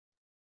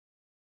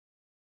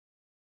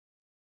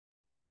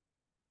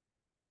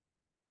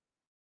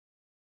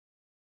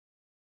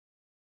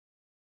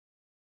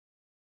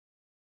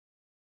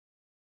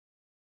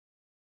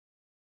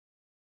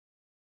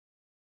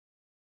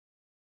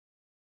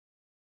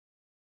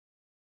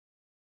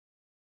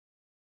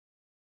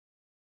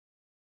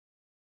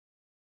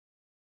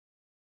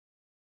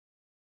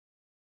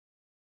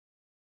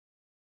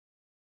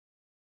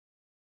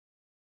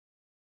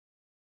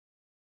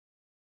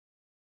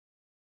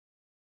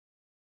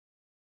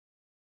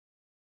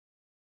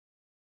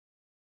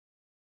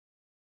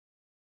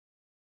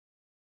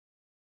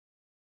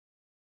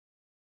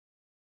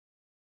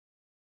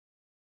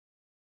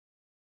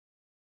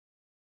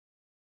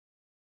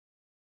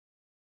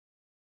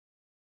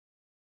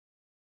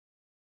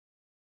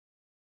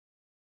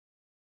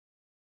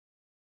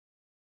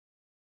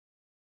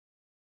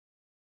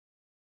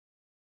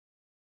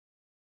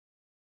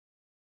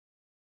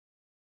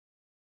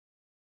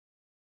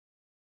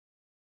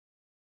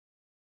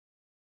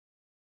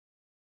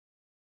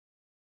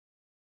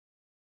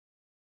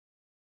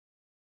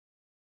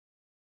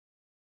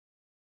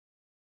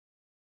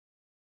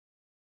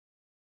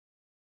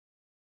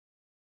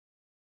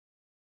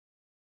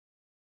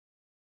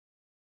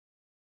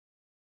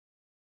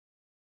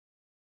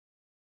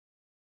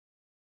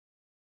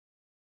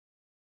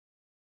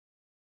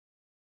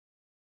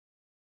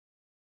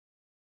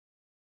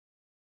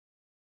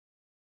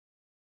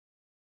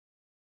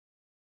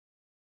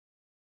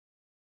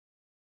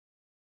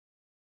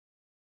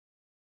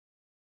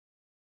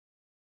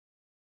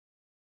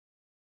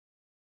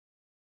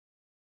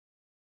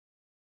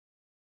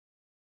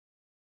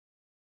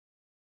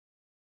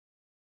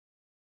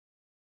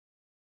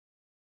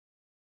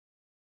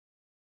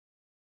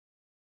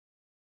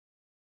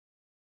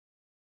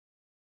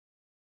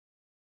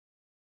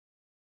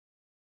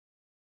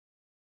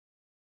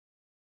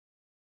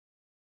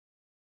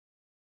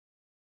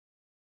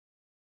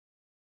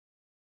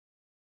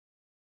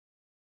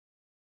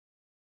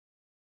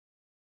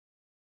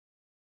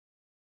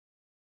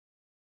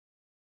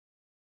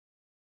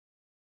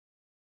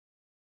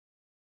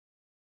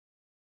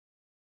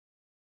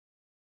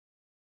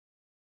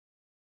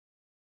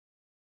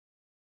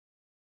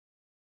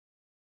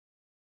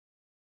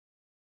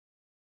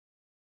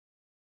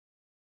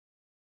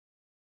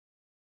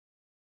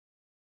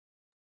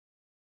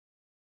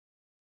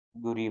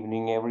Good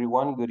evening,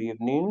 everyone. Good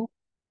evening.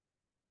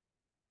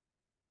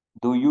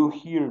 Do you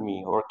hear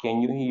me or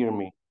can you hear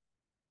me?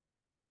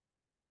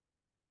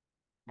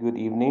 Good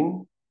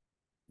evening.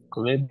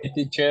 Good evening,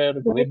 teacher.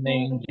 Good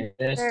evening.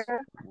 Yes,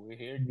 we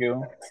hear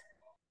you.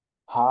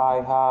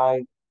 Hi,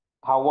 hi.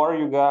 How are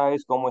you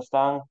guys? ¿Cómo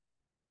están?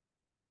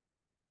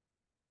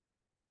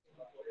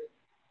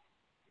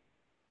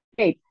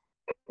 Great.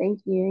 Thank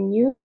you. And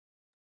you?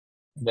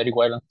 Very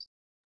well.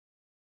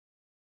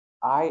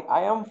 I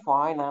am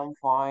fine. I'm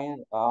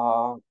fine.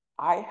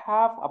 I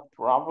have a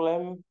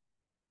problem.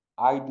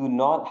 I do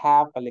not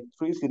have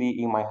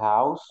electricity in my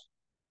house,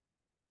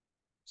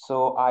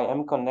 so I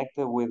am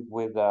connected with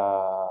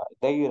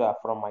data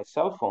from my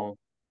cell phone.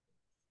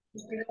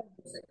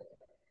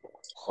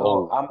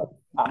 So Oh,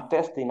 I'm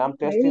testing.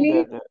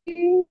 Really?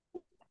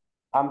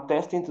 I'm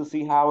testing to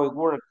see how it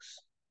works.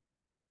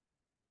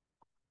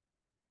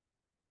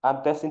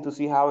 I'm testing to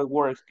see how it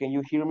works. Can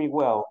you hear me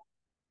well?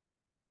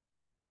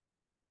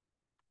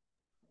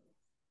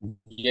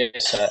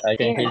 yes, I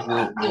can hear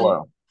Yes. you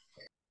well.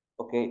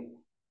 Ok.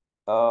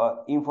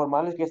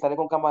 Informarles que estaré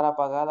con cámara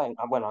apagada.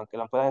 Bueno, aunque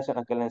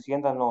la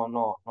encienda,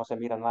 no se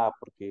mira nada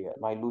porque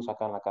no hay luz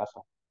acá en la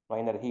casa. No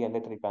hay energía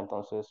eléctrica.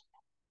 Entonces,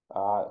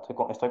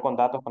 estoy con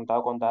datos,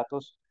 contado con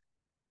datos.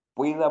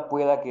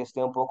 Pueda que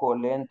esté un poco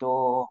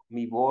lento,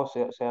 mi voz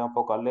sea un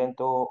poco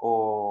lento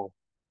o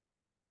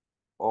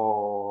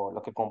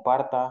lo que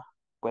comparta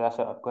pueda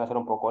ser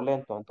un poco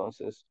lento.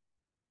 Entonces,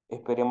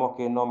 esperemos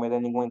que no me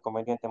dé ningún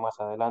inconveniente más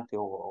adelante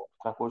o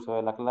transcurso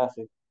de la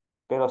clase.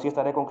 Pero sí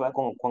estaré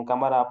con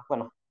cámara,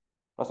 bueno,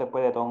 no se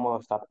puede, de todos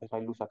modos, no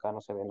hay luz acá,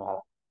 no se ve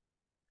nada.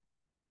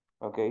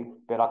 Ok,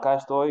 pero acá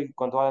estoy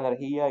con toda la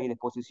energía y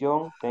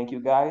disposición. Thank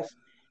you guys.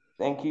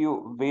 Thank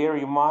you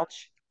very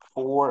much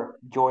for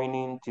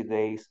joining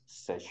today's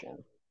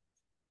session.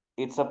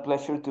 It's a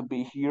pleasure to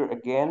be here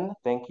again.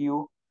 Thank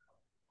you.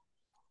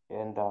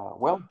 And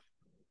well,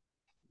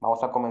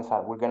 vamos a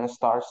comenzar. We're gonna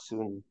start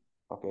soon.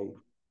 Okay.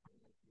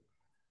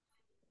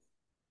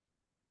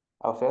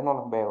 A ustedes no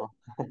los veo.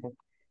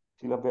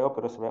 Sí los veo,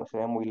 pero se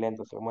ven muy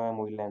lentos, se mueven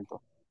muy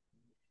lento.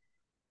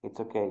 It's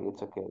okay,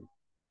 it's okay.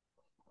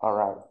 All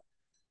right.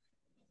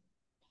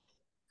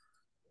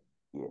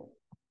 Yeah.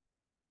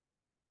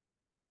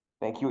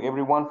 Thank you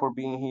everyone for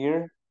being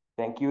here.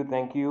 Thank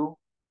you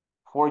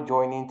for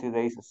joining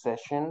today's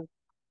session.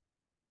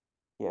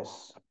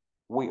 Yes,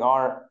 we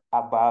are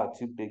about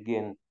to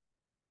begin.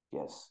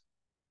 Yes.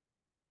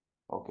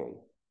 Okay.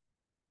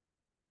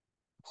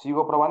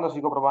 Sigo probando,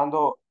 sigo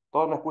probando.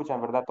 Todos me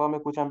escuchan, ¿verdad? ¿Todos me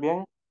escuchan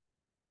bien?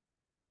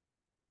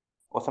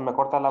 ¿O se me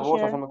corta la voz o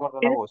se Teacher. me corta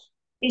la voz?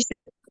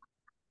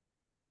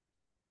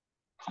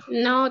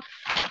 No,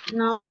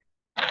 no. No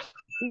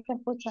se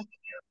escucha.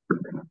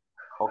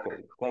 Ok,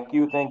 thank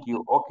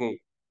you. Ok,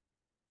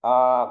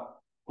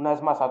 una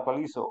vez más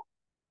actualizo.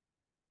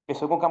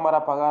 Estoy con cámara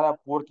apagada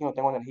porque no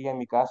tengo energía en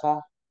mi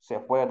casa.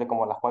 Se fue de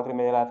como a las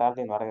 4:30 de la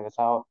tarde y no ha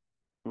regresado.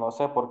 No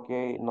sé por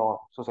qué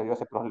no sucedió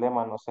ese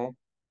problema, no sé.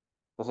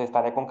 Entonces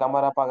estaré con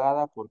cámara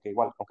apagada porque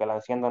igual, aunque la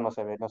encienda no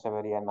se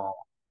vería nada.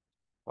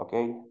 Ok,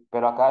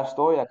 pero acá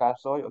estoy,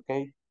 ok.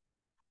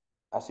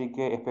 Así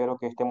que espero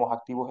que estemos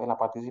activos en la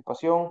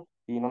participación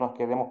y no nos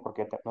quedemos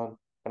porque que no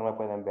me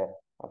pueden ver.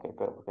 Ok,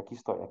 pero porque aquí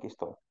estoy, aquí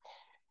estoy.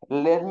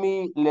 Let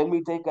me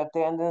take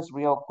attendance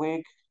real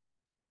quick.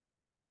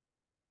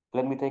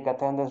 Let me take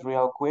attendance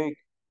real quick.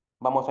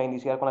 Vamos a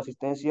iniciar con la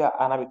asistencia.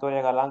 Ana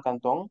Victoria Galán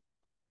Cantón.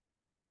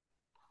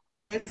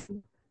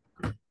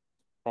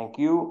 Thank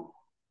you.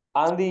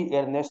 Andy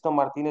Ernesto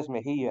Martínez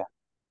Mejía.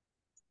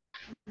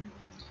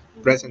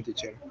 Present,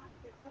 teacher.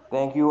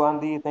 Thank you,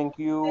 Andy. Thank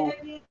you.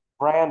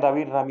 Brian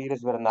David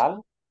Ramírez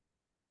Bernal.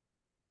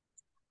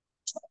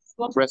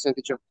 Present,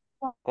 teacher.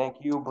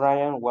 Thank you,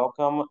 Brian.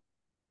 Welcome.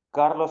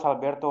 Carlos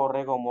Alberto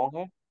Orrego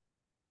Monge.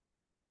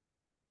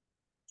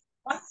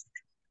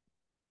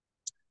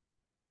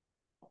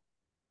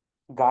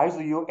 Guys,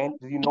 do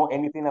you know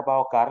anything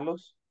about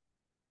Carlos?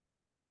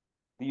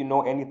 Do you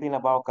know anything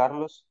about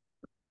Carlos?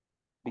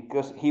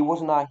 Because he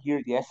was not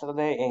here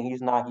yesterday and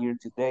he's not here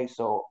today.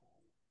 So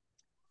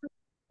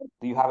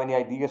do you have any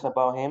ideas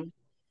about him?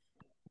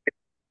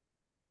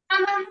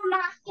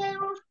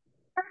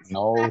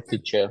 No,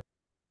 teacher.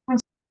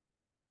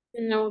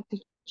 No,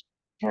 teacher.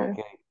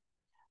 Okay.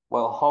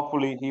 Well,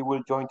 hopefully he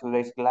will join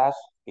today's class.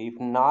 If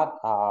not,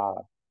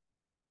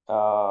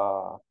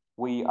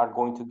 we are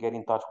going to get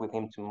in touch with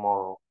him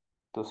tomorrow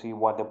to see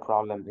what the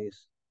problem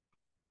is.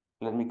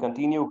 Let me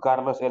continue.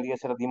 Carlos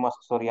Eliezer Dimas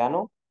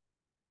Soriano.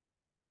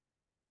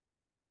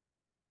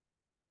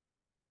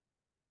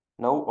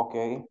 No,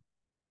 okay.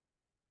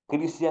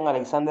 Cristian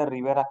Alexander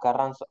Rivera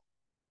Carranza.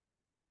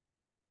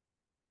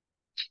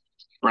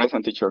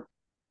 Present, teacher.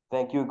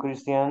 Thank you,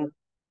 Christian.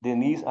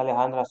 Denise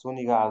Alejandra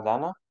Zúñiga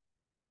Aldana.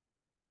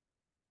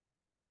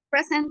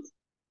 Present.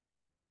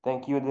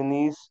 Thank you,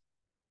 Denise.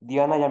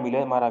 Diana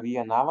Yamilet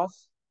Maravilla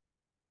Navas.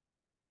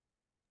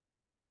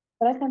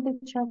 Present,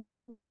 teacher.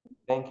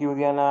 Thank you,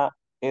 Diana.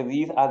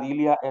 Edith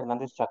Adilia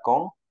Hernández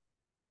Chacón.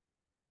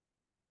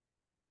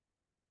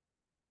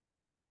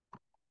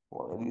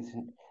 Well,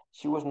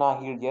 She was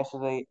not here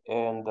yesterday,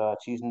 and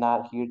she's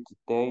not here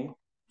today.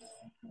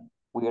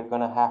 We are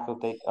gonna have to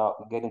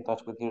get in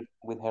touch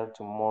with her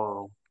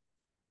tomorrow.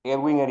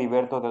 Edwin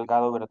Heriberto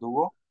Delgado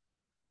Verdugo.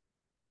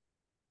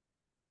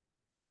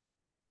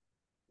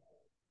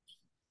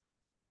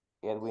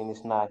 Edwin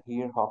is not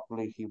here.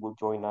 Hopefully he will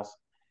join us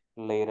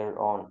later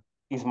on.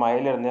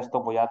 Ismael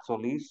Ernesto Boyat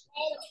Solis.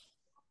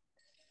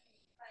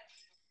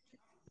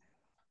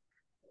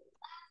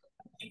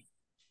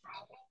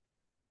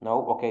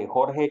 No, okay.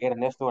 Jorge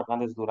Ernesto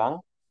Hernández Durán.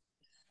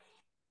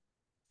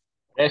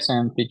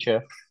 Present,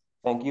 teacher.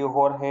 Thank you,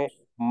 Jorge.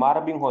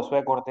 Marvin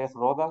Josué Cortés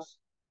Rodas.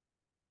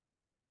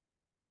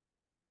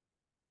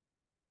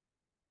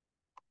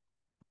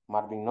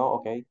 Marvin, no,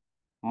 okay.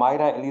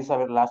 Mayra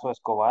Elizabeth Lazo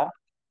Escobar.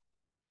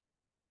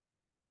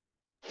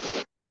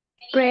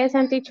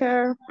 Present,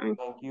 teacher.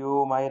 Thank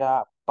you,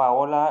 Mayra.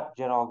 Paola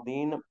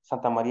Geraldine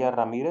Santa María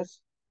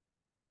Ramírez.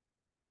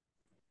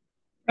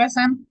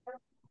 Present.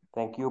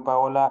 Thank you,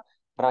 Paola.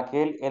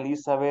 Raquel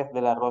Elizabeth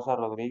de la Rosa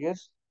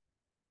Rodríguez.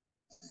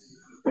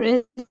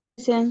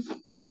 Present.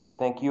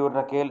 Thank you,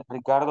 Raquel.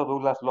 Ricardo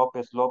Douglas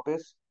López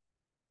López.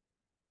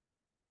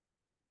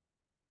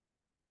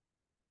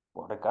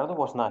 Well, Ricardo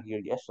was not here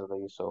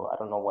yesterday, so I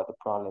don't know what the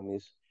problem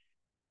is.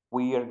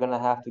 We are gonna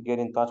have to get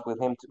in touch with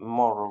him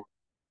tomorrow.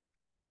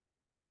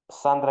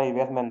 Sandra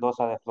Ivette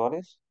Mendoza de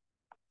Flores.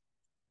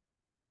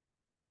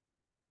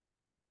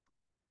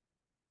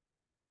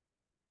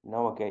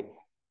 No, okay.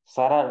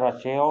 Sara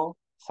Rachel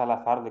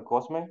Salazar de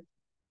Cosme.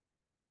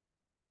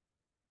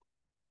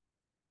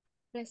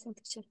 Present,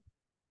 teacher.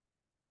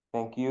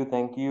 Thank you,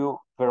 thank you.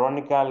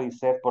 Verónica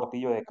Lizeth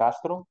Portillo de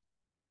Castro.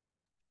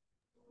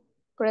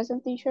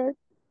 Present, teacher.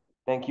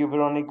 Thank you,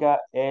 Verónica.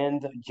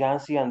 And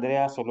Jancy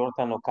Andrea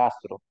Solórzano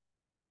Castro.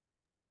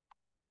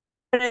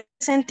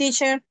 Present,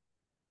 teacher.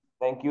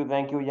 Thank you,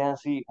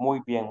 Yancy.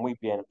 Muy bien, muy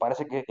bien.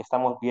 Parece que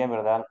estamos bien,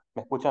 ¿verdad?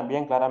 ¿Me escuchan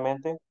bien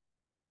claramente?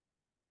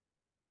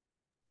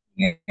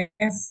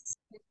 Yes.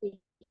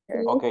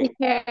 Ok.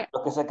 Teacher.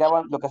 Los que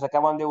se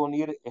acaban de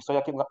unir, estoy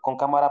aquí con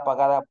cámara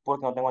apagada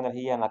porque no tengo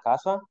energía en la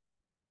casa.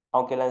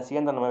 Aunque la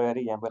encienda no me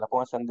verían, pues la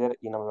puedo encender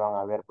y no me van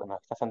a ver. Bueno,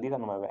 está encendida,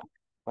 no me ven.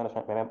 Bueno,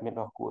 me ven bien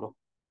oscuro.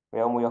 Me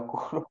veo muy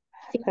oscuro.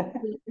 Sí,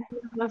 sí.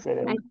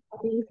 Pero Ay,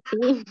 sí,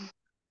 sí.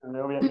 me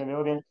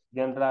veo bien,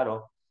 bien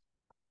raro.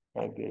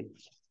 Ok.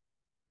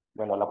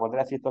 Bueno, la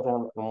pondré así entonces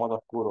en modo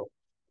oscuro.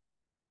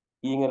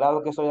 Y en el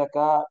lado que estoy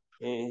acá,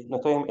 no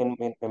estoy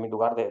en mi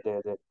lugar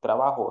de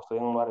trabajo, estoy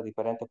en un lugar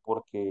diferente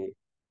porque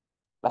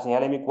la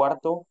señal en mi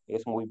cuarto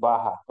es muy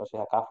baja. Entonces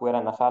acá afuera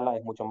en la sala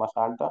es mucho más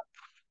alta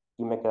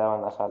y me quedaba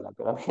en la sala.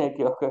 Pero a mí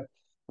creo que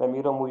me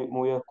miro muy,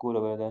 muy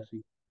oscuro, ¿verdad?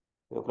 Sí.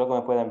 Yo creo que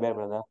me pueden ver,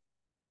 ¿verdad?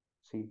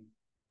 Sí,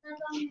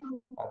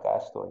 acá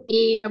estoy.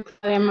 Y no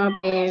podemos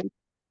ver.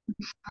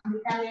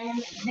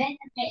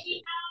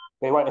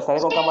 Pero igual, estaré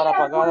con cámara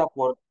apagada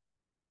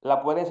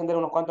la pueden encender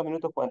unos cuantos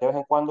minutos pues, de vez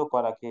en cuando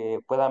para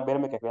que puedan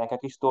verme, que vean que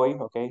aquí estoy,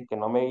 ¿ok? Que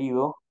no me he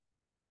ido.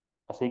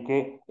 Así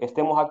que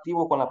estemos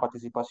activos con la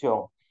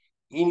participación.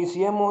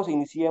 Iniciemos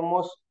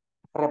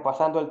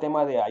repasando el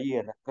tema de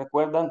ayer.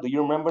 ¿Recuerdan? Do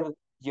you remember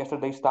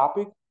yesterday's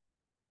topic?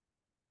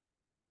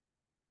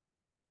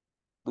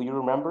 Do you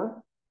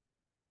remember?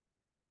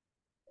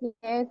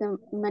 Yes, the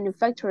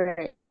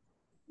manufacturer.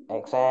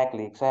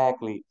 Exactly,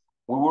 exactly.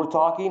 We were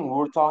talking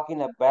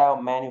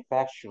about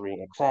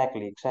manufacturing.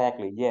 Exactly.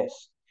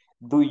 Yes.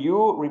 Do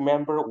you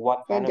remember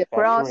what And the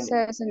manufacturing is?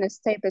 process and the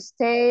step by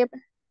step.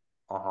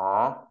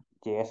 Uh-huh.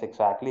 Yes,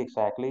 exactly.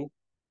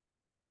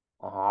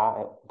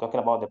 Uh-huh. Talking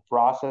about the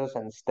process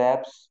and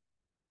steps.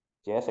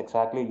 Yes,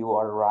 exactly. You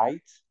are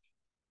right.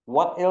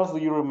 What else do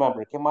you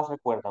remember? ¿Qué más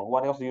recuerdan?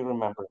 What else do you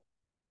remember?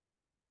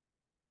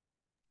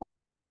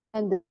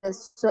 And the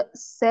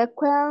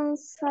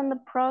sequence and the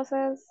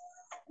process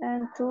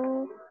and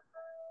tools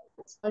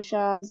such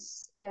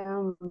as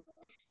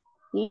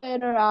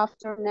later,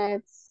 after,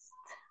 next,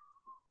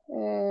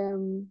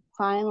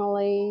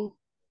 finally,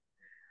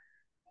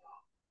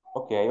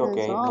 Okay, and so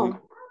okay. on.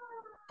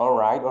 All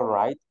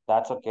right.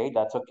 That's okay.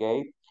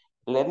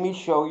 Let me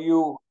show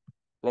you,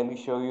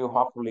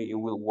 hopefully it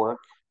will work.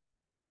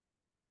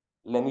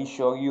 Let me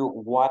show you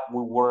what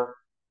we were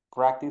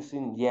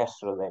practicing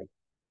yesterday.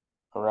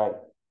 All right.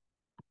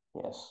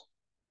 Yes.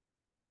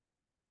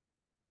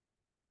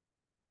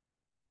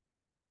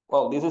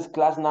 Well, this is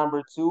class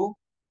number 2.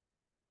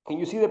 Can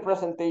you see the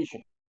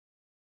presentation?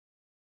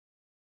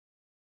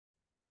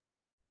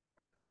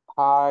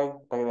 Hi,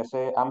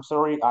 regresé. I'm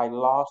sorry, I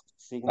lost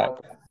signal.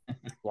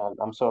 Yeah,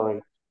 I'm sorry.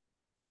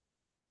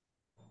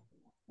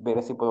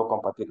 Veré si puedo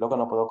compartir. Lo que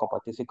no puedo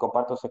compartir, si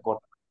comparto se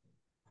corta.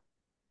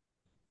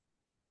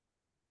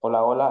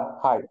 Hola.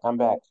 Hi, I'm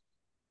back.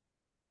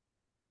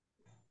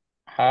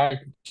 Hi,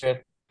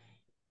 teacher.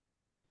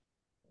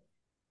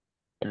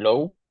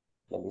 Hello.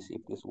 Let me see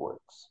if this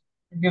works.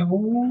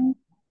 Hello.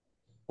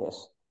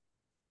 Yes.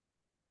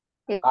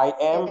 I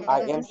am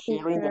Yes,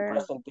 sharing the teacher.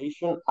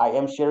 presentation. I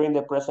am sharing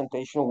the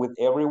presentation with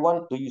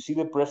everyone. Do you see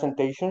the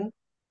presentation?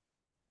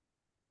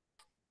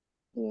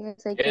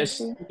 Yes, I can Yes.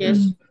 see.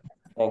 Yes.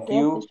 Thank Yes,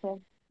 you. teacher.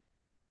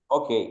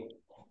 Okay.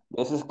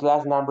 This is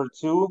class number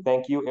 2.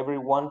 Thank you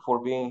everyone for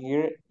being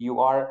here. You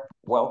are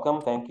welcome.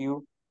 Thank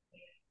you.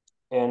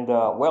 And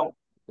well,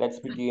 let's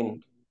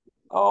begin.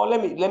 Oh,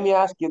 let me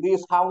ask you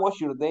this. How was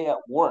your day at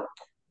work?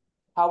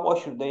 How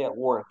was your day at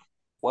work?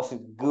 Was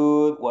it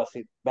good? Was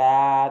it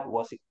bad?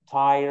 Was it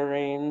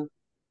tiring?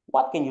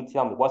 What can you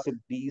tell me? Was it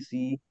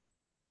busy?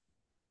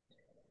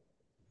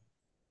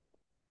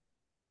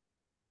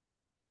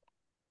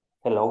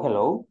 Hello,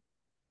 hello.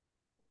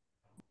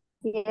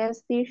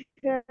 Yes,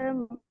 teacher.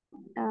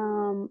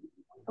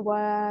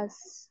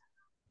 Was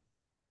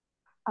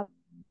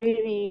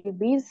very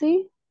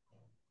busy.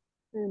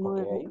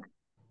 Okay.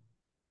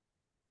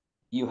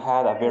 You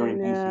had a very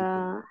And,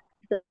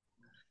 busy day.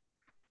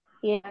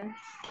 yes,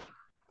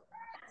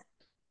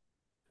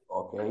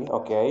 Okay,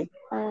 okay.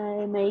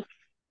 I make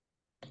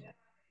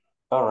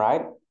All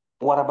right.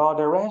 What about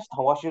the rest?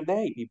 How was your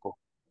day, people?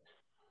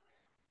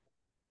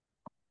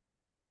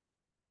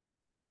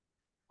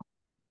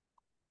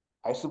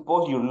 I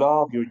suppose you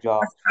love your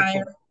job. Was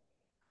tired.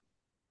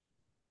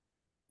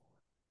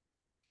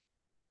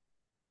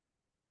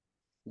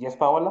 Yes,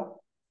 Paola?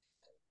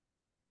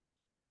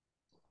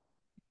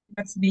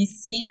 Was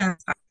busy and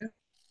tired.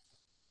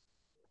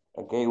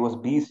 Okay, it was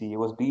busy. It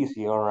was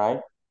busy. All right.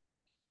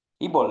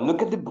 People,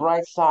 look at the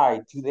bright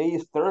side. Today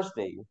is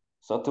Thursday.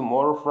 So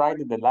tomorrow,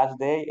 Friday, the last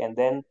day, and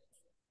then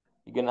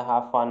you're gonna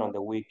have fun on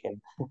the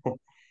weekend.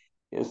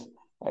 Just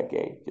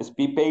okay. Just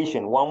be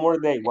patient. One more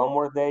day,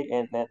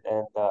 and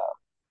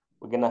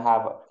we're gonna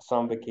have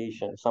some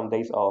vacation, some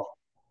days off.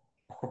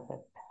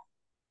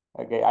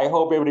 Okay. I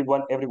hope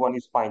everyone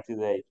is fine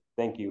today.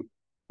 Thank you.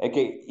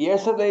 Okay.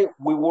 Yesterday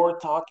we were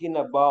talking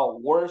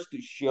about words to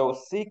show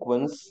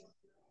sequence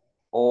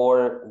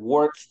or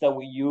words that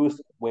we use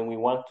when we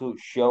want to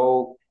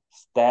show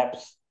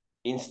steps,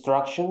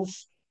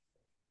 instructions.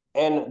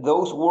 And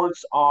those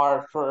words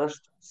are first,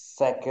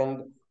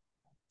 second,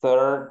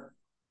 third,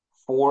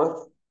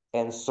 fourth,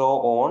 and so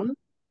on.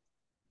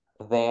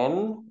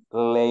 Then,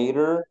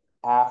 later,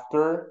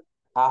 after,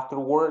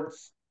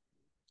 afterwards,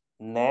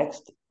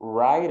 next,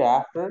 right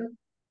after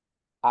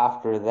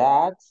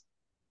that,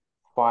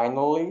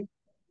 finally,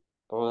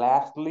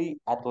 lastly,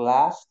 at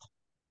last.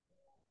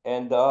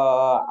 And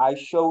I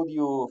showed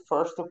you,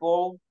 first of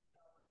all,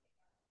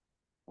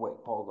 wait,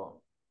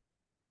 hold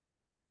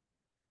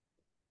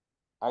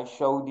on. I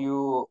showed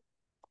you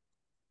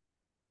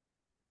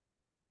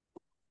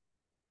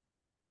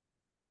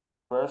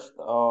first,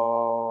 first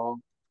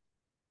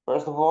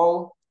of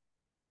all,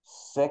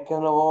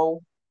 second of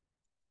all,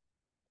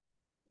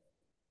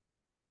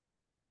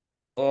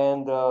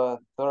 and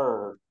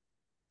third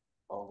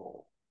of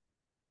all.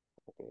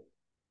 Okay.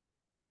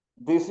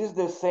 This is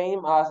the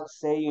same as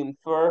saying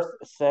first,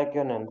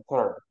 second, and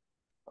third.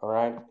 All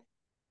right.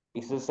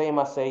 It's the same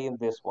as saying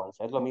this one.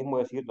 Es lo mismo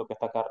decir lo que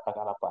está acá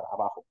a la par,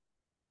 abajo.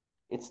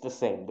 It's the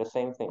same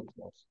thing.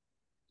 Yes.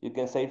 You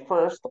can say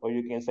first, or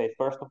you can say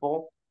first of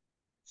all,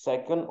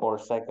 second, or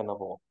second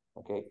of all.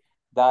 Okay.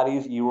 That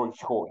is your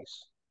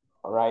choice.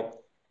 All right.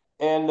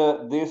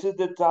 And this is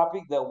the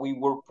topic that we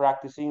were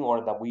practicing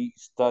or that we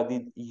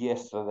studied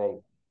yesterday.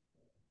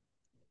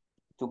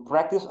 To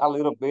practice a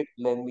little bit,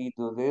 let me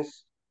do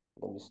this.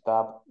 Let me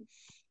stop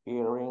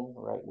sharing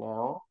right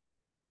now.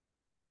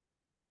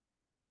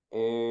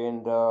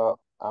 And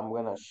I'm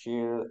gonna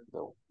share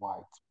the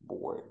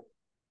whiteboard.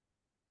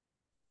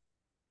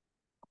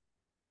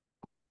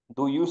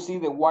 Do you see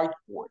the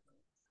whiteboard?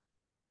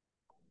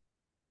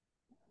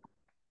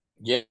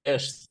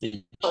 Yes,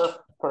 teacher.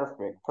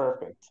 Perfect,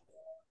 perfect.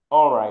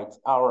 All right,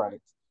 all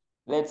right.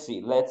 Let's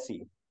see, let's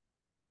see.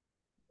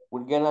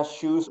 We're gonna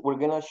choose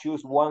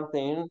one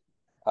thing,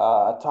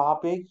 a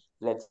topic.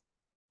 Let's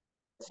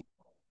see.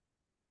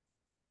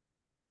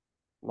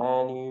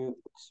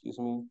 Excuse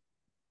me.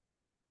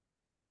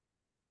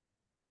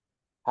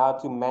 How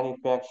to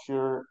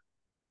manufacture,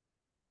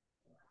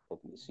 let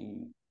me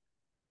see,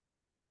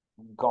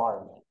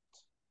 garment.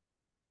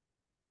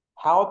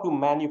 How to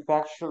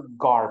manufacture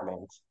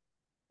garment.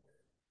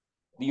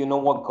 Do you know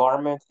what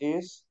garment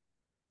is?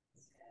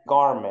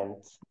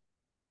 Garment.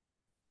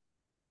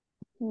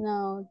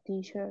 no,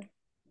 teacher.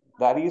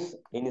 That is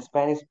in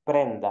Spanish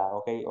prenda,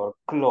 okay, or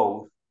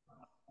clothes.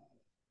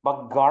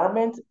 But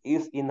garment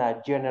is in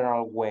a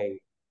general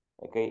way,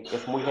 okay?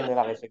 Es muy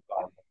general ese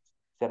garment.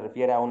 Se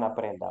refiere a una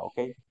prenda,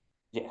 okay?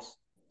 Yes,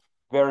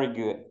 very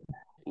good.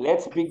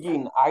 Let's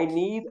begin. I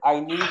need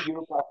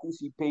your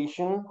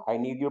participation. I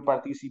need your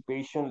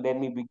participation. Let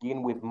me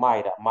begin with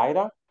Mayra.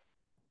 Mayra,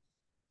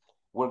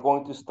 we're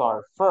going to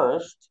start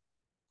first.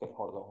 Okay,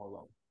 hold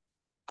on.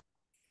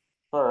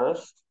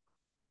 First,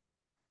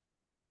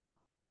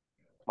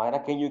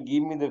 Mayra, can you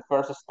give me the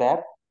first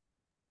step?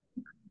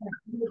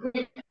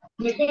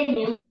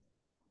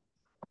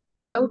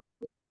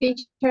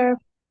 Teacher,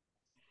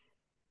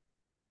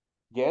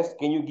 Yes,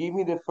 can you give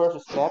me the first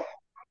step?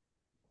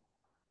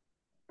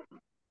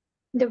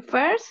 the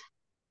first?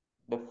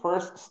 The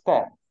first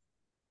step.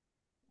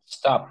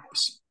 Stop.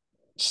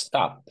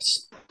 Stop.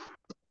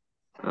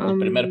 El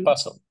primer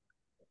paso.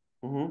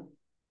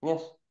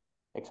 Yes,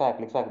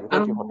 exactly. Thank you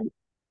for that.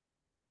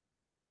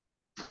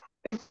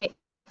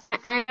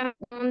 I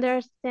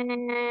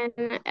understand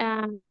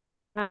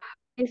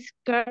is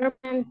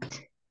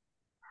garment.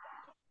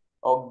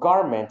 Oh,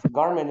 garment.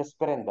 Garment es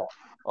prenda.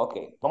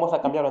 Ok, vamos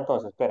a cambiarlo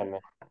entonces, espérenme.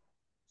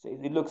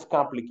 It looks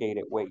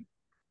complicated. Wait.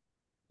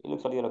 It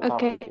looks a little Okay.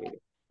 complicated.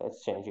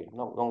 Let's change it.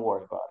 No, don't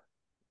worry about it.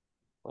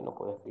 Hoy no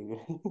puedo escribir.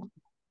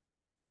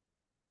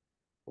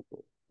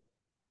 Okay.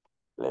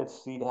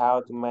 Let's see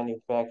how to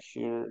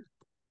manufacture.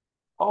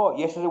 Oh,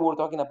 yesterday we were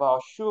talking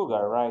about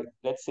sugar, right?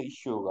 Let's say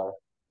sugar.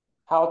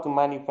 How to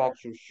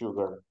manufacture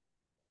sugar.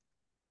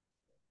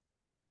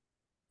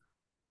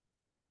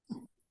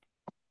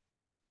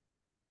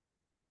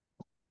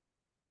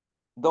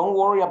 Don't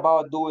worry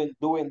about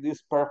doing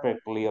this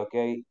perfectly,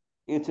 okay?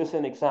 It's just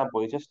an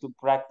example. It's just to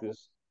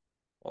practice.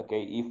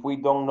 Okay, if we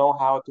don't know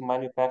how to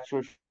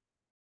manufacture.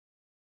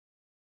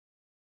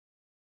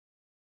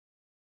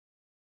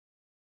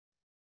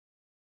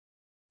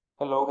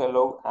 Hello,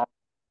 hello.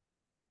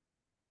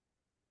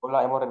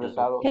 Hola, hemos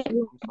regresado. Sí,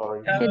 I'm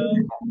sorry.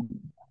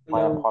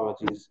 My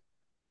apologies.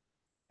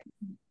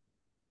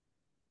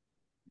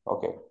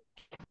 Okay.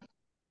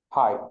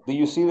 Hi. Do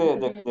you see the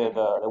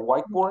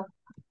whiteboard?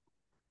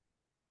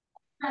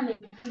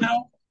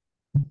 No.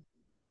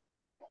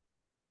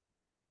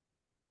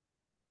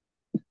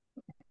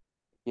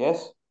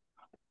 Yes.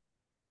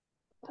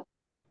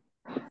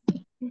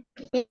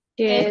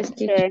 Yes,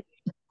 teacher.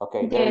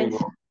 Okay, there you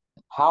Yes. go.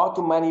 How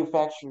to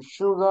manufacture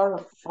sugar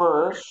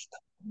first.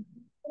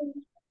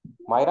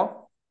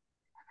 Mayra?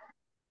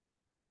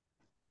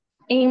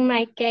 In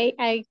my case,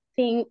 I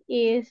think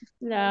is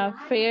the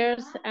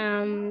first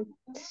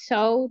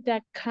sow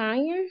the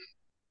kind.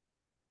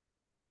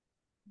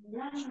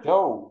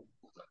 Show.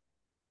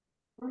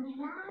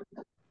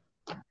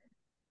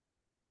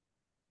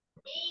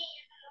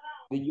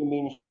 Do you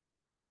mean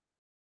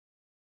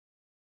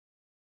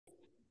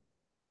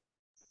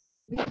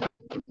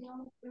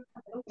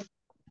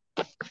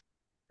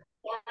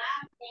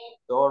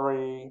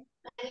sorry?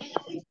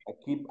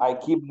 I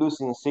keep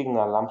losing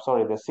signal. I'm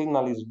sorry. The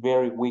signal is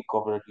very weak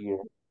over here.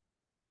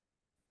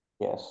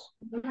 Yes.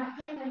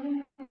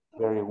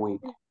 Very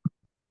weak.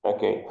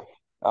 Okay.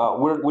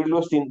 We're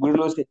losing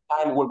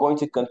time. We're going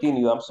to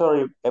continue. I'm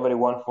sorry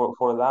everyone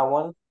for that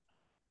one.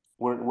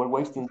 We're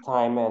wasting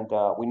time and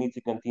we need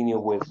to continue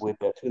with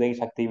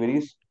today's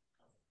activities.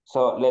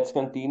 So let's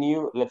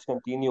continue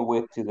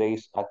with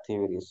today's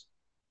activities.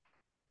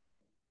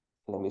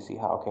 Let me see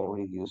how I can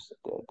reduce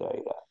the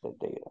data.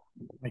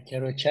 Me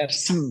quiero echar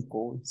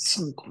cinco.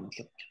 So,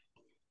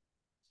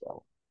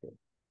 okay.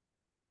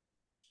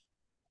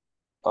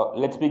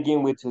 Let's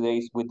begin with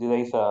today's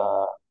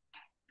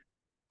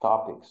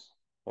topics.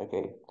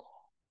 Okay.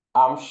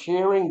 I'm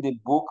sharing the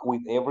book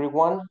with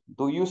everyone.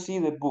 Do you see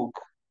the book?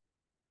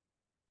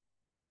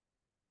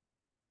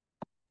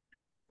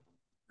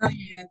 Not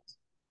yet.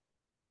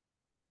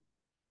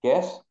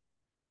 Yes?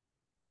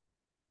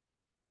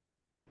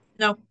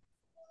 No.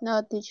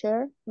 No,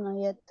 teacher, not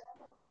yet.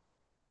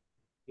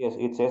 Yes,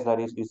 it says that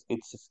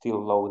it's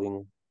still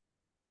loading.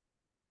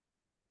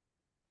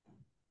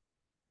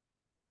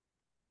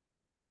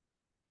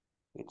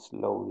 It's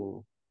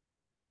loading.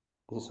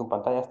 Dice su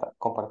pantalla está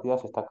compartida,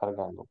 se está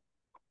cargando.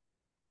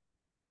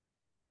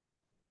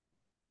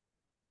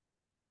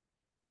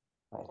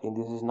 I think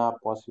this is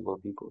not possible,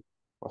 people.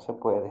 No se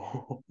puede.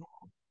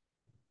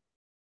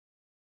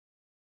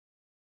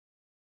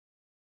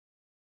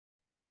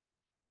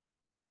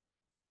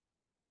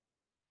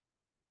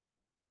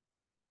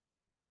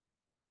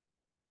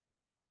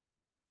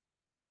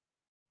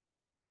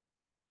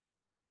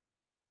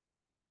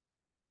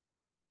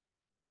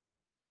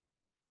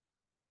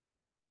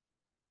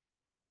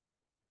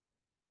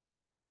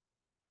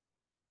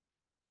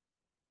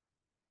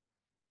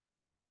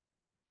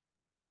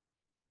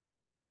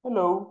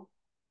 Hello.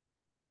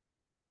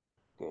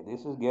 Okay,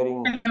 this is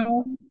getting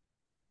Hello,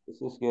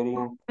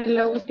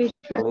 teacher.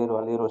 a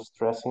little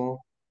stressing.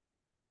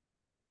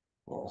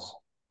 Yes.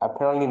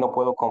 Apparently no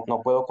puedo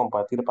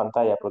compartir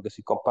pantalla porque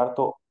si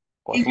comparto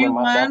If consume you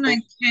más want,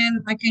 datos.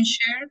 I can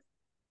share.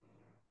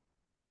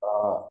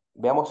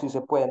 Veamos si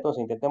se puede.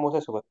 Entonces intentemos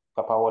eso,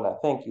 Paola.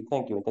 Thank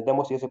you.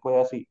 Intentemos si se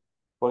puede así.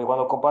 Porque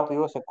cuando comparto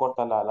yo se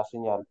corta la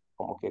señal.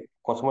 Como que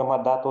consume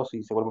más datos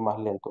y se vuelve más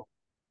lento.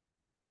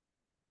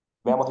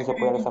 Veamos si se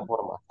puede de esa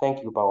forma.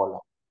 Thank you, Paola.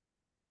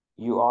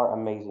 You are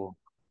amazing.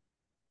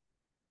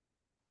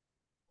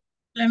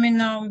 Let me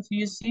know if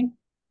you see.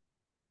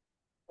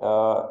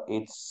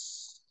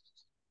 It's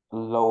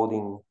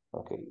loading.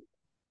 Okay.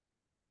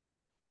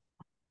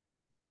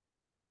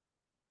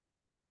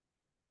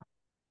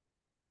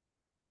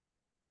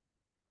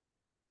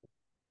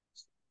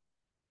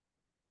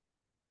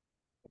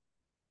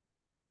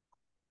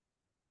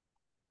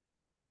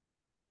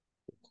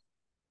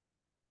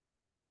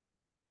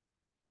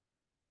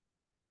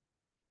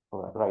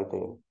 Right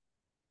there.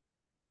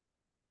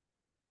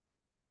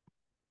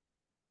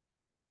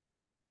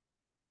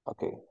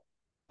 Okay.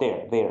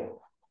 There.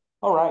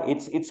 All right.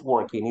 It's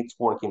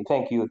working.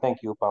 Thank you,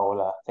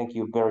 Paola. Thank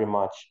you very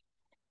much.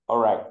 All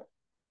right.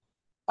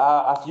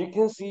 As you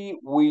can see,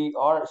 we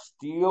are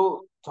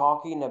still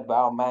talking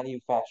about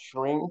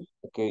manufacturing.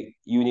 Okay,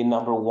 unit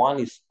number 1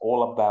 is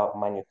all about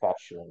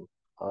manufacturing.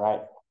 All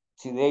right.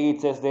 Today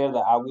it says there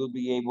that I will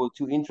be able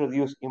to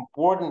introduce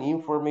important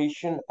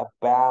information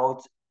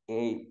about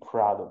a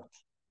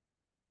product.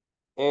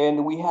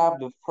 And we have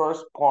the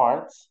first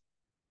part.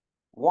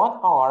 What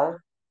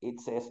are, it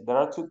says there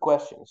are 2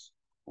 questions.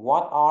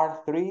 What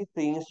are 3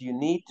 things you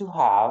need to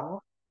have?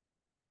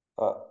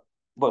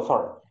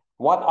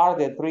 What are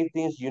the 3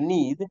 things you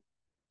need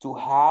to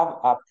have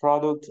a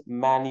product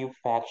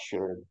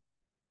manufactured?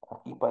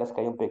 Aquí parece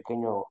que hay un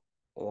pequeño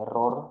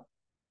error.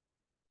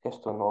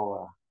 Esto no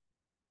va.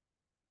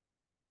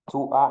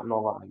 2A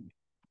no va.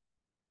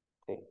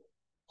 Okay.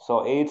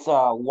 So it's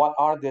what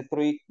are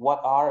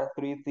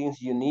 3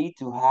 things you need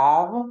to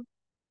have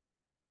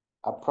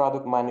a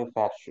product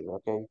manufactured?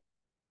 Okay.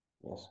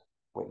 Yes.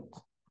 Wait.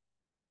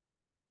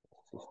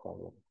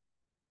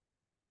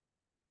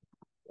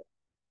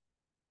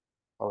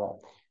 All right.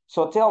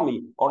 So tell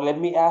me, or let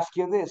me ask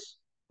you this.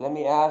 Let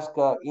me ask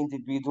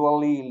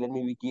individually. Let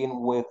me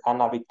begin with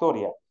Ana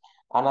Victoria.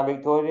 Ana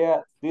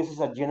Victoria, this is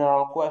a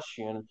general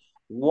question.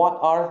 What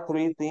are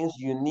 3 things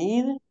you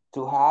need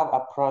to have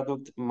a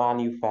product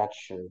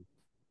manufactured?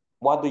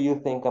 What do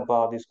you think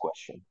about this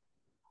question?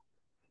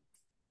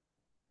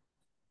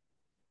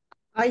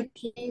 I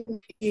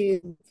think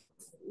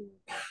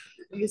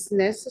it's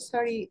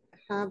necessary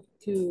have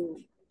to,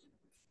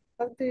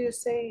 how do you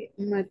say,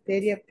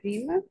 materia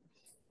prima?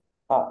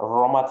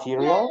 Raw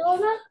material?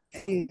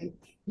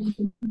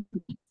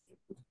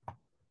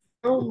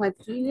 Raw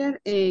material,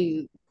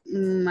 a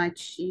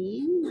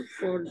machine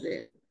for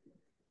the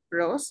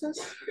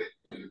process.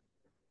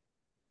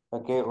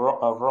 Okay,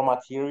 raw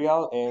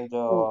material and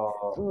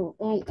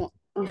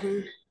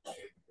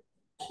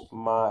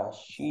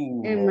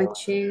machine. And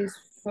machines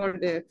for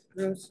the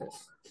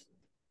process.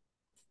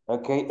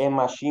 Okay, and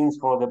machines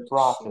for the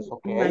process.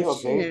 Okay,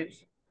 okay.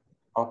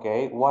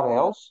 Okay, what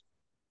else?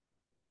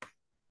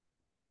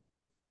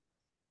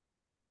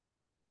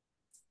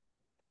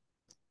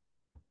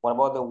 What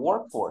about the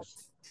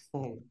workforce?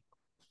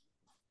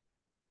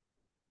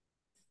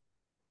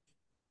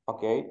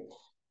 Okay,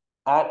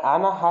 and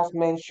Anna has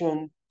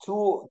mentioned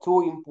two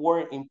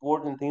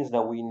important things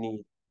that we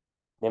need: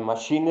 the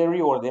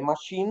machinery or the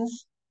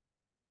machines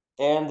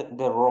and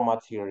the raw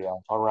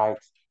material. All right,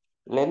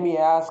 let me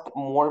ask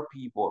more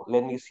people.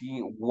 Let me see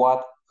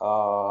what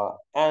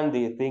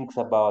Andy thinks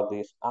about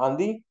this.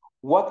 Andy,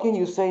 what can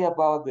you say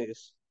about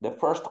this? The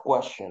first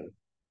question.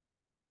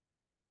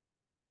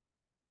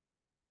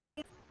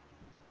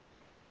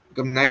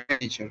 Good night,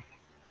 teacher.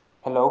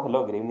 Hello,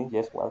 hello, good evening.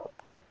 Yes, welcome.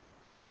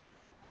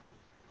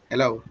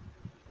 Hello.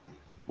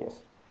 Yes.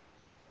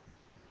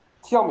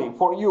 Tell me,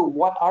 for you,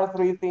 what are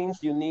 3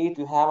 things you need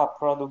to have a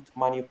product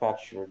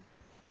manufactured?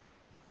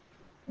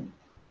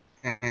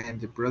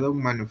 And the product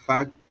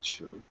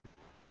manufactured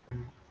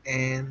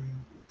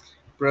and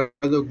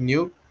product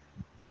new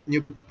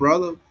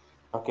product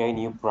Okay,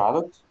 new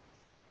product.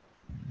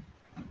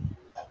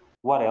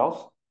 What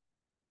else?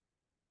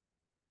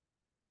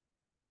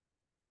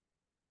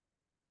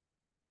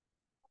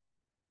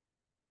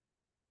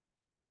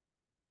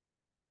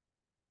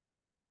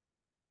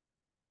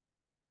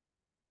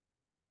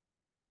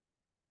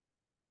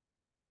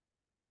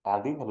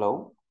 Andy,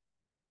 hello.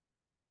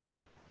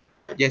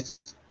 Yes,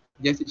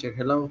 yes, teacher.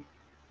 Hello.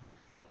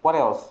 What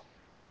else?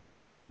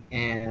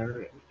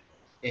 And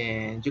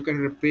and you can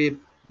repeat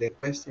the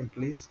question,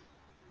 please.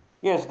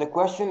 Yes, the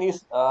question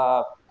is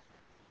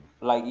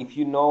like if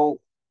you know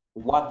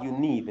what you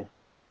need,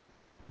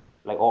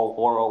 like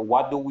or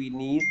what do we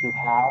need to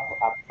have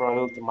a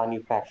product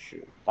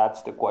manufactured?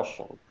 That's the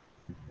question.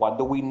 What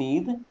do we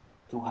need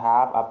to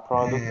have a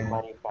product And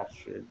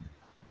manufactured?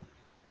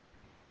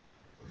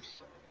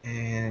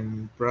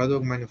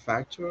 product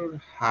manufacturer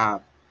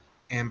have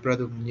and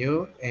product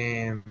new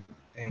and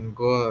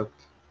good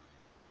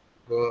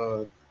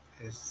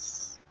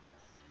is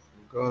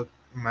good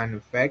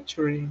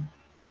manufacturing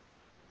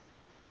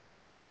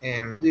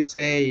and what do you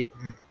say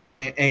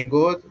and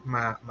good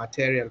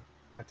material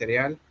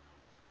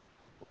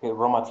Okay,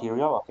 raw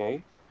material,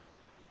 okay.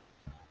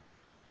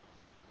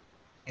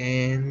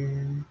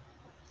 and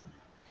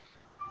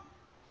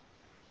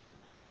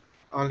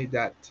only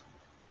that.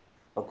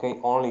 Okay,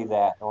 only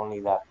that, only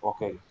that.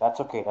 Okay, that's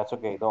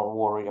okay. Don't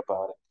worry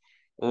about it.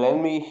 Let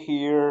me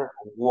hear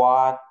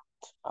what,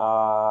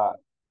 uh,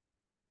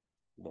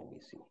 let me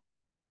see.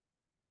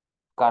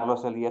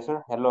 Carlos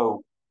Eliezer,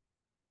 hello.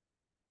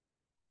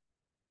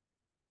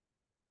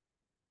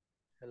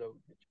 Hello.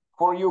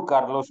 For you,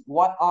 Carlos,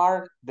 what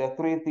are the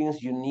 3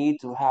 things you need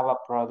to have a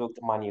product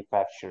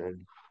manufactured?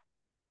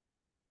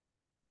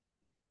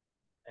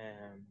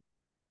 Um,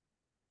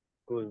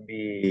 could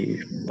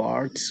be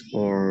parts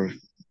or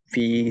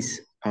piece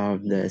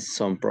of the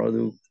some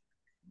product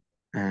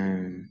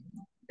and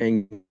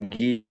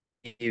give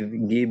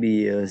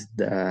us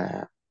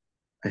the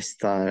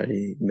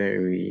study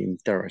very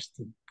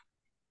interesting.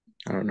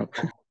 I don't know.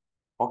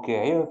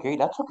 Okay, okay,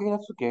 that's okay,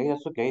 that's okay,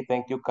 that's okay.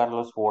 Thank you,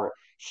 Carlos, for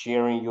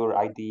sharing your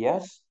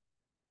ideas.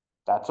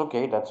 That's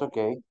okay, that's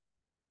okay.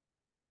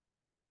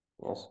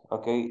 Yes.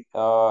 Okay.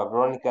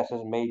 Veronica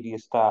says maybe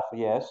staff.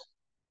 Yes.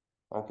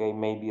 Okay,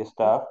 maybe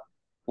staff.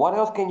 What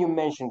else can you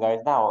mention, guys?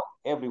 Now,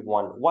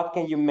 everyone, what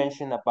can you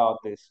mention about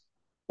this?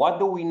 What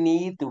do we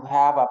need to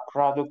have a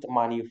product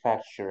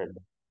manufactured?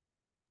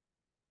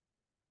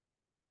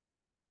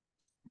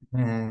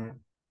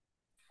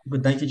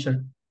 Good night,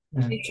 teacher.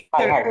 Hi, Teacher,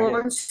 hi,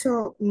 yes.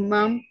 also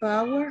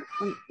manpower,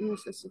 no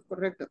sé si es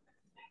correcto.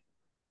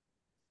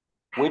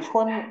 Which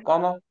one,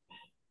 Anna?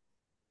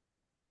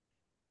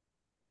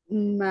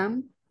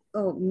 Manpower.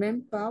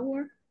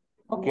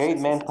 No Okay, sé si es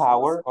así.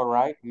 manpower, all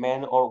right.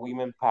 Men or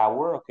women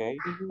power, okay.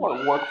 Ujú.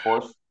 Or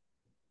workforce.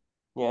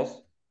 Yes.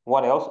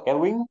 What else?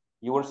 Edwin,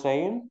 you were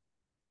saying?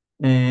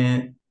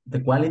 The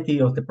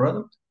quality of the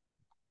product.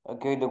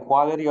 Okay, the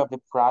quality of the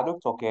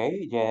product,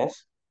 okay.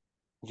 Yes.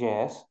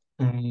 Yes.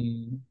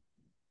 Um,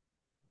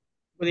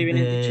 Good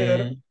evening,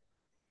 teacher.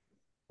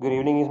 Good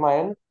evening,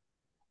 Ismael.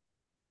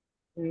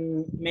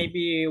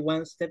 Maybe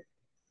one step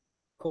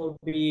could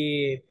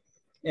be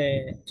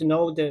to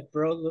know the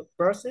product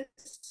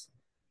process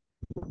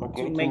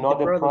Okay, to to make know the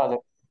the product.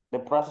 product, the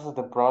process of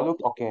the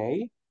product,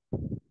 okay.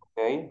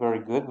 Okay, very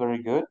good,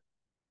 very good.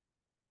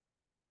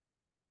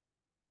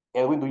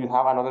 Edwin, do you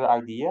have another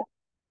idea?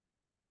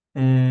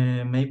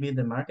 Maybe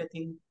the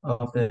marketing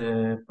of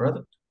the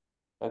product.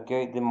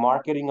 Okay, the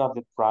marketing of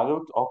the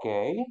product,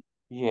 okay.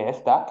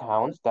 Yes, that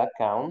counts, that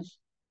counts.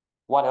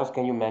 What else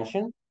can you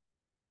mention?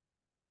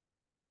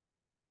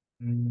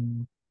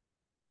 Mm,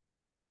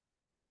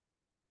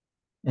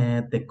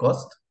 the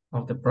cost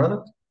of the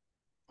product,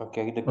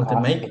 Okay, the of the cost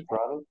of make. the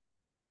product.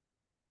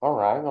 All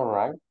right, all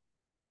right.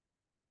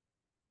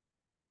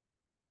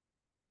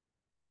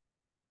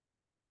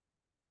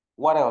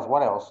 What else?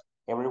 What else?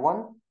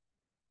 Everyone?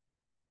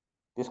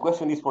 This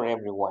question is for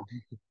everyone.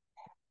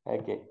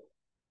 Okay,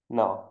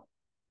 no.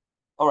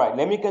 All right,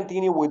 let me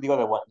continue with the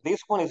other one. This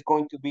one is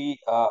going to be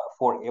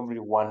for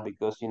everyone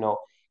because you know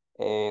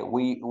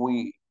we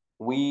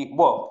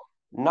well,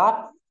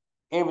 not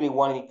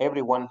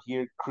everyone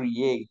here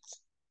creates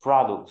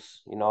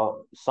products. You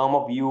know, some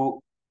of you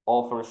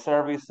offer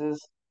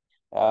services.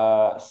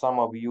 Some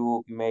of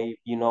you may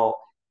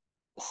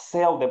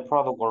sell the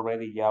product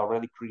already. Yeah,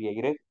 already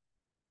created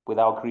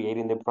without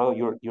creating the product.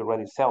 You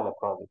already sell the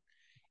product.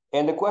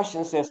 And the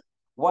question says,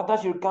 what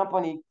does your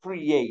company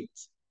create?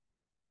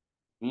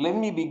 Let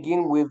me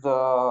begin with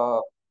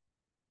Sarah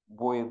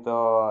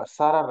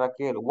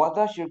Raquel. What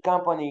does your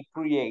company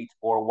create,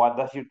 or what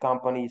does your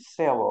company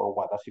sell, or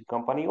what does your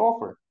company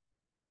offer?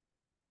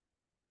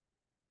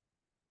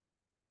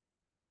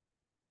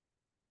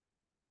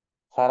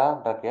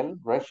 Sarah, Raquel,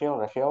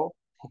 Rachel,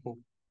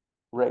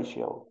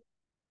 Rachel.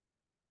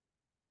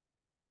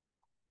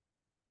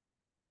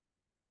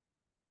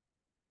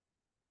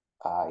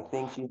 I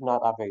think she's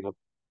not available.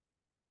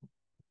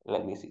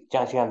 Let me see.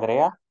 Chancy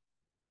Andrea,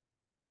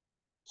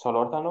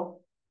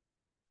 Solórzano.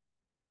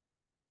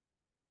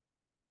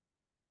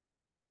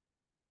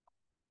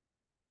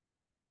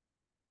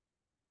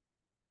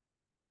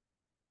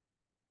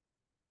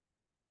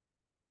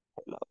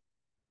 Hello.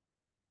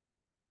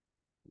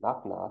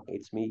 Knock, knock.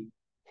 It's me.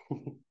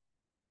 Okay,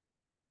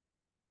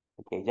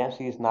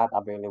 Jancy is not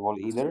available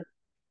either.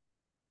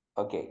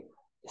 Okay.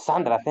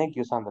 Sandra, thank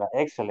you, Sandra.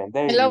 Excellent.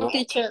 There you Hello, go.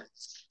 teacher.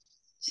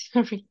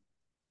 Sorry.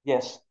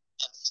 Yes.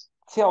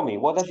 Tell me,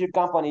 what does your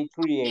company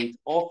create,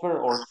 offer,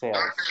 or sells?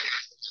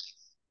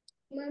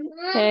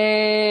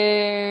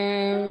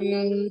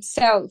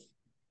 Self.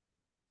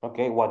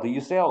 Okay, what do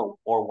you sell,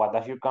 or what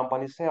does your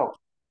company sell?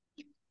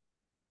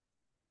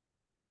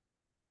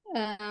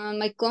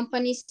 My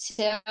company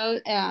sell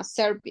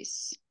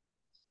service.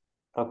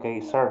 Okay,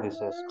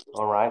 services.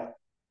 All right.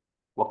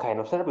 What kind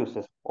of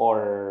services?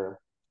 Or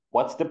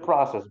what's the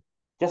process?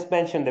 Just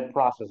mention the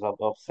process of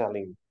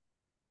selling.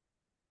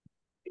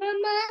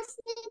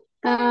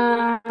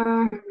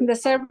 The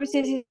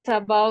services is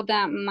about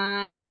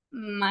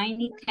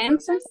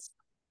maintenance.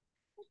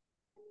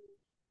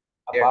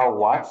 About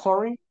what,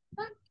 sorry?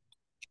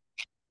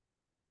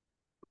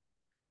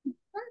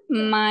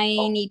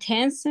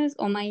 Maintenance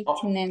or Oh,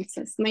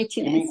 maintenance.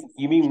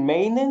 you mean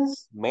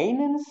maintenance?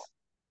 Maintenance?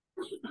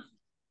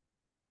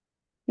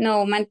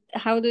 No,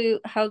 how do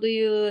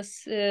you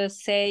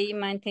say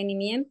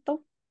mantenimiento?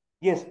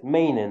 Yes,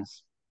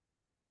 maintenance.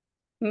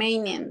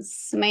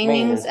 Maintenance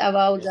Maintenance.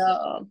 about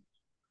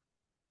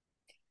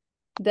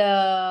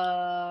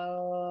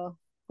the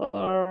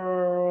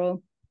or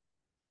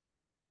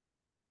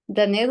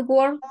the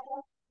network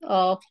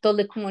of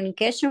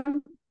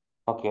telecommunication.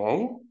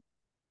 Okay.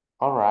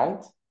 All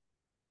right.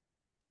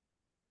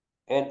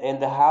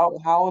 And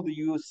how do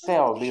you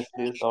sell these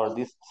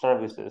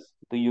services?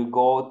 Do you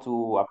go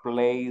to a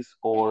place,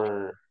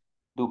 or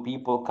do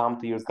people come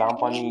to your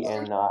company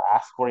and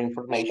ask for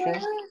information?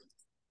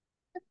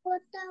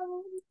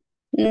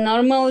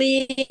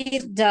 Normally,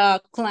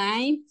 the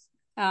client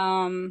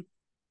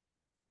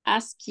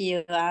ask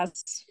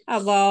us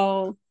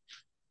about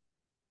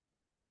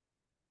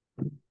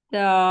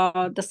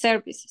the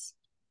services.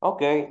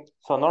 Okay,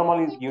 so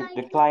normally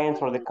the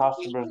clients or the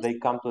customers, they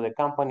come to the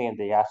company and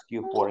they ask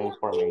you for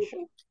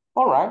information.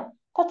 All right,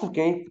 That's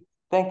okay.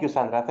 Thank you,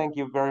 Sandra. Thank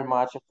you very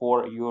much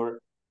for your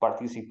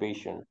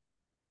participation.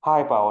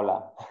 Hi,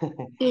 Paola.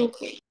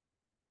 Okay.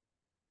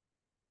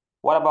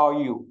 What about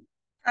you?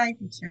 Hi,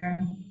 teacher.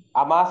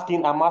 I'm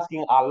asking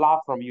a lot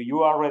from you.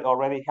 You are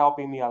already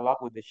helping me a lot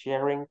with the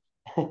sharing,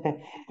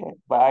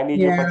 but I need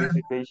your Yeah,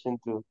 participation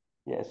too.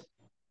 Yes.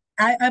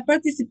 I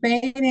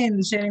participate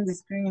in sharing the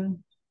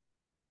screen.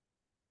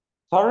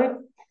 Sorry?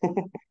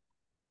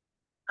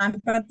 I'm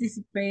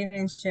participating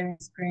in sharing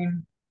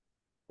screen.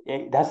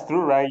 Yeah, that's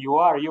true, right? You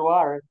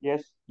are.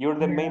 Yes, you're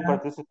the main Yeah,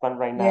 participant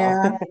right now.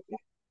 yeah,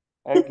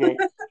 Okay.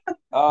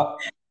 Uh,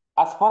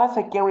 as far as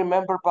I can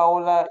remember,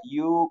 Paola,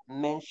 you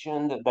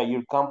mentioned that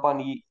your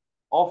company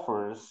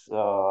offers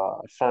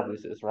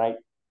services, right?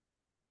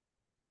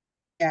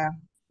 yeah.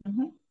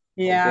 Mhm.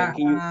 Okay, Yeah, can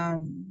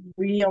you?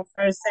 we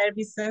offer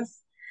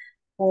services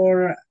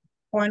for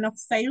point of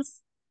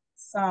sales,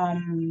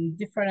 some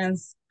different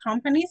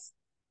companies.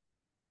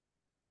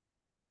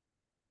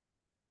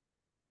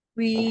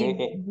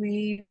 Okay,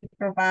 We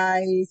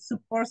provide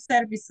support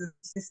services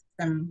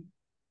system.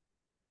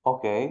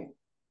 okay,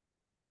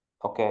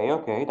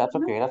 okay. That's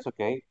Mhm. okay. That's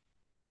okay.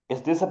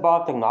 Is this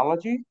about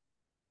technology?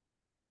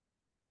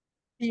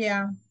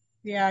 Yeah,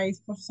 yeah, it's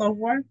for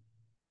software.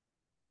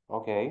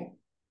 Okay.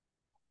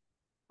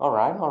 All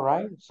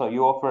right. So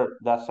you offer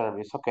that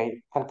service.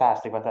 Okay,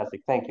 fantastic.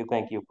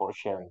 Thank you for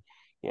sharing.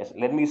 Yes,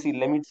 let me see.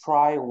 Let me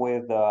try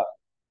with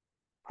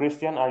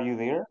Christian. Are you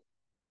there?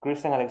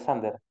 Christian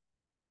Alexander.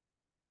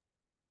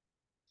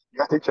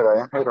 Yes, teacher,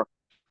 I am here.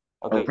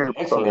 I'm Okay,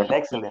 here, sorry.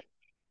 excellent.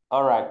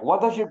 All right. What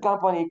does your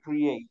company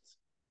create?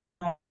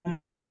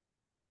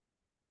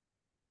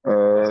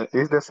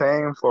 It's the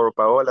same for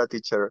Paola,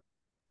 teacher.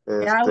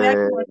 Yeah, we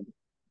are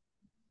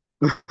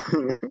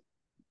Este,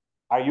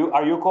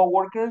 Are you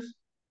co-workers?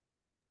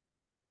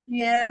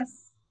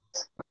 yes,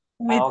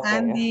 with Ah, okay.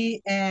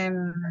 Andy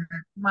and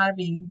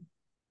Marvin.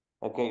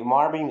 Okay,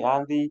 Marvin,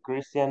 Andy,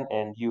 Christian,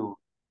 and you.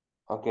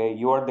 Okay,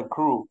 you are the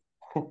crew.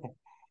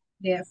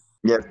 Yes.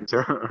 yes,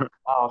 teacher.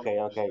 Ah, okay.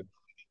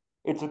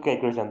 It's okay,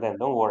 Christian, then.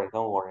 Don't worry.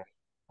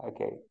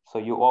 Okay, so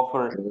you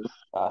offer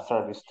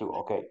service too.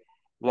 Okay,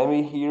 let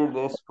me hear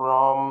this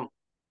from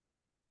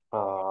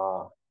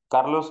uh,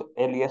 Carlos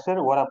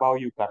Eliezer. What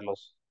about you,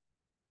 Carlos?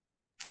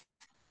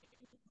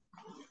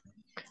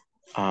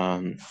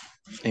 Um,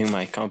 in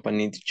my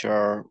company,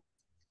 teacher,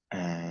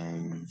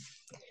 um,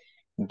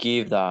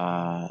 give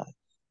the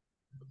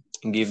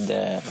give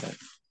the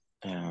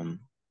um,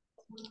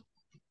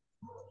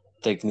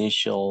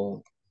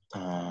 technical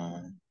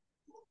uh,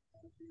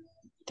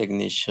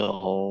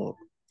 technical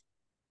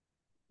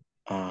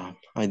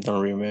I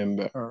don't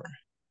remember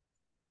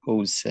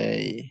who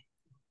say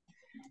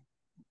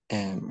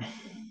um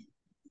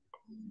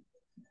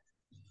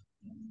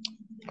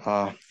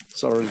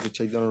sorry,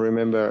 which I don't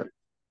remember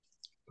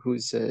who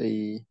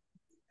say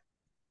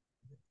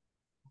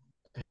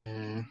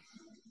uh,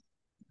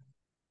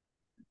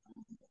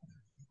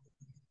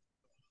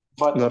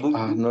 But no, do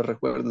you, no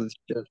recuerdo,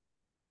 teacher.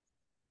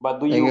 but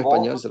do En you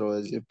español offer? se lo voy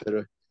a decir,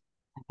 pero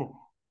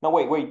No,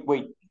 wait.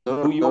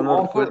 no, Do you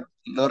no recuerdo, offer?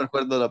 no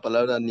recuerdo la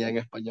palabra ni en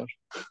español.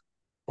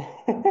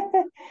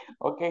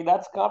 Okay,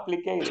 that's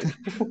complicated.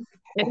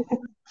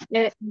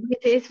 This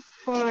is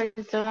for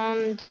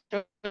don't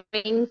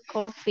drink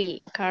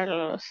coffee,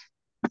 Carlos.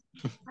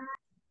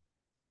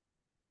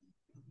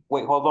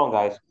 Wait, hold on,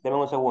 guys. Deme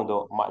un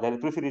segundo. The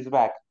electricity is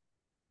back.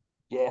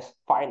 Yes,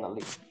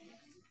 finally.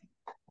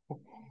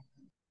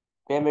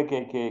 Déjeme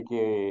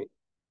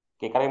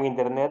que cargue mi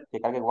internet, que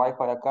cargue el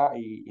wifi acá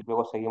y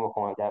luego seguimos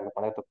con ya me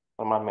conecto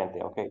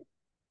normalmente, okay?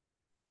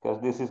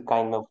 Because this is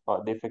kind of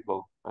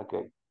difficult,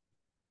 okay?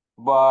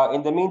 But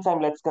in the meantime,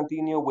 let's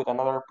continue with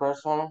another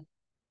person.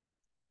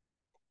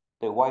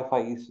 The Wi-Fi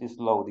is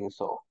loading,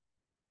 so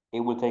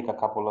it will take a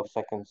couple of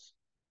seconds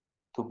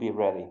to be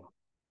ready.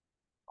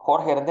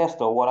 Jorge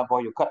Ernesto, what about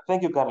you?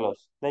 Thank you,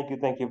 Carlos. Thank you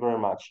very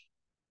much.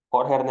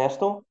 Jorge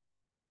Ernesto,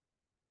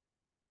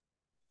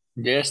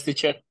 Yes,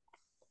 teacher.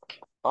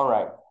 all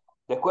right.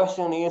 The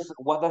question is,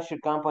 what does your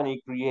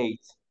company create?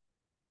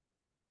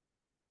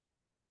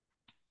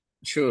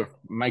 Sure.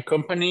 My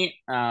company,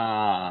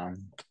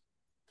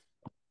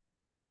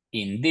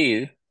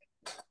 indeed,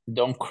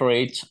 don't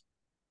create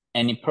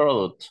any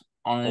product,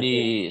 Okay,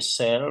 only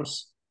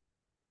sells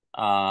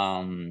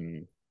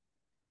um,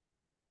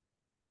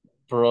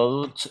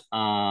 product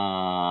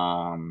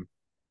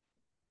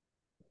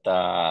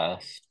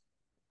that,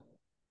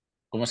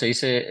 ¿cómo se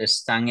dice?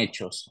 Están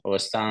hechos o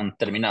están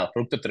terminados,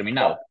 producto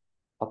terminado.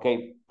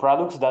 okay.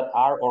 Products that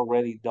are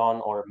already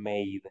done or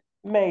made.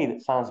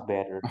 Made sounds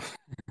better.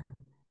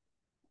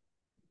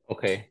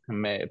 Okay,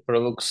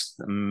 products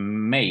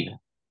made.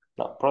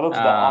 No, products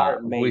that are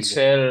We made.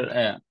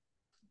 sell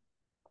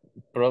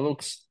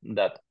products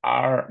that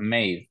are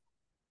made.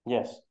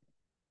 Yes.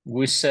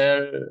 We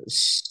sell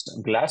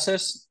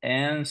glasses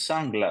and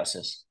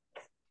sunglasses.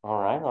 All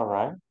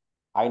right.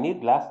 I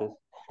need glasses.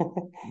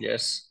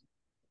 Yes,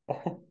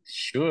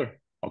 sure.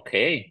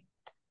 Okay.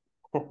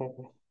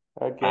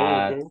 Okay,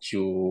 Add okay.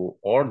 to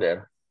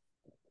order.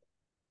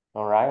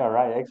 all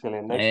right,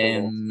 excellent,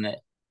 excellent.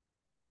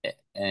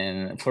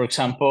 And for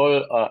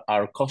example,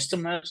 our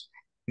customers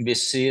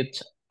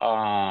visit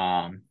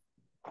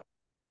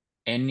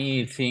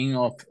anything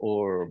of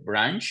our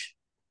branch,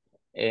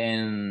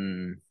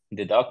 and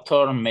the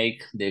doctor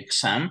make the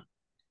exam,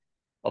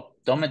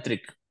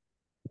 optometric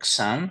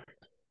exam,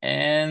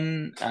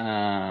 and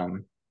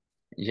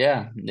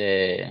yeah,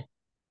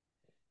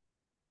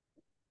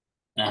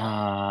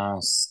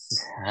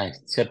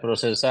 se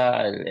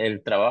procesa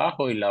el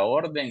trabajo y la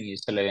orden y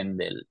se le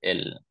vende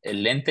el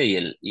lente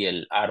y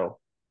el aro.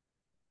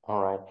 All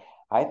right.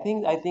 I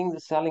think the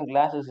selling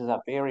glasses is a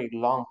very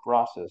long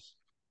process.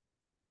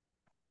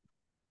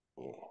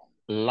 Yeah.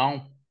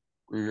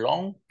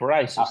 Long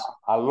prices.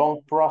 A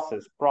long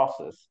process.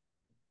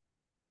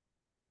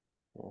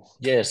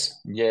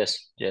 Yes.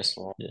 Yes. Yeah.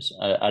 Yes.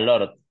 A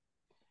lot of.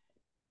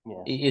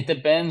 Yes. It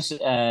depends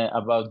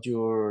about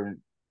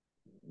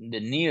the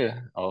need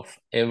of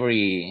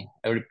every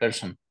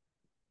person,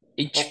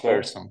 each Okay.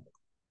 person.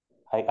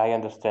 I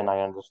understand.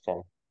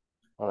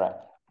 All right.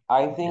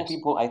 I think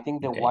Yes. I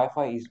think the Okay.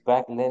 Wi-Fi is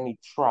back. Let me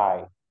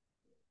try.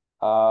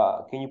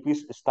 Can you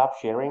please stop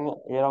sharing,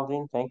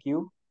 Geraldine? Thank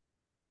you.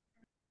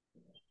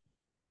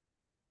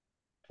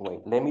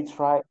 Wait, let me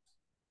try.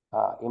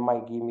 It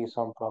might give me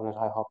some problems.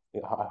 I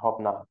hope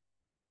not.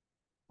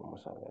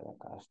 Vamos a ver,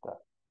 acá está.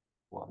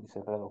 Bueno,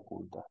 dice red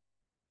oculta.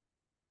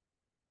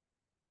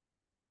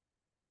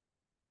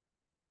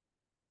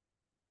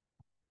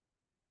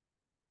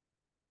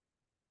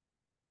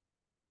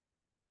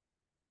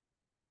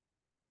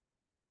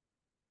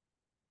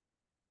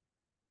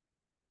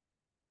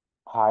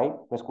 Hi,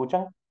 ¿me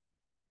escuchan?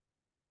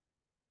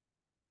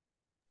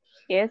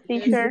 Yes,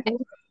 teacher.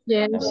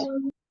 Yes.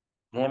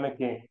 Déjeme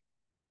que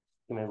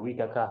me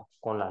ubique acá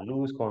con la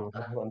luz, con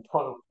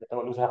todo.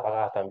 Tengo luces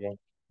apagadas también.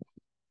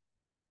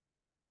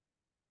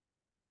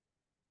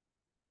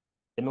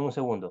 Deme un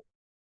segundo.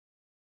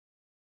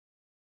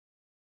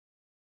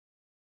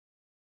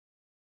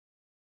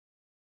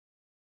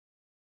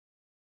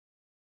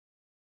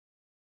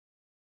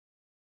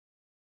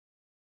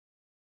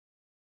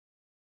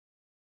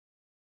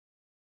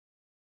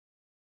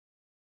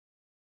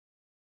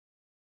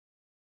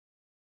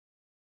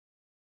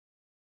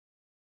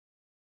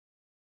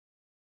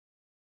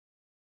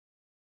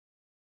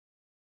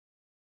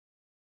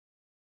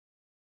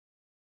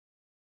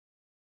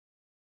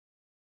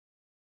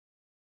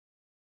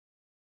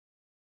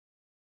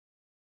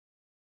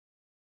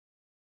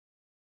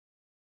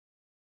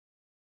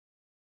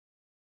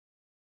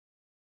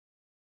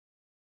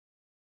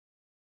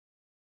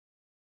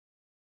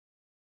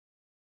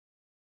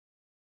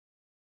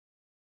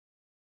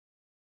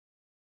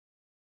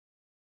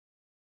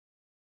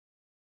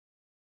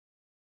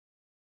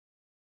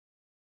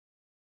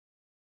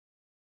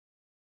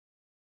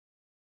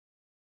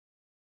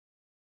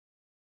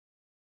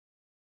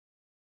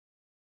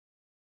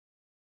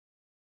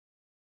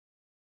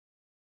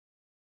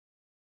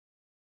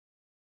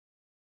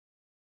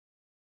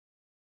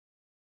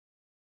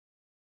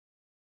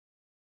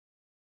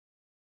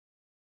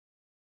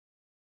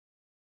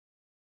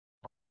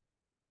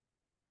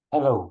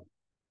 Hello.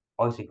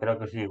 Hoy sí, creo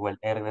que sí, igual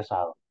he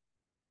regresado.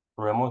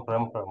 Probemos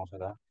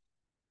acá.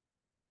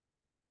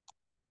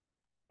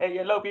 Hey,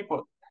 hello,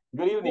 people.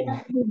 Good evening.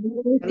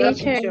 Hello,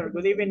 Teacher. teacher.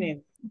 Good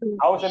evening.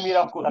 Aún se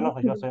mira oscuro. Ah, no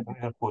soy yo, soy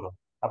el oscuro.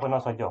 Ah, pues no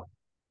soy yo.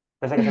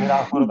 Pensé que se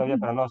miraba oscuro todavía,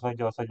 pero no soy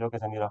yo que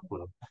se mira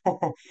oscuro.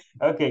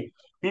 Okay,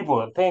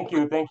 people, thank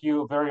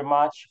you very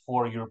much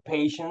for your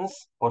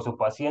patience, por su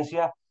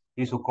paciencia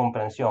y su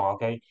comprensión,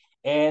 okay?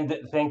 And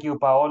thank you,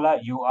 Paola,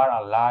 you are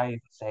a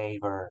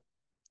lifesaver.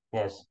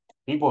 Yes,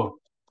 people,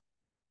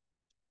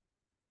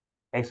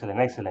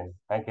 excellent,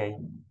 okay,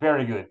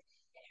 very good.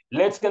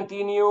 Let's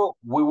continue.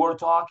 We were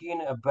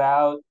talking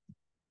about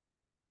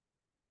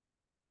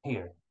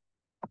here,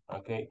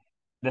 okay?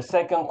 The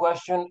second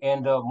question,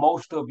 and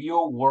most of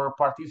you were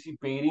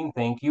participating,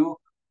 thank you.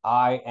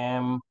 I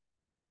am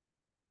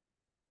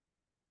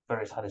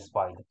very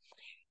satisfied.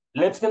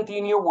 Let's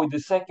continue with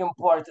the second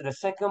part. The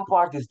second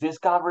part is this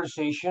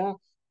conversation.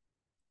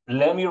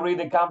 Let me read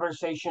the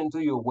conversation to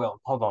you.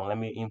 Well, hold on. Let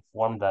me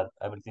inform that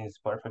everything is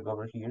perfect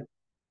over here.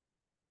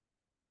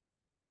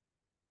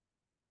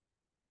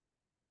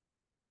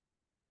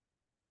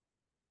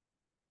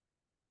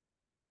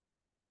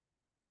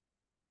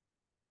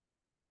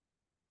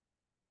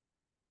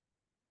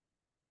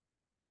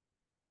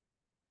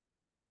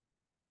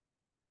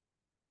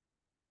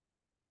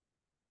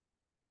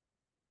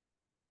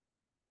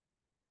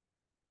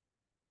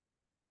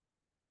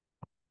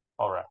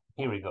 All right,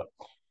 here we go.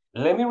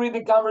 Let me read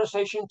the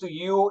conversation to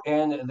you,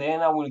 and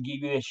then I will give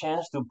you the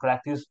chance to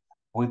practice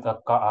with a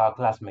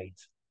classmate.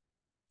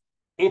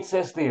 It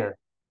says there,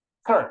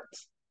 Kurt,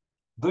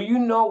 do you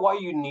know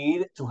what you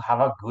need to have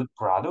a good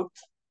product?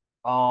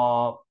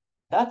 Uh,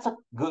 that's a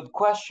good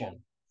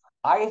question.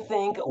 I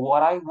think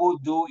what I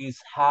would do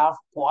is have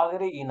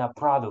quality in a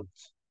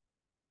product.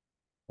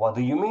 What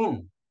do you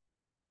mean?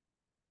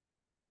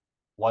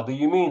 What do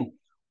you mean?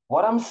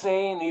 What I'm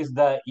saying is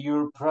that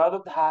your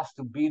product has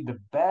to be the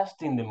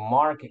best in the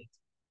market.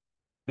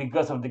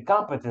 because of the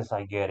competence,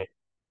 I get it.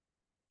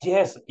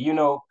 Yes, you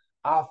know,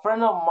 a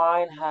friend of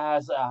mine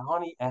has a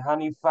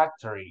honey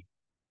factory.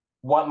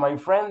 What my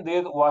friend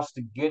did was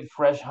to get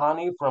fresh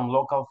honey from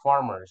local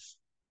farmers.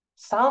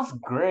 Sounds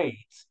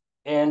great.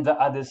 And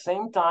at the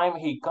same time,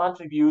 he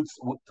contributes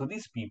to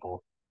these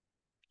people.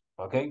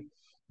 Okay.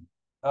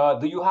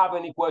 Do you have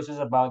any questions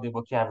about the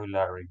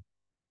vocabulary?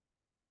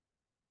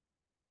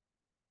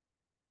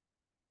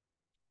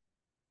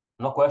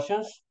 No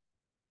questions?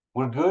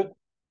 We're good?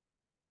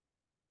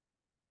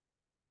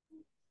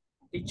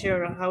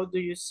 Teacher, how do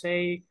you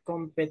say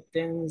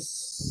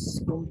competence?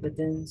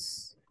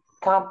 Competence.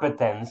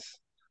 Competence.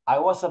 I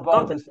was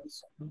about to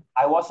Competence.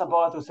 I was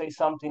about to say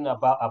something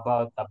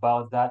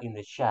about that in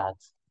the chat.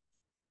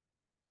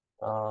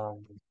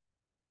 Um,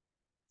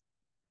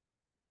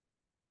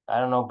 I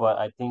don't know, but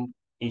I think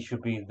it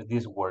should be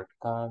this word.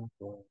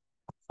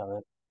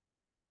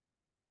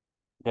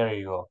 There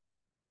you go.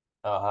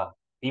 Uh-huh.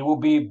 It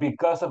will be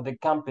because of the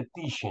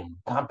competition.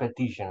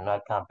 Competition,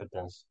 not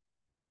competence.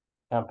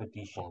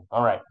 Competition.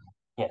 All right.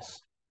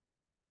 Yes.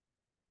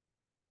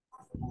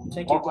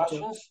 Thank More you, teacher.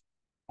 questions?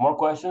 More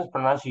questions?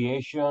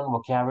 Pronunciation,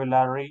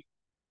 vocabulary.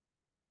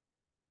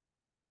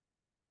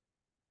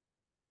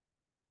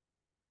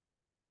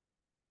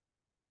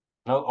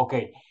 No?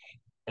 Okay.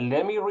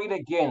 Let me read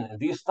again.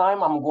 This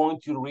time I'm going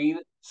to read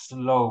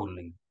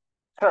slowly.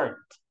 Kurt,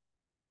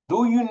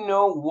 do you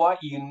know what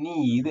you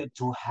need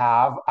to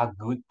have a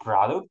good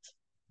product?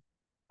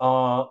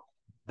 Uh,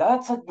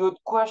 that's a good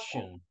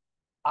question.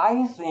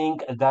 I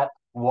think that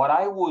what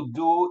I would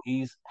do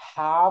is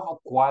have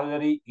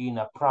quality in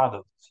a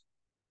product.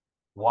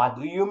 What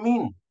do you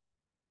mean?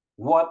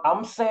 What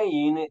I'm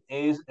saying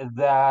is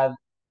that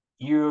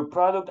your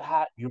product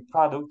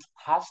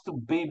has to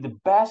be the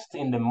best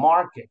in the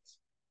market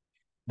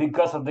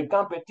because of the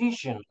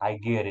competition. I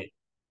get it.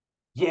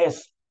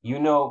 Yes, you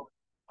know,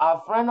 a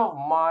friend of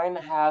mine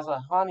has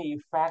a honey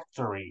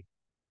factory.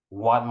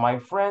 What my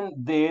friend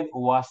did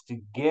was to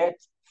get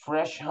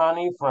fresh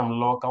honey from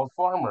local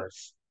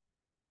farmers.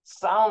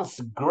 Sounds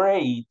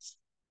great.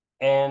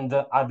 And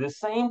at the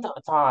same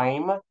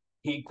time,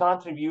 he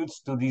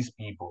contributes to these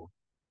people.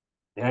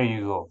 There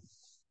you go.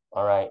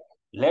 All right.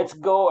 Let's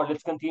go or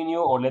let's continue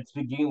or let's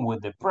begin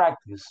with the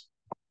practice.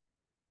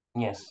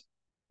 Yes.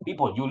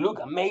 People, you look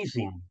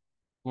amazing.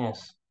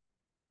 Yes.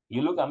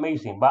 You look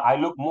amazing, but I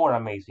look more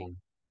amazing.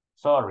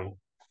 Sorry.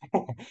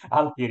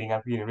 I'm kidding.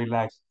 I'm kidding.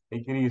 Relax.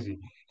 Take it easy.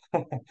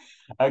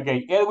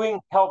 Okay. Edwin,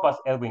 help us,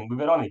 Edwin, with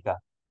Veronica.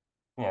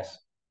 Yes.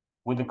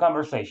 With the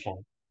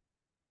conversation.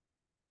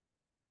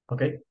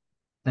 Okay.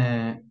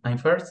 I'm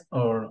first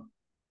or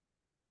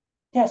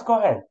Yes, go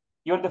ahead.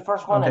 You're the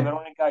first one and okay.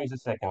 Veronica is the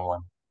second one.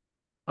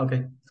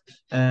 Okay.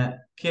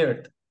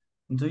 Kurt,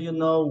 do you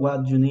know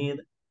what you need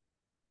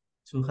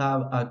to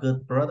have a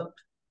good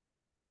product?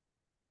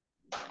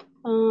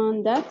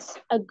 That's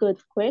a good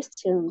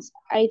question.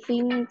 I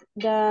think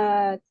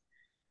that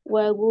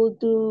what we'll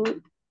do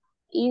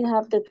is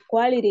have the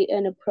quality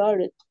in a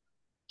product.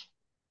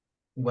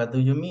 What do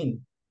you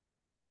mean?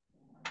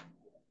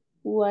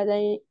 What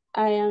I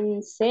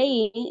am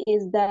saying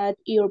is that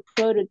your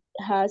product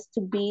has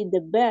to be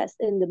the best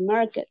in the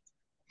market.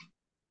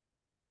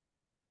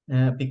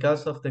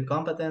 Because of the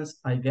competence,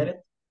 I get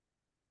it.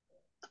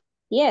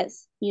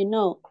 Yes, you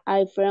know,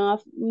 a friend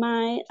of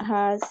mine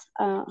has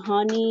a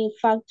honey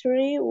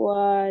factory.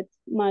 What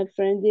my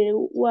friend did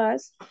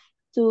was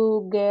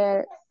to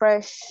get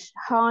fresh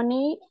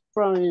honey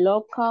from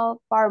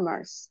local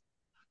farmers.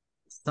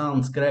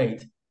 Sounds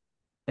great.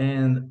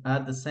 And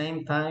at the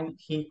same time,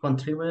 he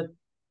contributed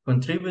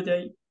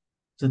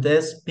to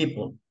these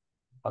people.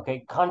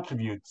 Okay,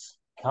 contributes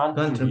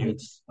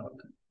Contributes.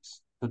 Okay.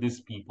 to these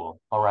people.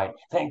 All right.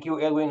 Thank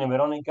you, Edwin and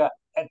Veronica.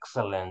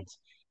 Excellent.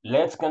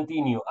 Let's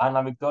continue.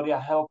 Ana Victoria,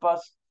 help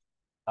us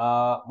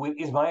with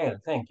Ismael.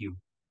 Thank you.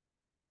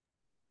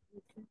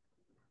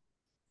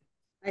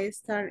 I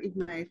start in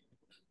my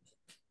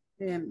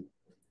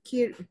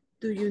here.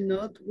 Do you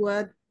know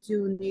what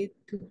you need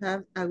to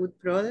have a good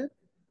product?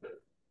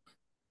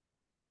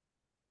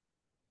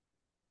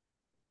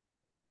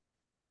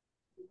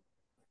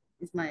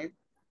 Ismael.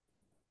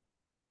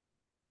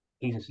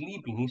 He's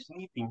sleeping. He's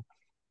sleeping.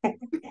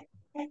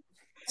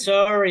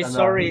 Sorry, No,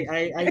 sorry. yeah.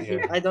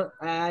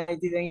 I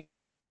didn't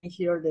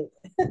hear that.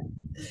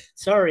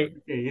 Sorry.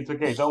 It's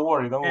okay. Don't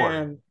worry. Don't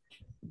worry.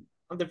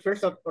 On the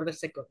first or the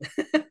second?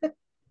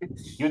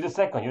 You're the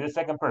second. You're the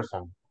second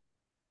person.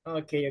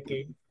 Okay,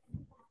 okay.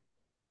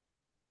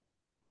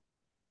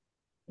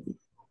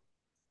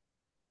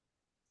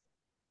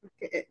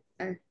 Okay.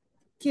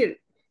 Here,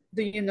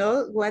 do you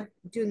know what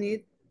you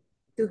need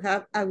to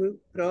have a good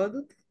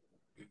product?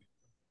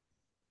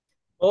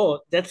 Oh,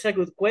 that's a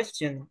good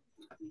question.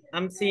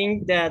 I'm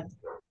thinking that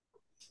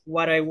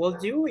what I will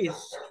do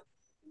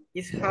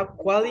is have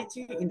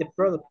quality in the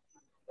product.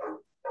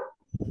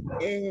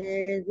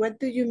 What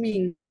do you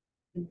mean?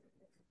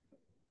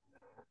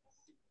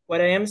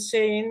 What I am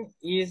saying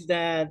is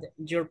that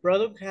your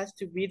product has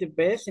to be the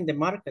best in the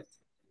market.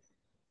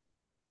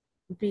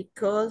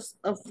 Because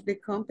of the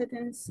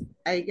competence,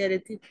 I get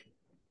it.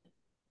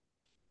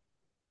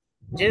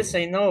 Yes,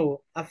 I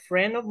know. A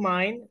friend of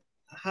mine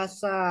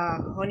has a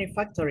honey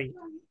factory.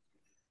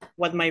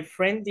 What my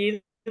friend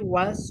did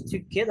was to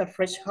get a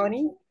fresh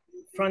honey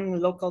from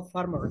local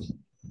farmers.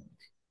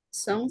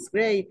 Sounds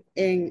great.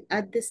 And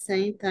at the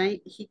same time,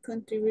 he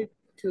contributes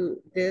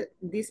to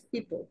these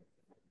people.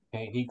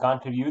 Okay, he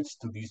contributes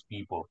to these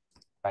people.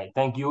 Right.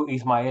 Thank you,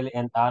 Ismael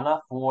and Anna,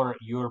 for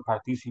your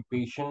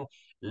participation.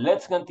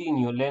 Let's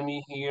continue. Let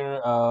me hear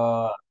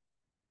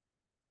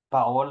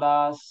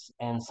Paola's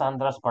and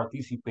Sandra's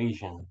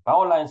participation.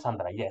 Paola and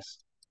Sandra, yes.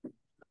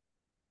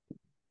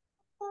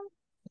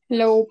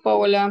 Hello,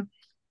 Paola.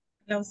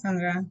 Hello,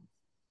 Sandra.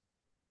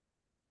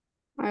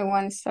 I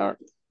want to start.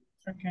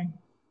 Okay.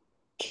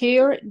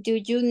 Here,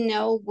 do you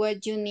know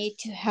what you need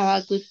to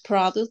have a good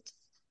product?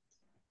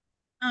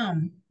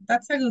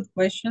 That's a good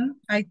question.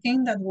 I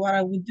think that what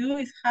I would do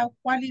is have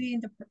quality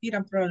in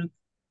a product.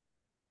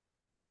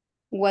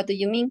 What do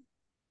you mean?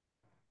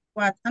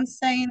 What I'm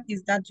saying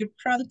is that your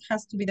product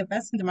has to be the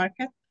best in the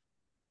market.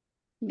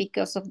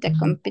 Because of the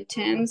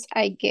competence,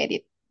 I get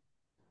it.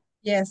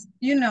 Yes,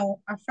 you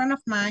know, a friend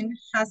of mine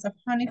has a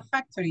honey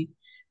factory.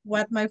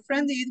 What my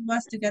friend did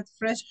was to get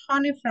fresh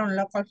honey from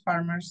local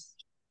farmers.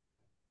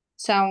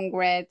 Sound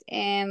great.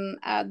 And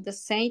at the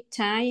same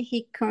time,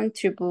 he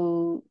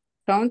contributes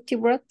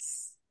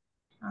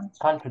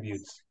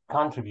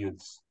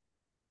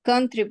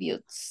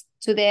contributes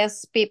to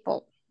these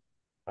people.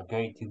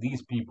 Okay, to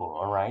these people,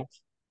 all right.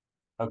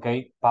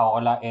 Okay,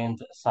 Paola and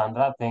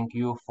Sandra, thank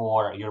you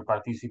for your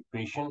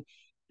participation.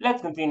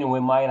 Let's continue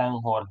with Mayra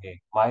and Jorge.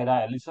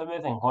 Mayra,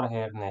 Elizabeth, and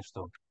Jorge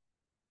Ernesto.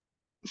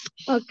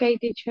 Okay,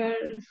 teacher.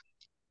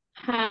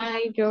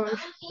 Hi, George.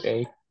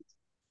 Okay.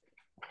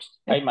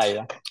 Hi,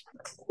 Mayra.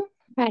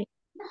 Hi.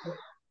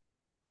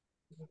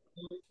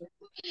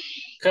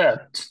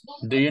 Kurt,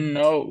 do you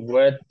know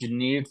what you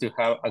need to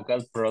have a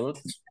good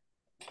product?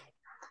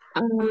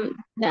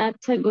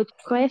 That's a good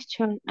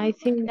question. I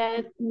think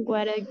that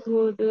what I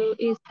would do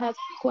is have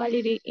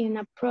quality in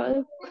a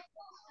product.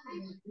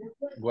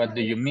 What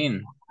do you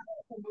mean?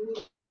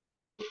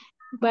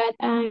 What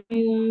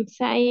I'm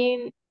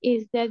saying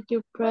is that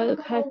your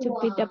product has to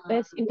be the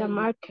best in the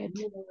market.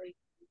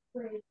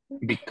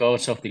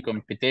 Because of the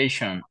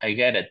competition, I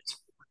get it.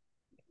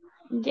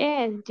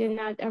 Yes, you're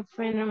not a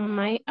friend of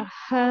mine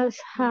has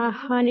a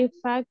honey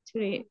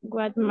factory.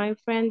 What my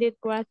friend did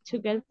was to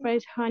get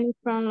fresh honey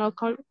from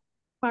local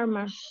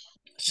farmers.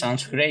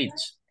 Sounds great.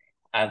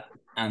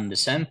 And the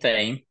same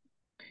time,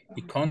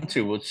 it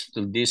contributes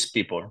to these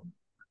people.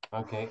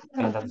 Okay,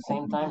 and at the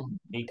same time,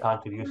 it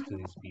contributes to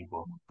these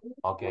people.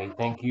 Okay,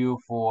 thank you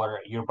for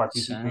your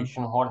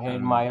participation, Jorge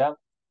and Mayra.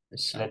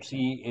 Let's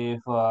see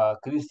if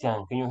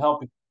Christian, can you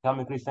help me,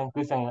 Christian,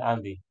 Christian and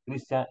Andy,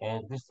 Christian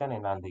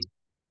and Andy.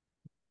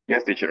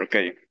 Yes, teacher.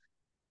 Okay.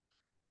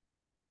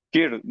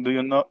 Here, do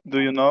you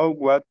know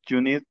what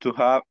you need to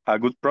have a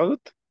good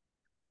product?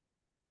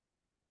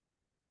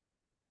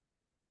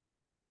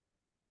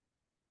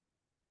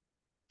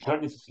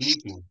 Kurt is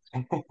sleeping.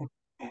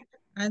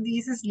 Andy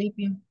is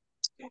sleeping.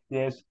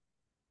 Yes.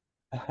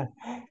 All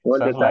the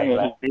Sounds time like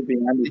I'm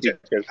sleeping, and Teacher,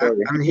 teacher,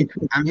 sorry.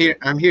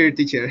 I'm here,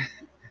 teacher.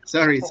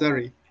 Sorry.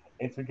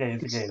 it's okay.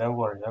 Don't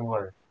worry, don't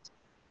worry.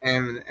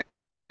 And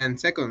and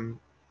second,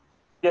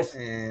 Yes.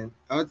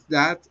 out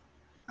that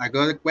I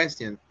got a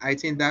question. I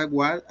think that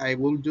what I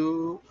will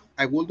do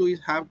is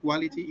have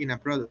quality in a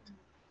product.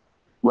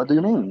 What do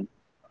you mean?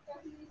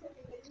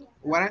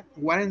 What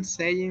I'm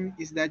saying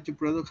is that your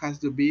product has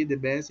to be the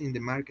best in the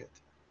market.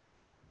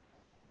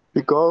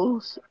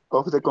 Because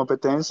of the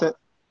competence,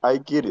 I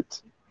get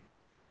it.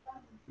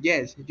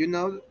 Yes, a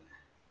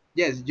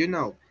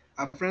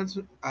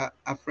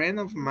friend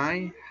of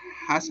mine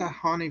has a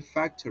honey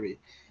factory.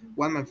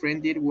 What my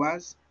friend did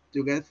was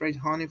to get fresh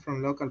honey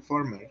from local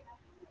farmers.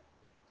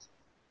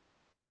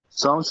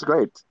 Sounds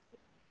great.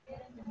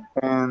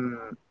 And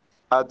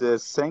at the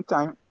same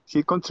time,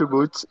 he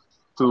contributes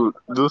to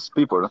those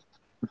people.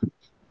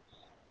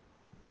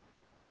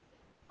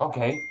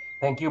 Okay.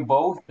 Thank you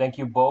both. Thank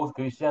you both,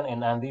 Christian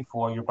and Andy,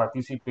 for your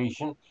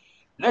participation.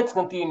 Let's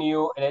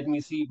continue. Let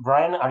me see.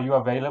 Brian, are you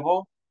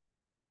available?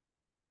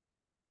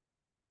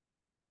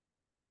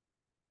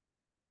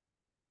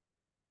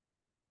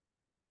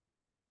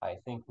 I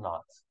think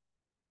not.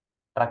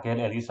 Raquel,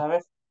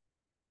 Elizabeth,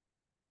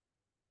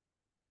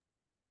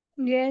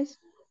 Yes.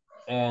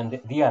 and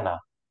Diana,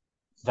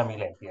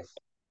 Jamilet, yes.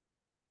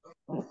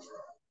 Okay.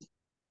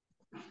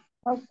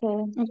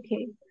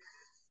 Okay.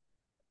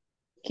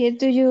 Kid,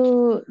 do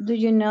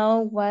you know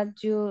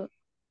what you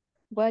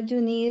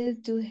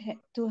need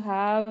to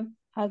have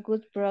a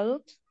good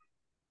product?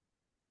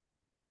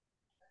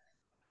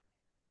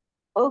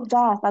 Oh,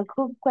 that's a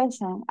good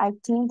question. I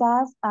think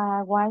that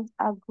what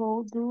I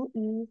go do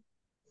is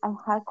I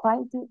have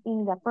quality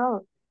in the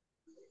product.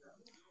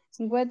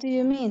 What do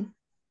you mean?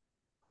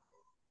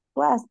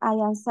 What I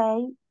am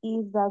saying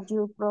is that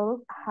your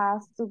product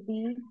has to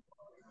be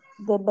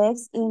the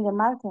best in the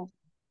market.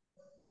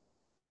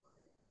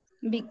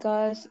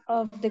 Because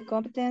of the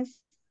competence,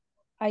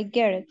 I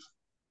get it.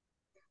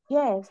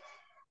 Yes,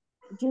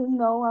 You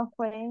know, a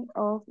friend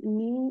of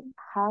me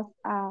has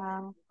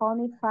a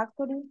honey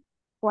factory.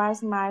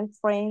 Was my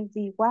friend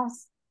did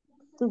was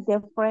to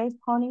get fresh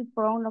honey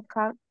from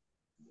local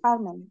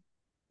farmers.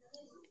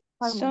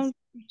 So,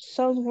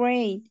 so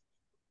great.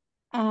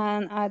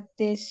 And at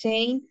the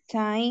same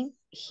time,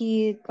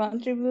 he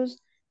contributes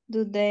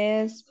to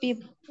these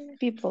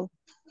people.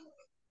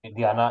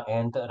 Diana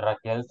and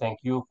Raquel, thank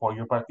you for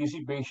your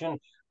participation.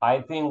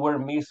 I think we're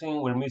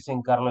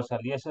missing Carlos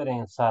Eliezer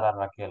and Sara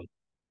Raquel.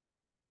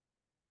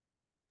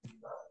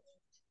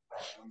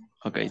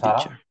 Okay, Sara?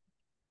 teacher.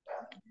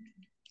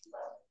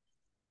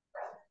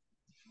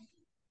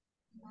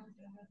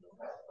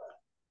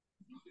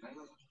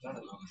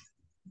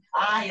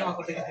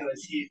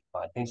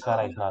 I think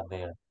Sara is not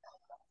there.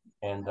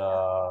 And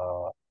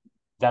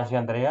Jancy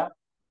Andrea,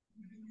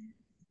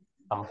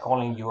 I'm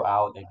calling you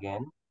out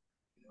again.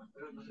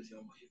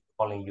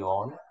 Calling you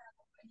on.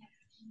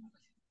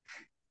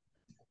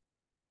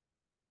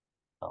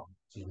 No,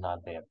 she's not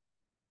there.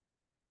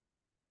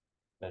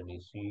 Let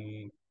me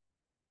see.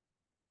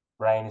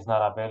 Brian is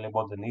not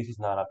available. Denise is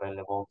not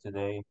available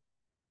today.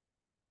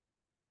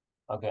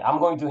 Okay, I'm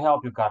going to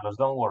help you, Carlos.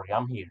 Don't worry,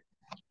 I'm here.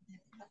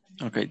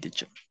 Okay,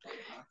 teacher.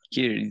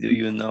 Here, do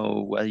you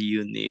know what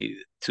you need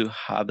to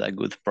have a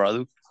good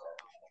product?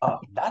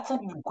 That's a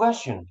good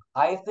question.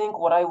 I think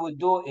what I would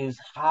do is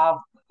have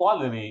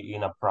quality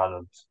in a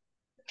product.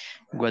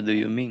 What do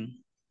you mean?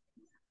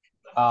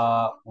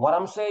 What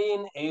I'm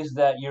saying is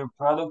that your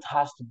product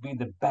has to be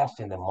the best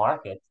in the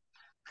market.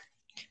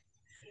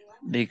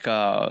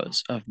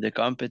 Because of the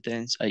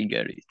competence, I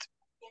get it.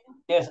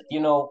 Yes,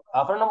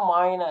 a friend of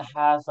mine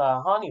has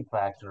a honey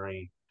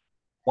factory.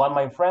 What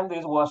my friend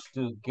did was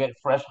to get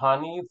fresh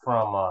honey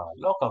from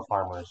local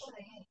farmers.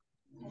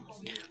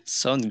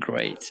 Sound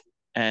great.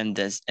 And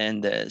at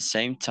the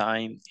same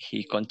time,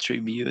 he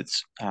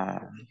contributes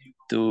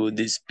to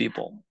these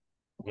people.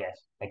 Yes,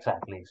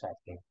 exactly.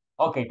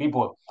 Okay,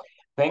 people,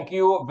 thank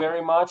you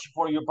very much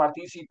for your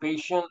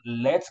participation.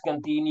 Let's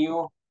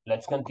continue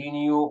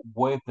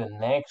with the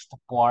next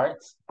part.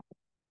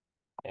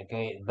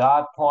 Okay,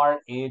 that part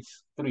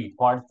is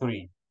part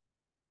three.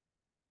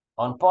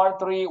 On part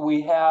three,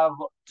 we have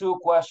two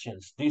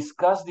questions.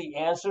 Discuss the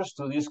answers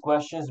to these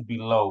questions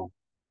below.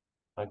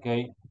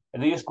 Okay,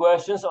 these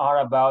questions are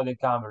about the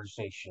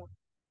conversation.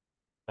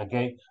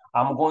 Okay,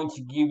 I'm going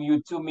to give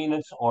you 2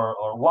 minutes or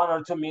 1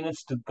 or 2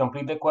 minutes to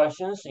complete the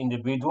questions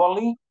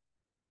individually.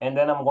 And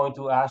then I'm going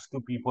to ask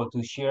two people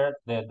to share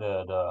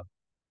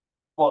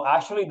well,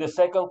 actually the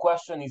second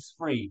question is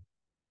free.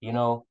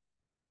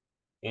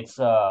 It's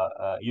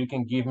you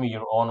can give me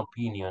your own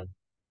opinion.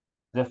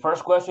 The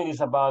first question is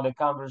about the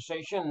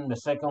conversation, and the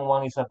second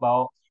one is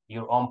about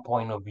your own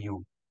point of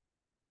view.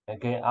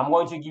 Okay, I'm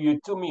going to give you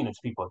 2 minutes,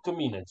 people. 2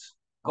 minutes.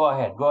 Go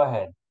ahead.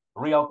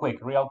 Real quick.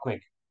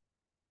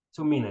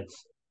 2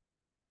 minutes.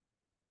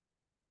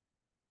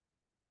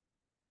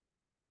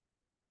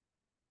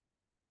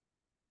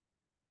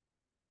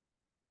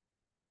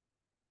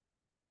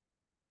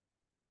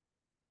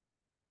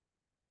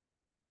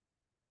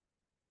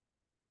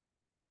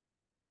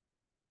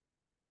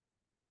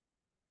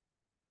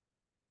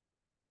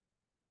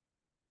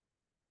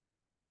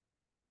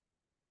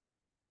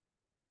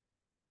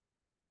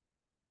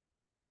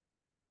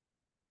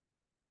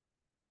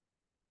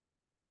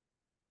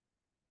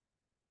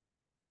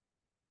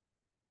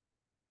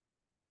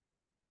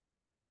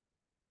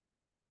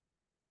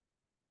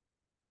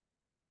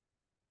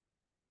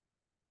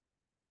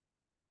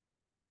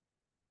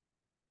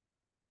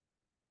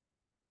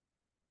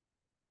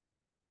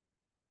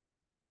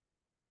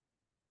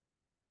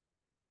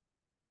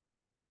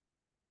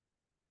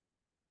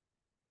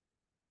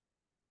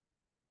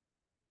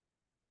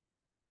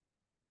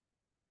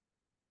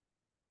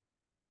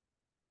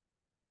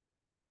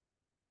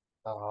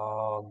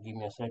 Give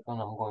me a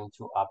second. I'm going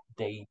to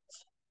update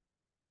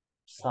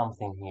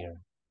something here.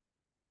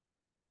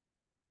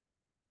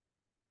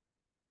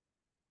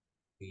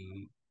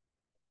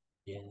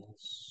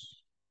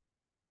 Yes.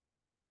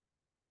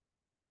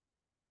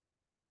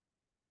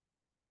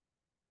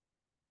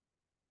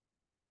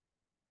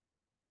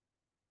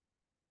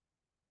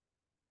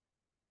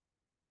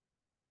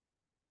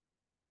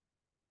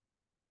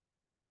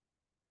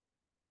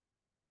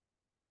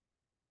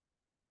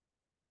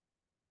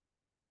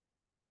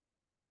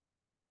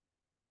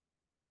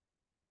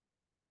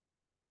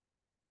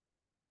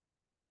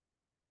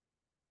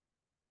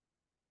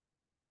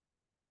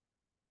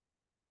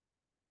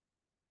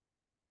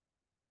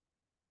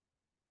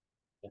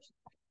 Yes.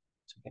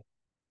 It's okay.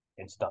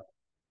 It's done.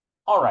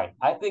 All right.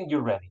 I think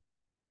you're ready.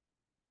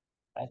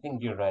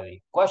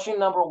 Question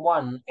number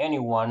one,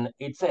 anyone,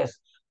 it says,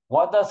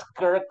 what does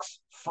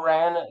Kirk's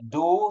friend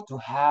do to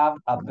have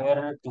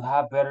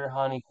better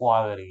honey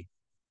quality?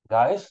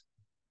 Guys,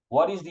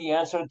 what is the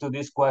answer to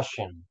this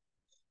question?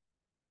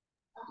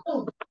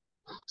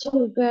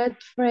 To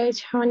get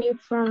fresh honey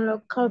from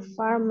local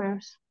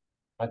farmers.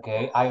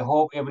 Okay, I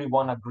hope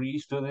everyone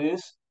agrees to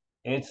this.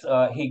 It's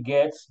he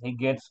gets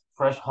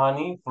fresh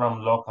honey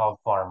from local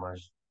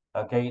farmers.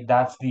 Okay,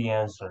 that's the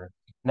answer.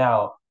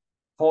 Now,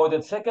 For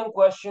the second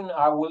question,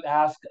 I will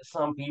ask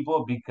some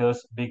people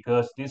because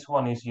this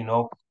one is, you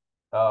know,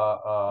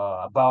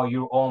 about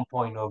your own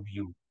point of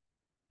view.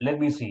 Let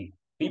me see.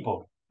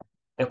 People,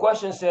 the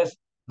question says,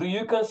 do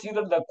you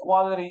consider that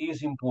quality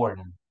is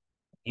important?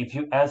 If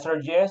you answer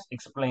yes,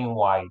 explain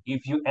why.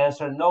 If you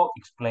answer no,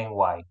 explain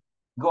why.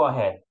 Go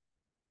ahead.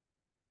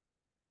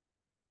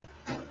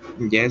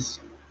 Yes,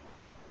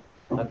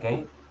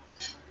 Okay.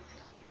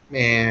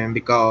 and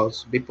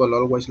because people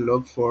always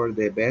look for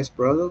the best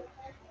product,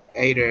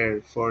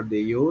 either for the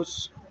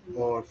use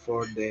or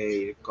for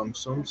the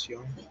Consumption.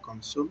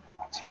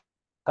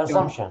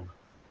 consumption.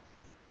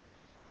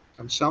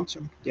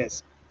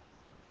 Yes.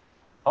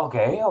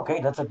 Okay,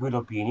 okay, that's a good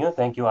opinion.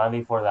 Thank you,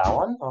 Andy, for that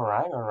one. All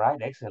right,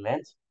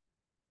 excellent.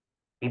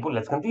 People,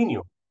 let's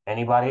continue.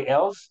 Anybody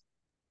else?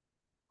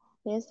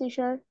 Yes,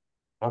 teacher.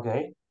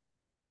 Okay.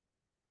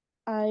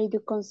 I do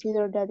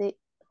consider that the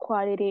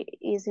quality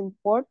is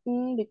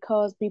important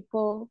because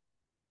people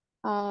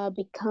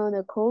become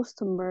a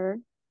customer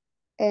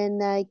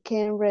and I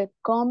can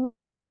recommend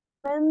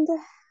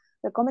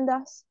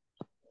us.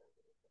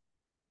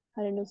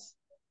 I don't know.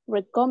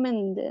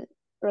 Recommend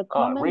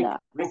recommend us.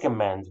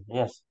 Recommend.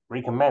 Yes,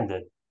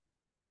 recommended.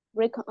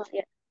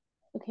 Yeah.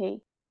 Okay,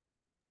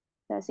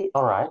 that's it.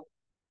 All right.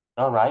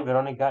 All right,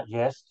 Veronica.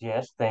 Yes,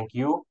 yes. Thank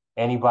you.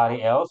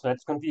 Anybody else?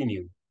 Let's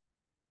continue.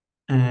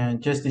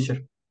 Yes, teacher.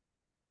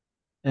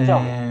 Tell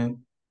me.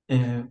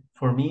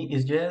 For me,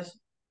 it's yes,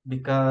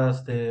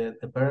 because the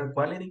better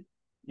quality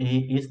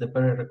is the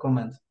better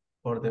recommend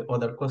for the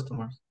other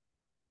customers.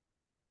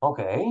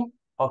 Okay.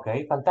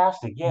 Okay.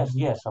 Fantastic. Yes, Mhm.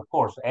 yes. Of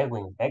course.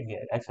 Edwin.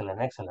 Excellent.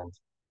 Excellent.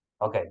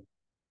 Okay.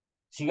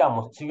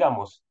 Sigamos.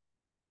 Sigamos.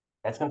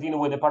 Let's continue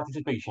with the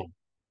participation.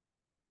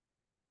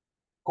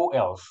 Who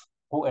else?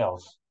 Who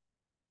else?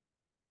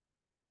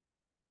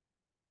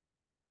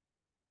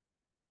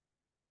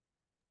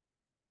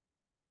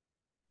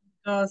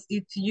 Because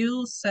if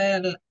you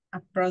sell a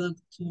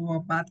product to a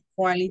bad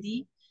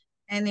quality,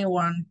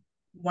 anyone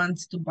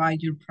wants to buy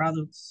your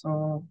product,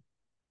 so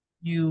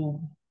you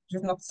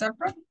just not sell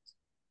product.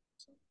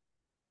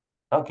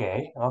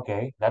 Okay.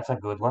 Okay. That's a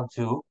good one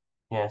too.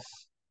 Yes.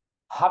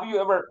 Have you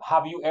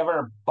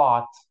ever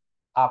bought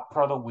a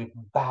product with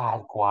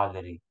bad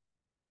quality?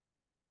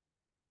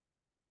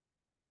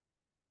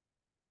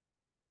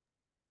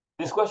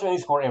 This question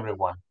is for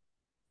everyone.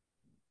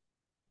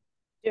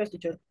 Yes,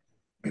 teacher.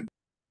 Yes.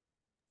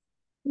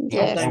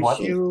 Yes, And Sometimes what?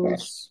 teacher.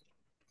 shoes,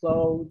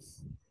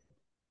 clothes,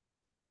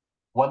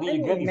 What did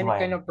you get, many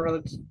kind Ismael? of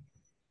products.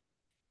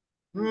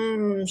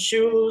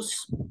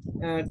 Shoes,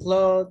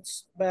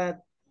 clothes, but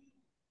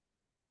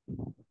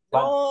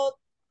But not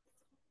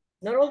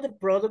not all the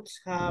products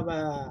have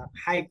a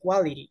high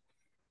quality.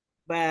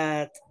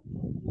 But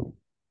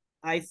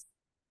I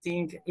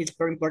think it's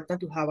very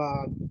important to have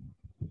a,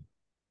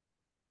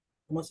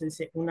 ¿cómo se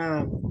dice?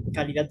 Una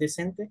calidad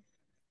decente,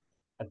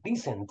 a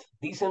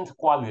decent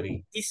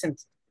quality.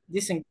 decent,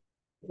 decent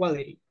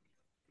quality,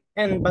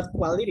 and bad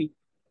quality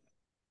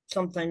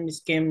sometimes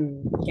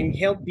can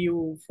help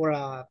you for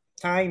a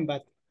time,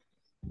 but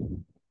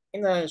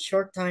in a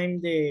short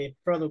time the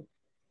product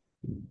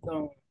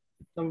don't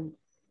don't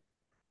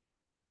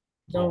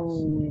Yes.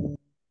 don't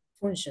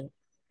function.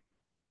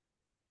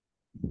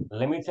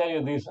 Let me tell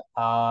you this.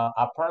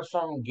 A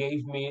person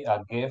gave me a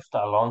gift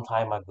a long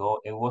time ago.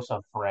 It was a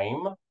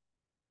frame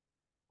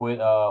with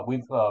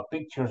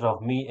pictures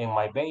of me and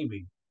my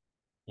baby.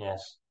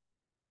 Yes.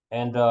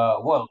 And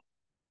well,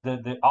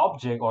 the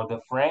object or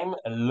the frame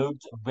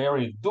looked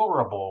very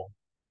durable,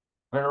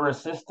 very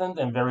resistant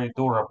and very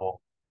durable.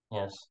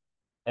 Yes.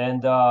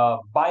 And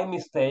by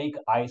mistake,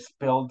 I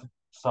spilled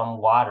some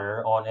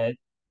water on it.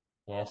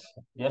 Yes,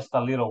 just a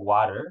little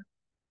water.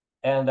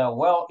 And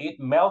well, it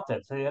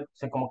melted.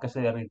 Como que se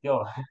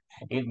derritió.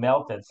 It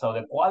melted. So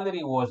the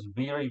quality was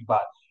very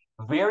bad.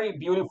 Very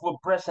beautiful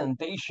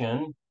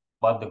presentation,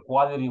 but the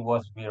quality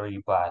was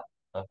very bad.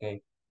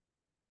 Okay.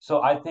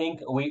 So I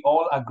think we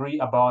all agree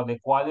about the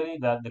quality,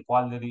 that the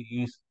quality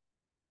is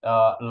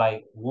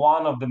like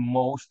one of the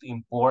most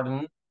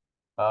important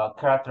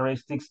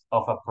characteristics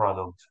of a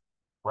product,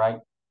 right?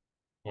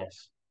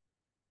 Yes.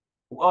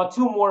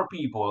 Two more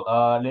people.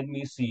 Let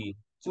me see.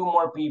 Two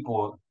more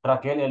people.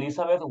 Raquel,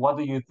 Elizabeth, what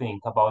do you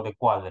think about the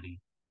quality?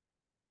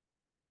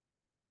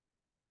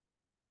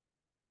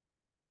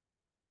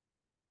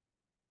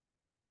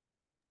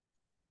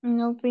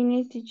 No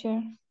finish,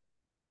 teacher.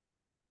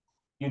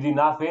 You did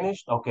not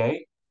finish?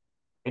 Okay.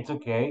 It's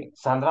okay.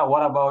 Sandra,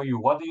 what about you?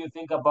 What do you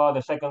think about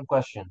the second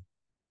question?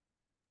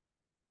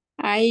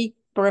 I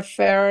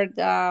prefer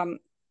the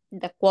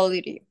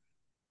quality.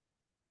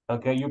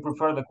 Okay, you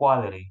prefer the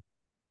quality.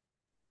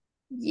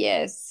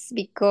 Yes,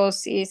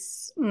 because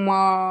it's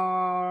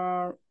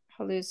more,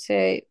 how do you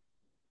say,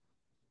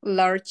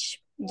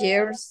 large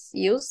years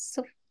use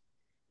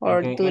or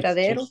Okay, it's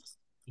duradero, it's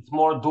it's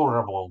more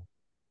durable.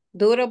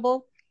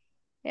 durable.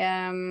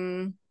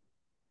 Um,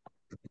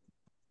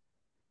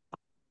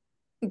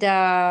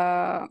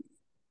 the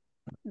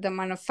the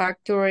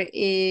manufacturer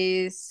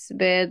is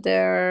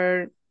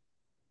better.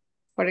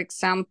 For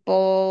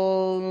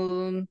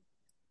example,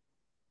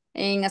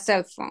 in a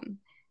cell phone,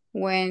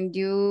 when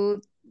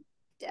you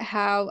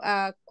have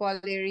a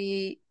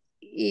quality,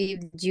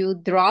 if you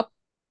drop,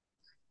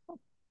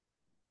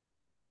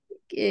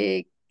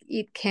 it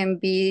can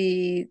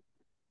be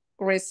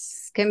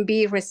resist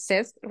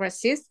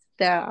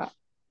the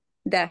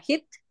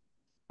heat.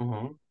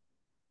 Mm-hmm.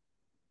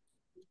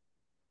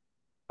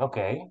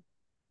 Okay.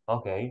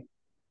 Okay.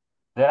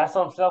 There are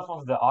some cell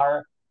phones that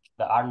are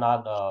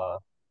not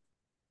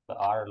that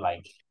are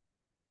like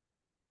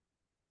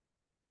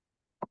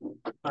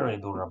very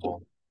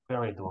durable.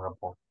 Very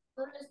durable.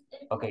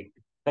 Okay.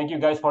 Thank you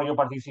guys for your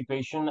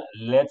participation.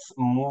 Let's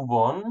move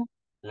on.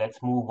 Let's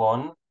move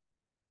on.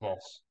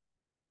 Yes.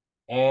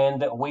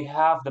 And we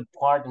have the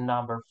part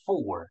number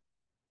 4.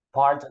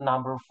 Part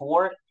number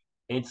 4,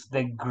 it's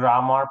the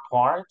grammar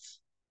part.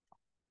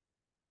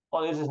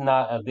 Well, this is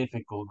not a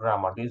difficult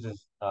grammar. This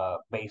is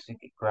basic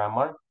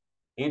grammar.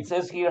 It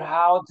says here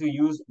how to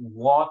use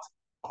what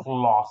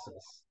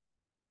clauses.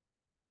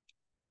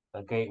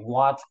 Okay,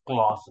 what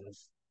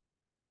clauses.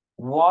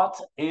 What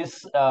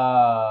is,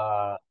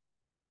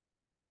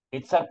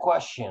 it's a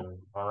question,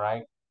 all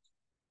right?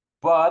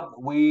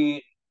 But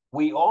we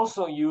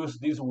also use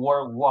this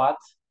word what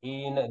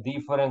in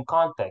different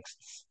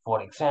contexts.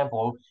 For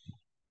example,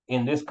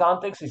 in this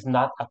context, it's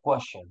not a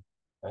question,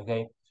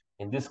 okay?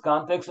 In this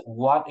context,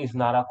 what is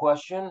not a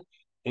question?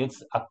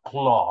 It's a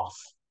clause,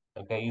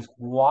 okay? It's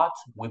what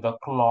with a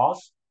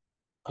clause.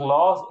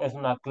 Clause es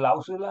una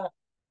cláusula,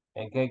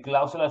 okay?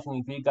 Cláusula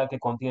significa que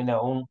contiene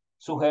un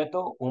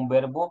sujeto, un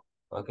verbo,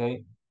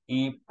 okay?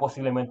 Y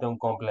posiblemente un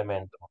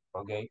complemento,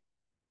 okay?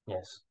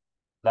 Yes.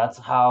 That's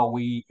how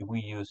we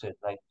use it.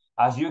 Like,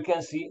 as you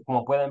can see,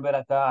 como pueden ver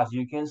acá, as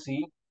you can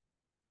see,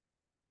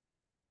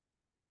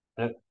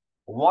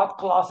 what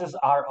clauses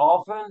are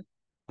often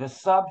the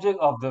subject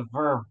of the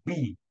verb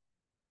be,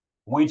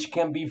 which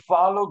can be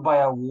followed by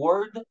a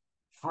word,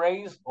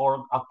 phrase,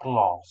 or a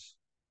clause.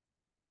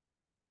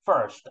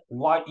 First,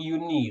 what you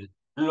need.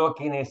 Lo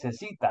que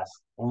necesitas.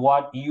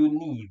 What you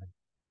need.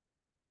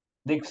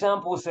 The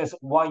example says,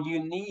 what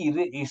you need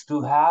is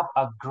to have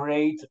a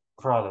great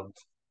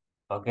product.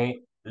 Okay.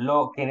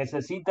 Lo que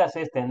necesitas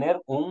es tener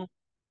un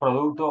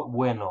producto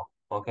bueno.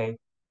 Okay.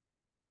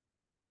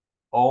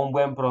 O un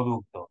buen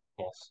producto.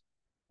 Yes.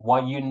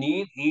 What you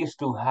need is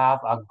to have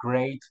a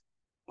great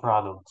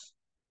product.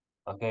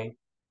 Okay.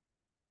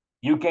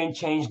 You can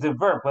change the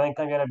verb. Pueden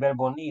cambiar el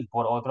verbo need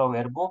por otro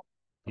verbo.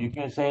 You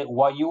can say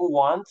what you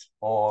want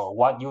or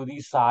what you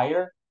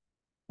desire.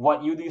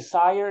 What you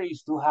desire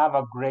is to have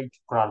a great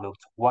product.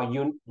 What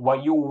you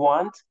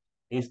want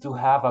is to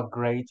have a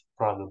great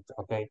product.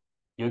 Okay.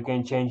 You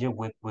can change it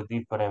with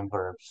different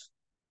verbs.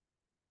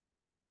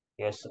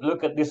 Yes.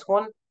 Look at this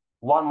one.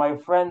 What my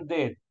friend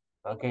did.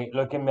 Okay.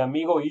 Lo que mi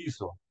amigo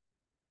hizo.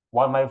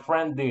 What my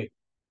friend did.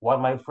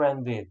 What my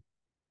friend did.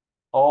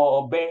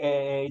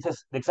 It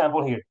says the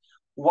example here.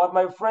 What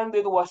my friend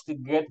did was to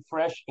get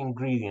fresh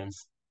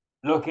ingredients.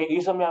 Lo que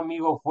hizo mi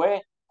amigo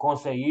fue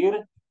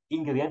conseguir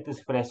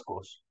ingredientes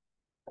frescos.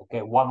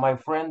 Okay, what my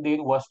friend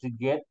did was to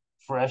get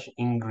fresh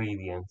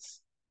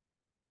ingredients.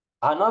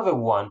 Another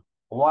one,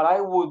 what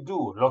I would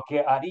do, lo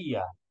que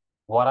haría.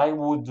 What I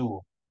would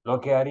do, lo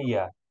que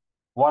haría.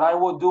 What I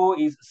would do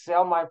is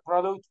sell my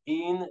product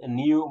in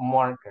new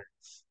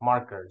markets,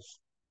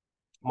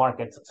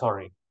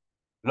 sorry.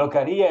 Lo que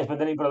haría es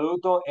vender mi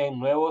producto en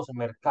nuevos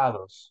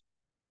mercados.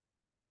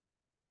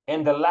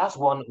 And the last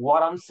one,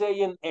 what I'm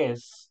saying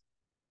is,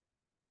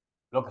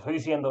 lo que estoy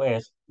diciendo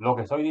es,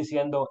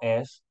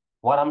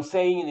 what I'm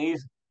saying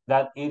is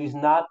that it is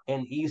not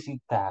an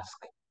easy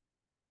task.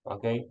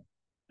 Okay.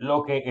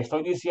 Lo que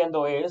estoy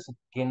diciendo es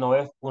que no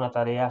es una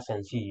tarea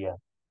sencilla.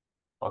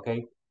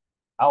 Okay.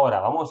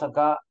 Ahora, vamos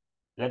acá.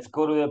 Let's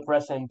go to the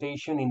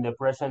presentation. In the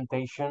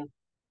presentation,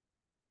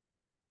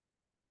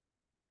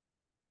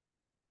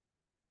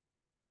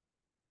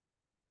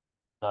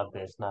 not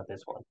this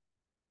one.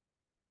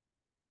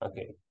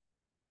 Okay.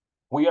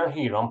 We are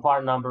here on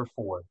part number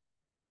 4.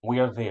 We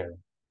are there.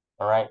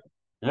 All right.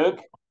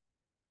 Look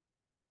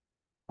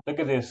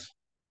at this.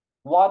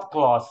 What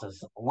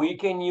clauses we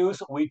can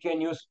use,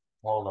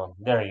 hold on,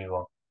 there you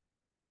go.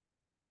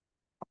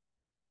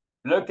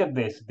 Look at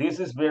this.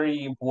 This is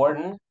very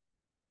important.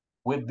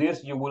 With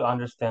this, you will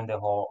understand the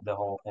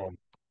whole thing.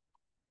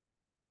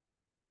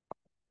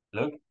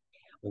 Look,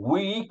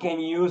 we can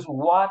use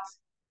what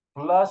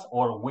plus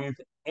or with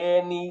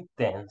any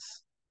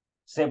tense.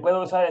 Se puede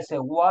usar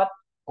ese what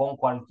con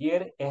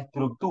cualquier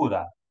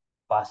estructura.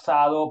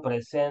 Pasado,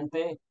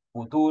 presente,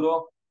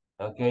 futuro,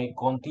 okay,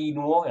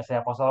 continuo, ya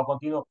sea pasado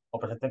continuo o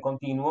presente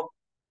continuo.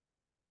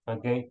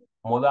 Okay,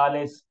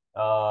 modales,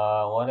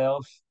 what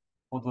else?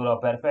 Futuro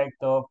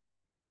perfecto,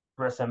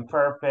 present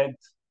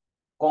perfect.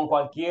 Con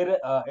cualquier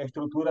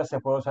estructura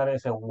se puede usar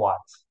ese what.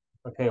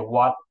 Okay,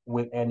 what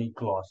with any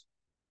clause.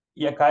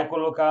 Y acá he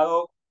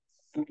colocado,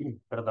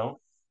 perdón,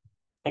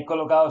 he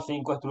colocado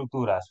 5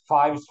 estructuras,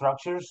 5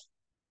 structures.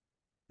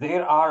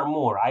 There are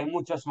more, hay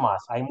muchas más.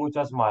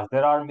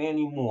 There are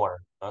many more,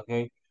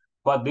 okay?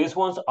 But these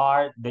ones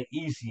are the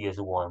easiest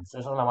ones.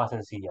 Esas son las más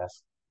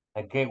sencillas.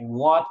 Okay,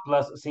 what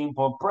plus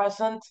simple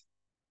present,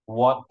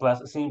 what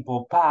plus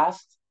simple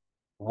past,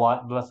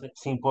 what plus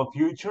simple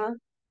future,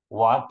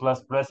 what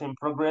plus present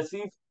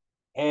progressive,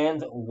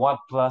 and what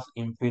plus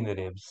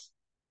infinitives.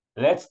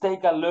 Let's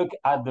take a look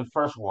at the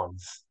first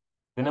ones.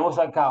 Tenemos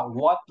acá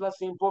what plus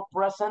simple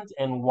present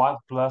and what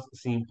plus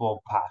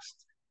simple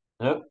past.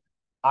 Look,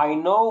 I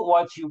know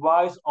what she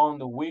buys on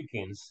the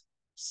weekends.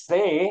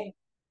 Sé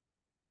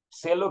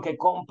lo que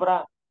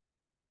compra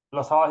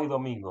los sábados y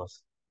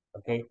domingos.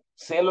 Okay.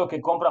 Sé lo que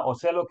compra o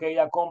sé lo que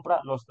ella compra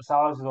los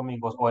sábados y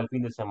domingos o el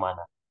fin de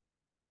semana.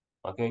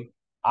 Okay.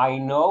 I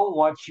know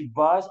what she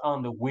buys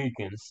on the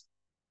weekends.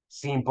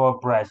 Simple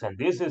present.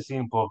 This is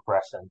simple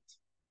present.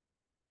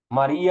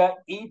 María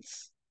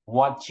eats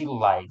what she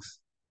likes.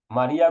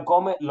 María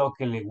come lo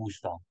que le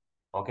gusta.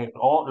 Okay.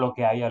 O lo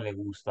que a ella le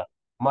gusta.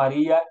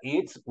 María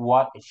eats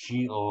what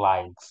she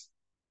likes.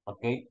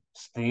 Okay.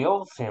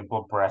 Still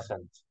simple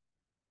present.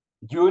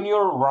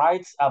 Junior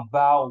writes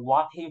about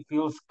what he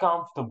feels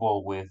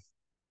comfortable with.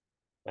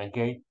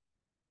 Okay.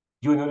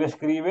 Junior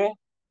escribe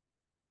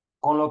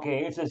con lo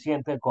que él se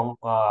siente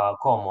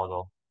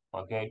cómodo.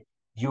 Okay.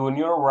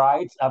 Junior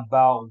writes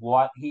about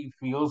what he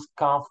feels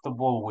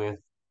comfortable with.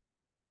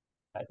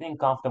 I think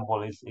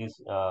comfortable is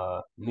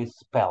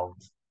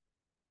misspelled.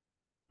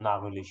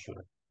 Not really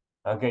sure.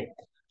 Okay.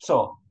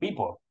 So,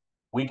 people,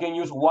 we can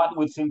use what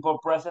with simple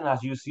present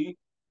as you see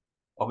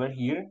over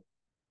here.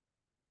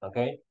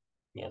 Okay.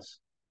 Yes.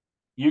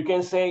 You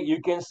can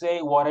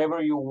say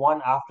whatever you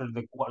want after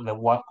the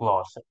what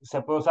clause.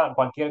 Se puede usar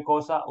cualquier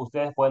cosa,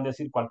 ustedes pueden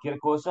decir cualquier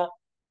cosa,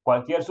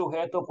 cualquier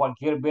sujeto,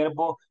 cualquier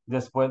verbo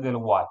después del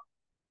what.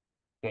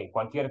 Okay,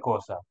 cualquier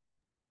cosa.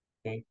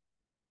 Okay,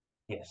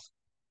 yes.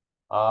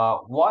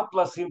 What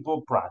plus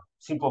simple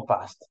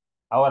past.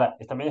 Ahora,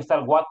 también está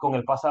el what con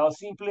el pasado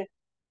simple.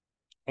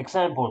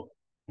 Example,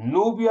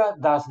 Nubia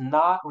does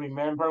not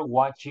remember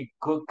what she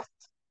cooked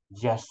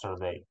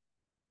yesterday.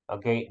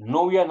 Okay,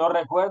 Nubia no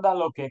recuerda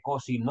lo que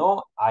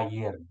cocinó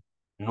ayer.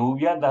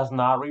 Nubia does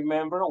not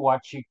remember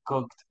what she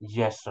cooked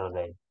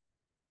yesterday.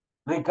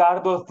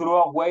 Ricardo threw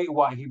away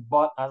what he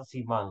bought at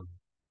Simán.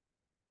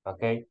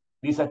 Okay,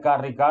 dice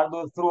acá,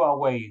 Ricardo threw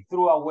away.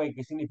 Threw away,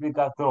 ¿qué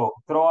significa throw?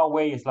 Throw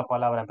away es la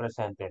palabra en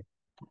presente.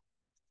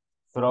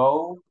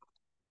 Throw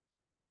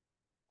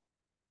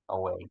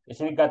away. ¿Qué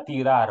significa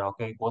tirar?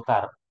 Ok,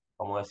 botar,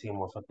 como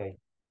decimos, ok.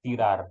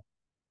 Tirar,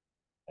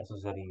 eso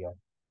sería.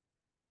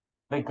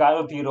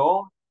 Ricardo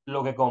tiró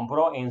lo que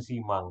compró en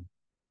Simán.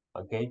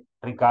 Okay,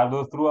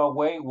 Ricardo threw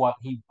away what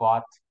he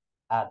bought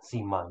at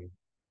Simán.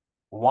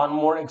 One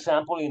more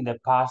example in the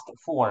past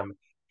form.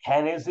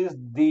 Genesis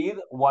did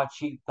what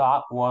she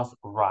thought was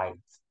right.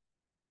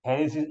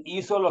 Genesis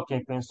hizo lo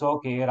que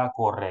pensó que era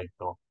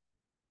correcto.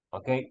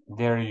 Okay,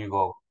 there you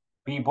go.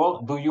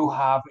 People, do you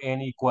have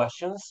any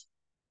questions?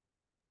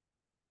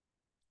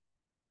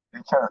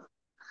 Teacher,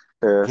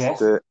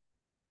 Yes.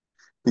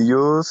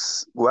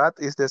 use what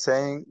is the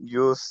same,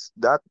 use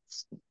that,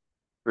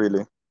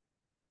 really.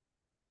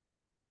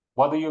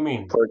 What do you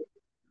mean?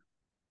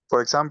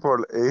 For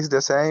example, it's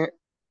the same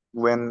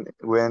when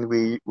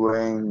we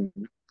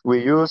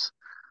use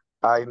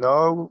I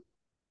know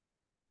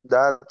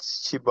that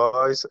she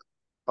buys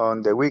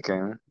on the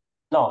weekend.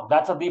 No,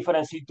 that's a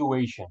different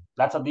situation.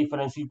 That's a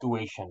different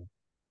situation.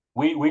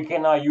 We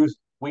cannot use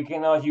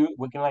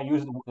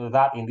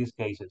that in these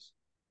cases.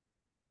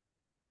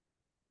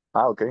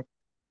 Ah, okay.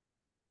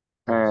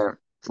 Yes.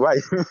 Why?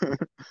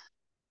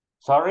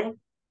 Sorry?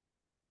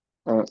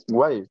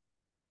 Why?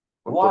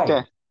 ¿Por Why?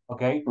 qué?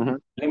 Okay. Mm-hmm.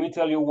 Let me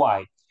tell you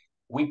why.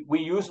 We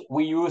use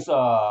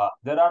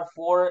there are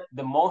 4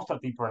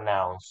 demonstrative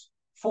pronouns,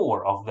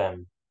 4 of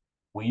them.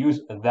 We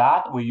use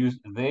that, we use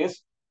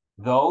this,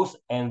 those,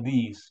 and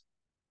these.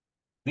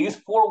 These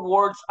 4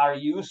 words are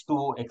used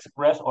to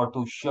express or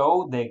to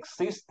show the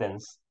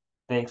existence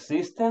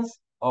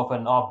of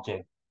an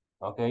object.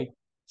 Okay.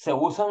 Se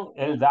usan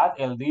el that,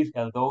 el this,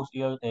 el those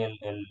y el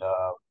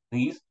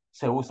these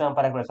se usan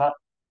para expresar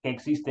que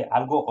existe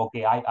algo o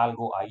que hay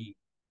algo ahí.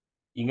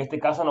 Y en este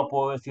caso no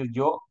puedo decir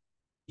yo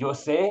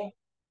sé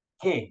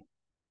que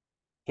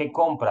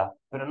compra,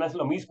 pero no es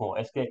lo mismo.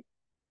 Es que,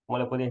 ¿cómo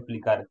le puedo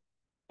explicar?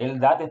 El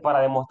that es para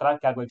demostrar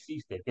que algo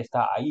existe, que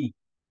está ahí,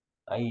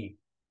 ahí.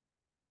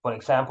 For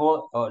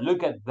example,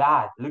 look at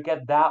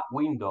that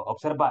window.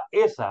 Observa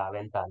esa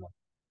ventana.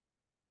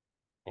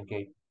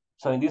 Okay.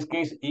 So in this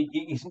case, it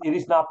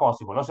is not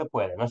possible. No se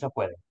puede, no se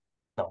puede.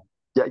 No.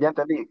 Ya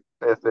entendí.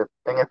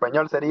 En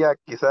español sería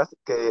quizás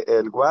que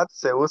el what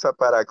se usa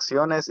para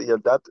acciones y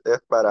el that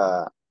es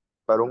para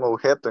un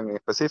objeto en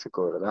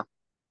específico, ¿verdad?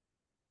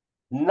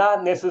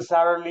 Not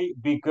necessarily,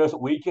 because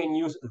we can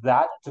use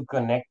that to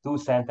connect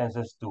 2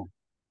 sentences too.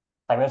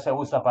 También se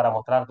usa para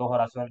mostrar 2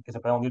 oraciones, que se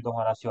pueden unir 2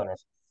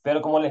 oraciones.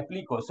 Pero como le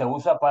explico, se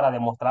usa para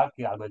demostrar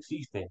que algo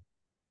existe.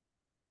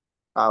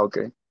 Ah,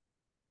 okay.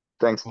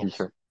 Thanks, Yes.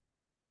 teacher.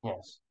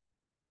 Yes.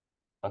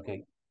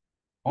 Okay.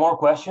 More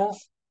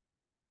questions?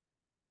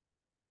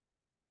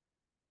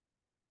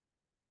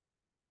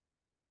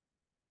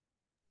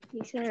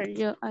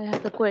 Teacher, I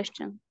have a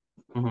question.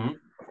 Ujú.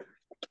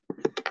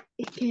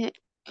 Es que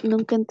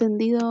nunca he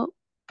entendido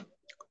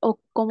o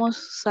cómo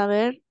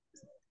saber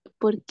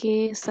por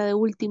qué está de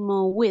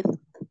último with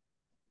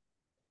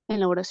en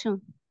la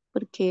oración.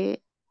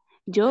 Porque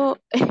yo,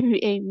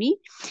 en mí,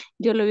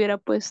 yo lo hubiera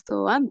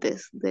puesto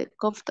antes de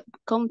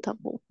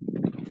comfortable.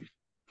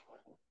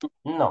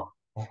 No.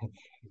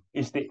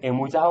 En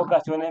muchas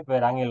ocasiones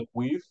verán el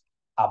with,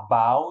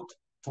 about,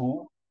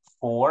 to,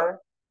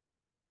 for,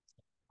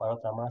 ¿cuál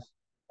otra más?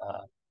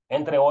 Ah,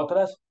 entre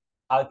otras,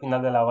 al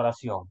final de la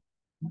oración.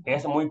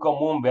 Es muy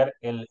común ver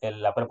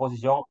la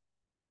preposición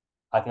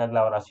al final de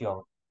la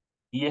oración.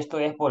 Y esto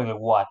es por el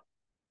what.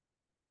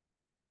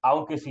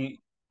 Aunque si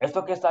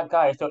esto que está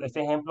acá,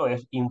 este ejemplo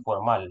es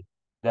informal.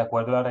 De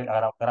acuerdo a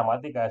la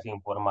gramática es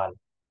informal.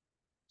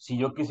 Si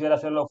yo quisiera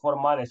hacerlo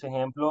formal, ese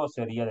ejemplo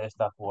sería de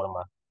esta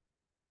forma.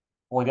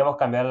 Podríamos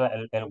cambiar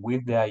el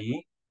with de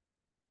ahí.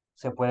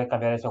 Se puede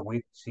cambiar ese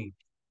with, sí.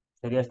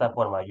 Sería de esta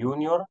forma.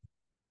 Junior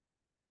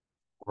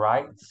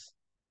writes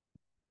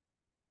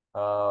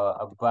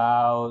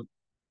about,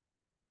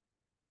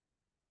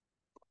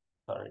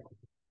 sorry,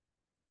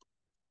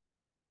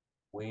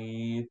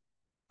 with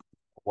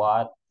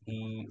what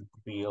he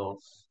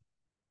feels.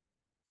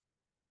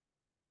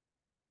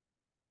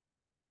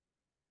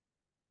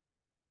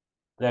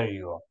 There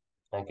you go.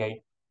 Ok.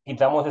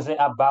 Quitamos ese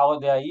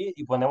about de ahí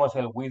y ponemos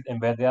el with en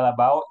vez del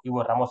about y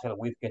borramos el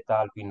with que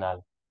está al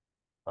final.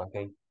 Ok.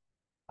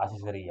 Así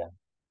sería.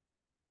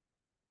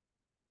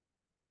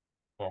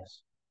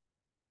 Yes.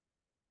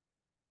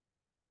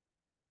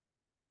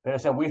 Pero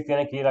ese with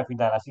tiene que ir al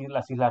final. Así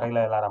es la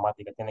regla de la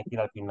gramática. Tiene que ir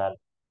al final.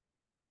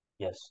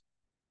 Yes.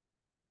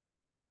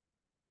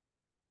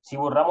 Si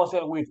borramos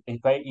el with,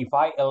 if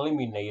I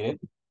eliminate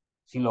it,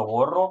 si lo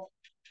borro,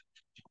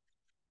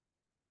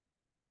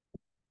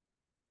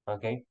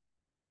 ok,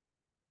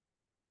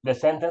 the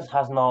sentence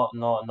has no,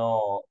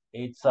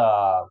 it's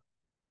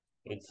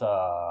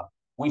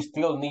we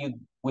still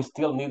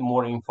need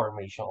more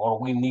information, or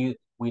we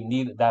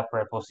need that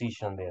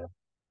preposition there.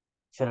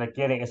 Se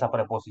requiere esa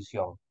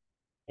preposición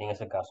en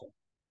ese caso.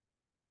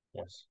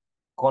 Yes.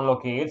 Con lo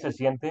que él se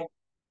siente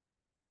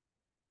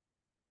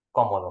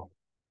cómodo.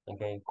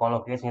 Okay. Con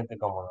lo que él se siente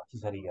cómodo. Así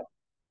sería.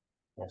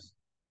 Yes.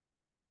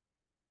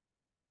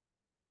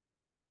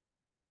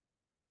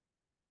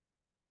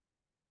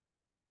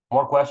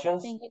 More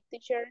questions? Thank you,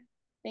 teacher.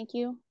 Thank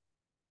you.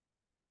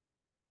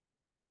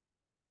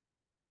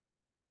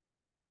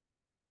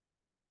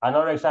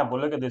 Another example,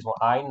 look at this one.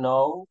 I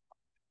know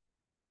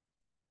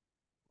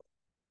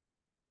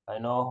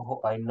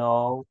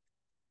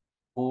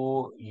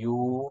who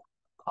you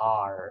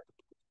are.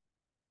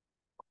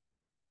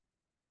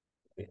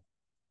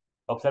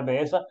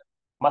 Observe esa.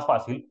 Más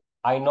fácil.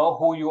 I know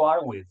who you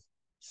are with.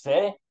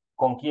 Sé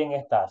con quién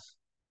estás.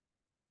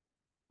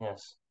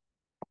 Yes.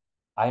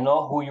 I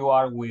know who you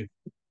are with.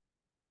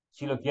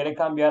 Si lo quiere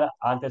cambiar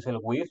antes el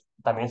with,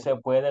 también se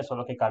puede,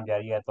 solo que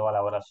cambiaría toda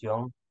la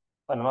oración.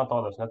 Bueno, no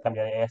todo, sino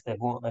cambiaría este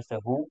who.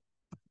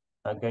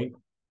 Okay.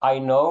 I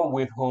know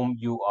with whom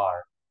you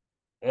are.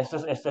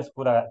 Esto es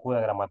pura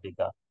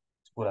gramática.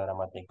 Es pura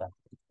gramática.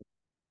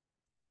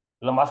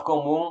 Lo más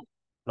común,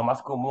 lo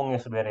más común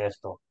es ver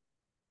esto.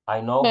 I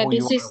know But who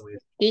you this are is,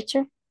 with.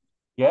 teacher,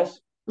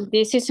 Yes.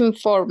 this is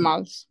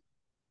informal.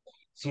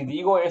 Si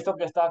digo esto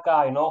que está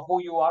acá, I know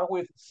who you are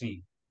with,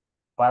 sí.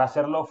 Para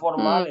hacerlo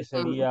formal Mm.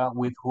 sería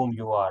with whom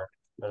you are.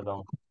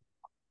 Perdón.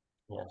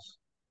 Yes.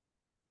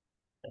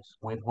 Yes.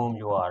 With whom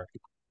you are.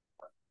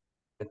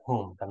 With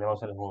whom.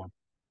 Cambiamos el whom.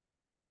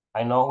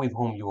 I know with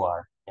whom you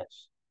are.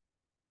 Yes.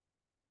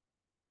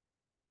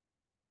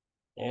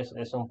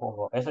 Es un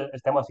poco, este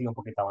tema sigue un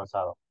poquito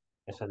avanzado.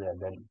 Ese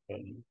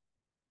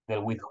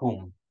del with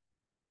whom.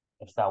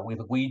 Está with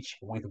which,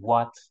 with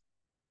what,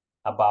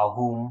 about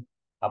whom,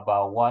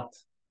 about what,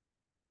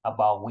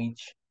 about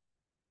which.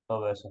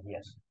 Todo eso,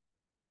 yes.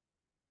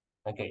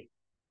 Okay.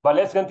 But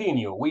let's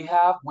continue. We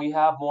have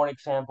more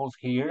examples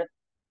here.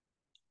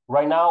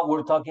 Right now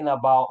we're talking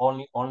about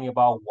only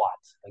about what.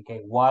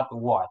 Okay, what.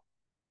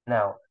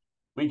 Now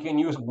we can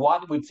use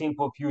what with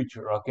simple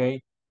future.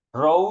 Okay,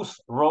 Rose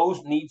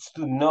needs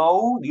to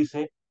know.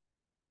 Dice,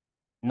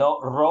 no,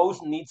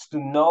 Rose needs to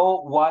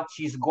know what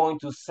she's going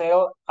to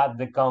sell at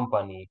the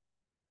company.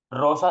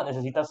 Rosa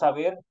necesita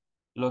saber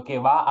lo que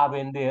va a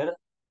vender,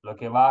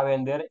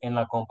 en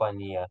la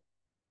compañía.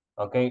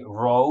 Okay,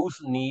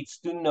 Rose needs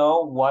to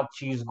know what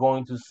she's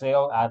going to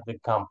sell at the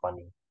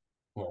company.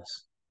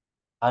 Yes.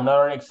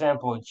 Another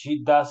example,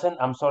 she doesn't,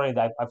 I'm sorry,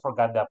 I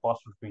forgot the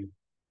apostrophe.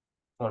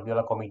 Me olvidó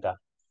la comita.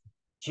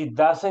 She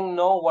doesn't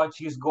know what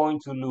she's going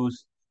to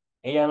lose.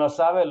 Ella no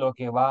sabe lo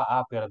que va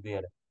a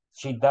perder.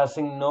 She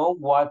doesn't know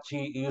what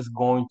she is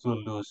going to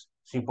lose.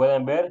 Si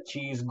pueden ver,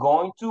 she is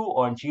going to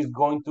or she's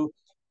going to,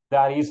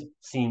 that is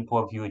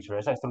simple future.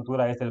 Esa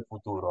estructura es del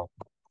futuro.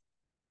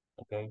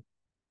 Okay.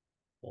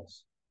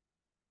 Yes.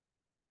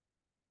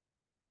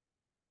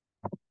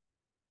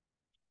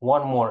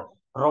 One more.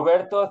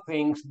 Roberto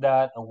thinks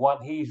that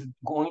what he's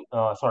going,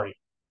 sorry.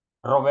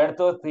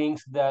 Roberto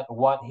thinks that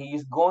what he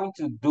is going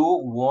to do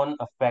won't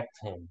affect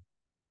him.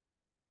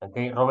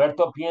 Okay,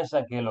 Roberto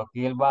piensa que lo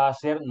que él va a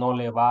hacer no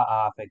le va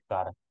a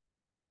afectar.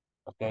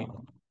 Okay,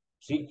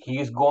 see,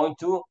 he's going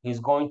to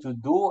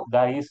do,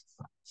 that is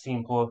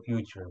simple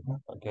future.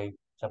 Okay,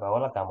 se apagó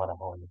la cámara,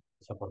 joven.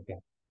 No sé por qué.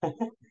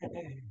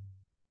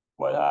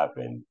 What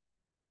happened?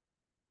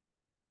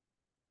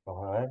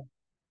 Vamos a ver.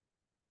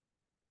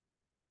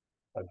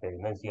 Okay,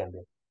 no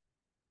enciende.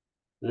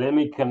 Let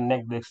me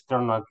connect the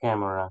external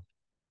camera.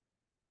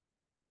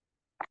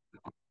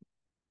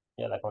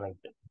 Ya la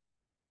conecté.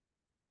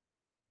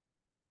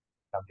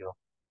 Cambió.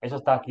 Eso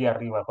está aquí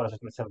arriba, por eso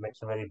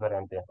se ve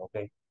diferente.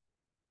 Okay.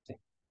 Sí.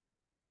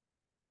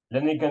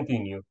 Let me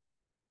continue.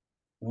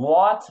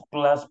 What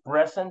plus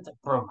present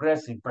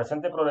progressive,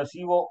 presente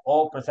progresivo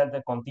o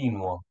presente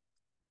continuo.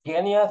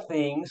 Kenya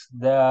thinks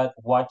that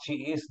what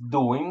she is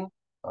doing,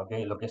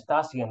 okay, lo que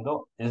está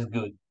haciendo is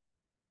good.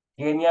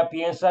 Kenya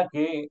piensa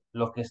que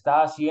lo que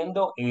está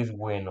haciendo es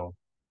bueno.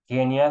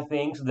 Kenya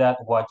thinks that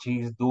what she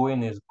is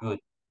doing is good.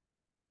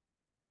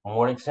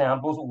 More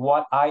examples.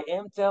 What I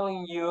am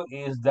telling you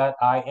is that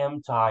I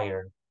am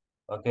tired.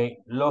 Okay,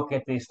 lo que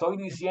te estoy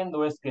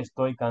diciendo es que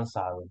estoy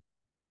cansado.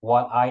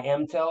 What I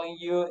am telling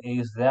you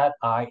is that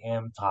I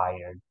am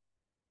tired.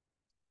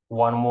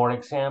 One more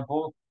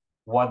example.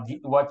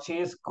 What she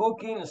is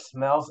cooking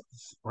smells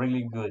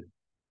really good.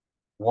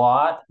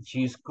 What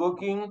she's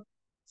cooking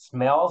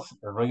smells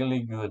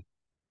really good.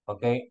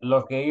 Okay,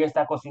 lo que ella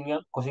está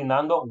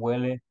cocinando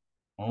huele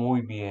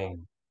muy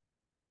bien.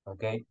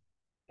 Okay,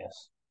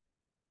 yes.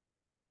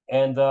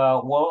 And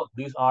well,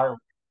 these are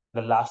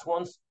the last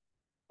ones.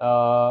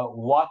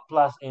 What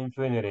plus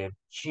infinitive?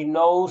 She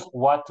knows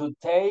what to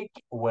take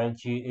when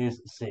she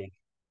is sick.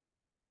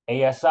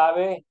 Ella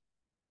sabe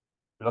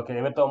lo que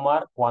debe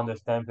tomar cuando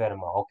está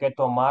enferma, o qué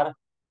tomar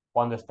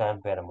cuando está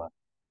enferma.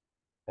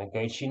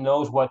 Okay, she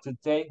knows what to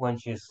take when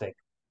she's sick.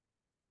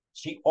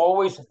 She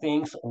always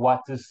thinks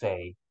what to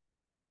say.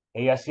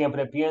 Ella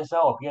siempre piensa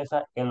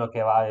en lo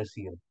que va a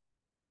decir,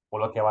 o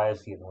lo que va a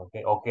decir,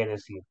 okay, o qué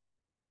decir.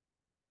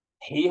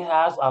 He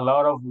has a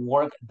lot of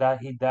work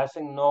that he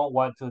doesn't know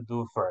what to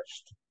do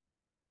first.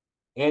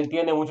 Él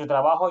tiene mucho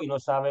trabajo y no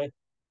sabe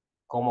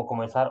cómo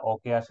comenzar o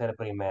qué hacer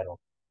primero.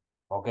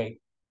 Okay,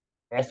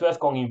 esto es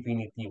con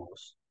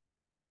infinitivos.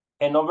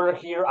 And over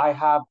here I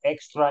have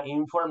extra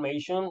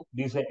information.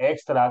 Dice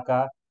extra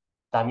acá.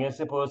 También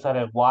se puede usar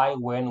el why,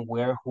 when,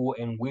 where, who,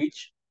 and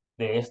which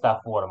de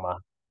esta forma.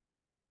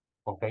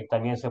 Ok,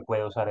 también se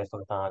puede usar esto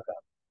que están acá.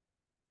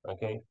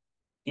 Ok.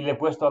 Y le he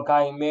puesto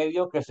acá en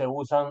medio que se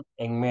usan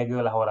en medio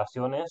de las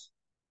oraciones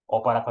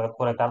o para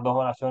conectar dos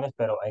oraciones,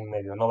 pero en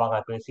medio, no van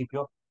al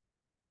principio.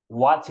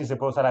 What sí se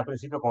puede usar al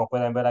principio, como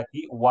pueden ver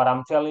aquí. What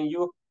I'm telling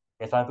you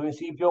está al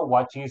principio.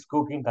 What she's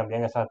cooking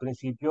también está al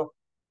principio.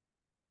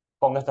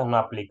 Con estas no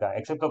aplica,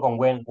 excepto con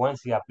when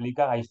sí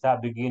aplica. Ahí está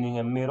beginning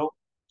and middle.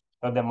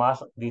 Los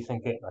demás dicen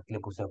que aquí le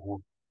puse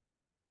who.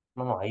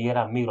 No, ahí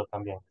era middle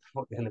también.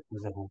 Porque le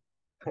puse who.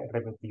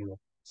 Repetido.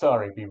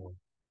 Sorry, people.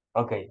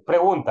 Ok,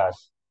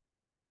 preguntas.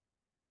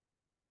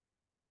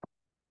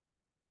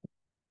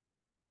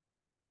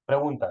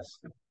 Preguntas.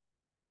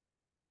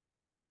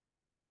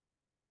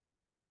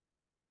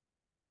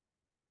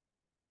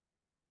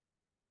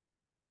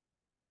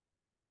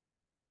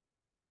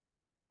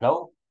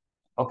 No?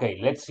 Okay,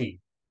 let's see.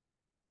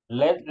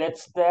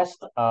 Let's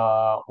test.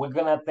 We're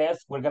gonna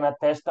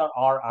test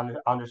our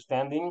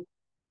understanding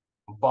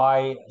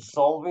by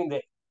solving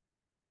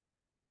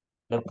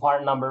the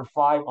part number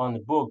 5 on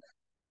the book.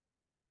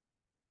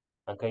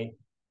 Okay,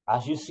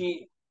 as you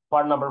see,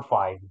 part number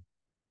 5.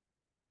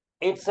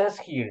 It says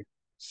here,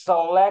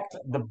 select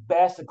the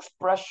best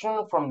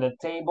expression from the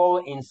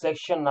table in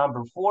section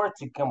number 4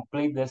 to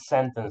complete the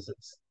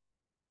sentences.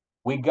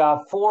 We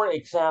got 4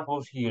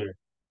 examples here.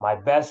 My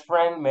best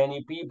friend,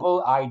 many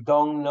people, I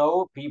don't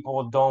know,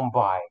 people don't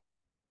buy.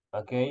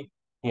 Okay,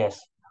 yes.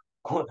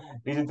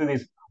 Listen to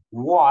this.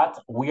 What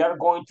we are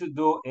going to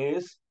do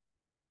is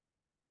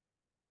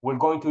we're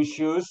going to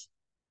choose.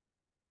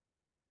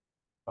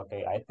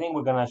 Okay, I think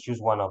we're going to choose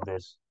one of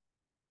this.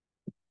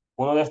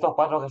 Uno de estos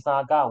 4 que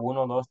están acá,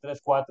 1, 2, 3,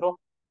 4,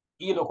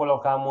 y lo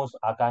colocamos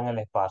acá en el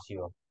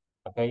espacio.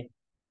 Okay,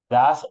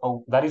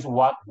 that is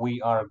what we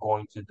are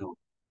going to do.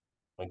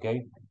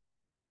 Okay,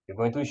 you're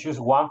going to choose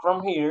one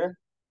from here.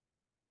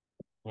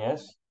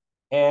 Yes,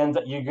 and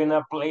you're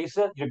gonna place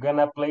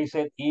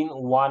it in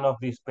one of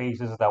the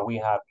spaces that we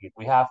have here.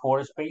 We have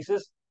 4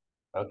 spaces.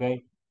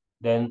 Okay,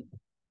 then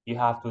you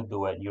have to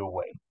do it your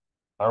way.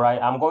 All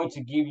right, I'm going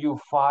to give you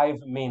 5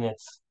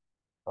 minutes.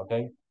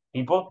 Okay,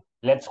 people,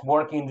 let's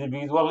work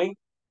individually.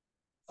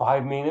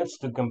 5 minutes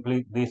to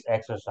complete this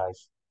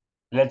exercise.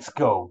 Let's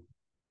go.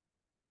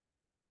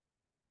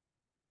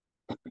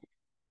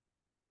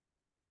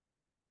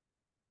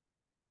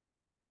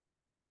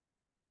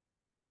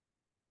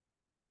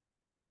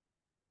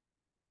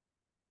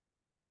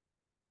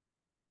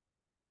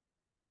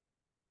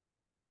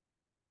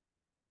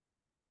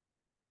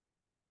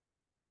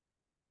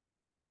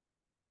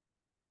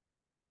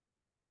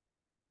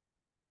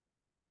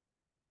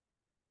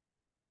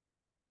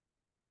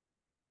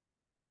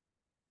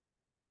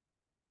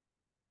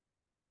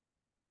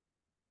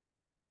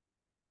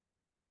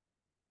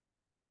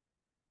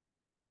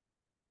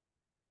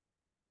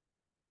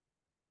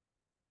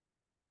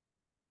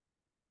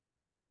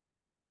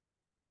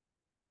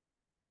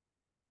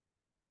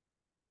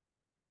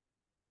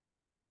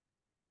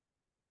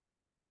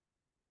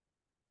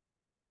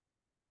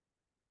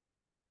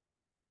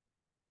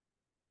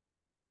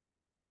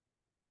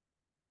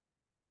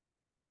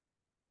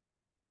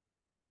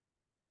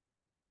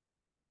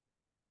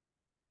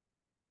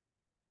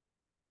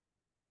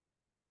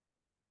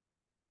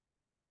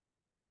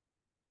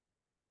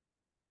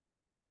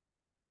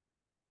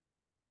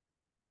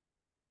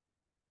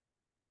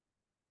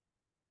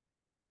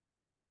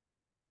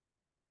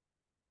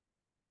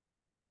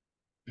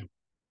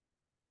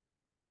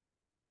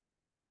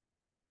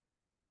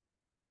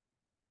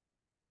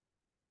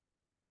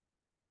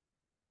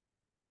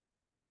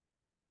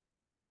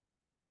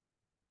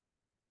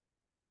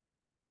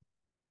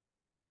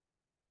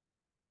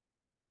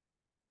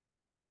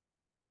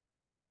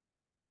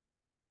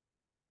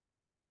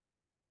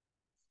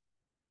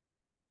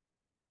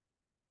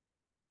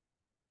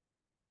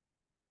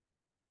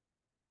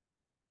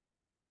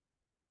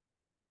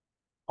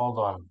 Hold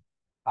on.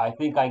 I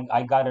think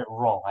I got it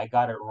wrong. I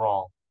got it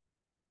wrong.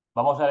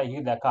 Vamos a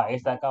elegir de acá.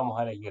 Esta de acá vamos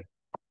a elegir.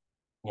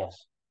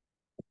 Yes.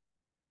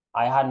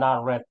 I had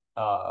not read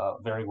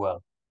very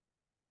well.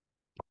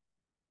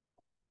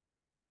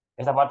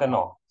 Esta parte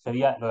no.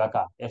 Sería lo de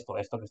acá. Esto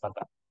que está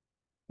acá.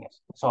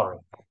 Yes. Sorry.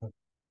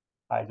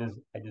 I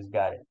just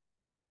got it.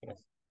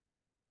 Yes.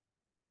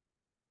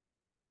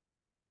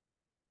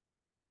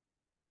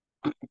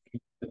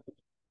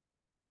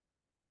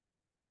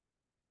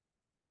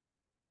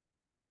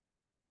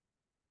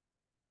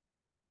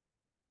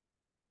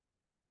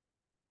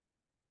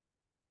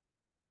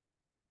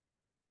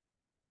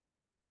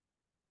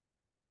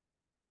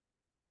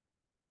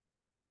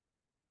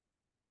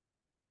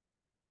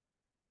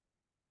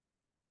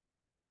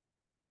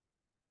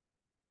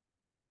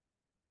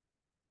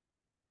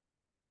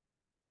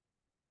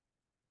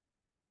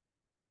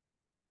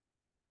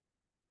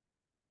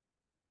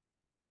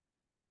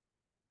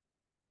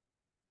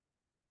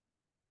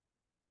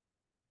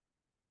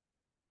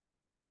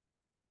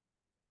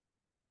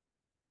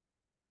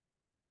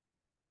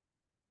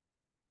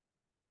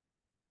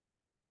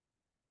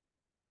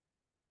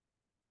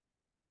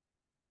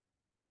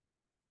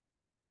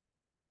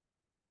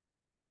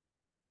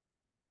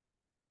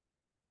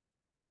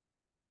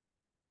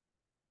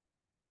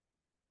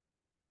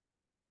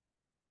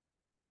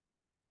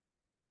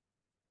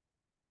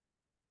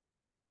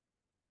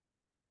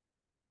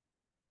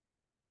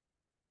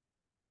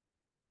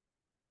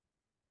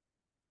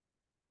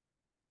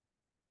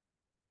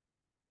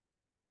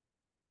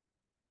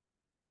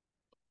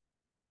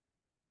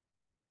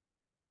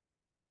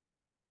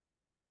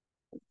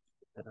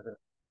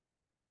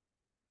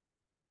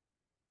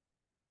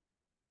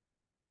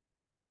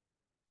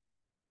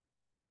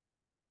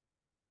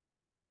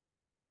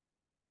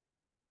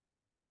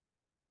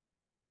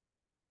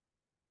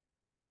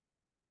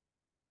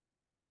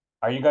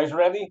 Are you guys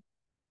ready?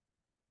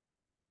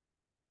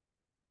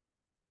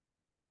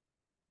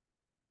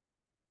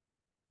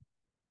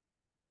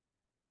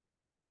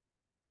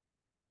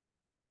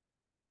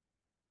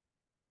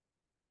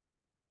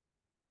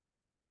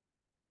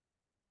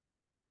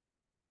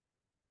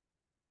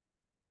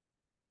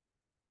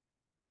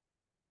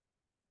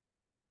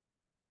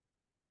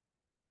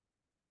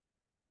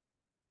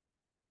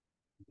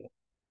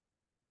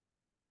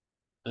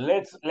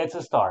 Let's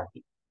start.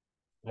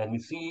 Let me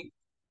see.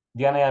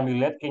 Diana and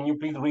Amulet, can you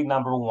please read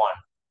number 1?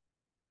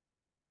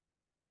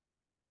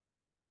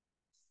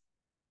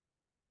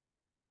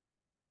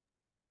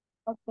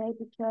 Okay,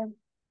 teacher.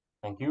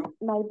 Thank you.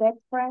 My best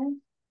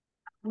friend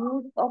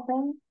used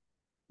open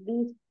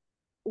this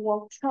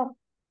workshop.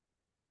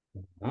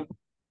 Mhm.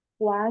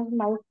 Was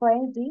my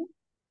friend did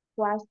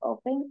was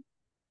open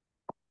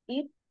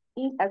it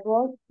in a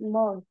good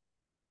month.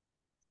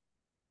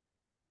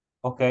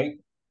 Okay.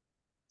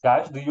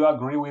 Guys, do you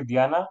agree with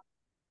Diana?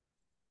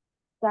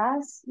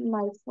 That's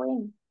my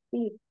friend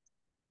did.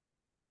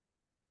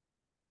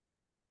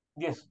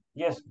 Yes,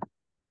 yes.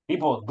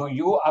 People, do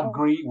you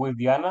agree with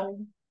Diana?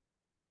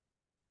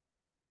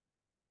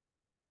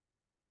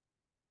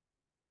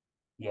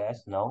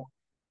 Yes, no.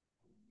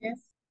 Yes.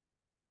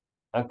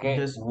 Okay,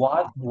 Yes.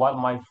 what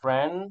my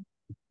friend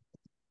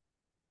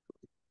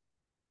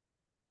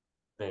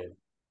did.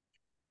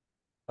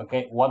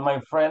 Okay, what my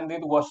friend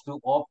did was to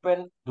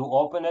open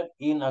it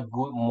in a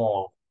good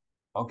mall.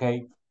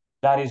 Okay,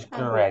 that is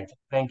correct.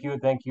 Thank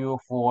you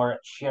for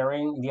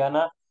sharing,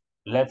 Diana.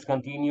 Let's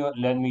continue.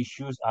 Let me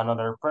choose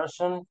another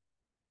person.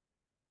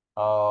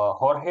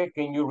 Jorge,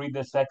 can you read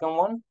the second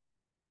one?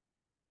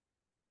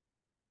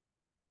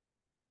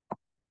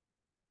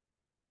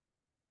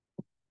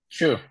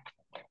 Sure.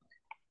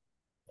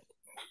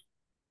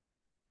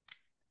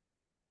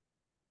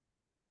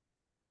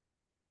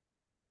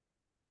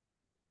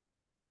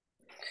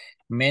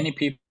 Many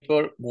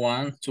people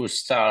want to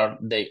start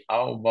their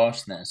own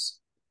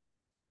business.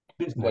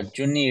 What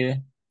you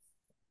need,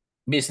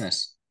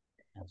 business.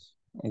 Yes.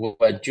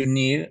 What you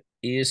need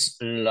is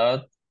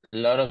lot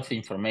of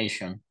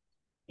information.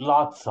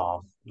 Lots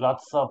of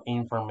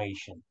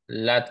information.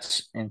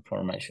 Lots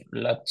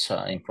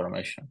of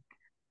information.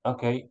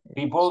 Okay,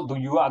 people, do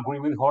you agree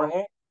with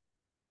Jorge?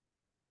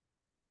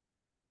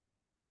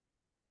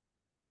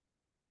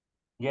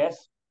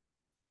 Yes?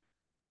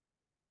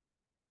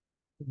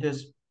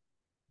 Yes.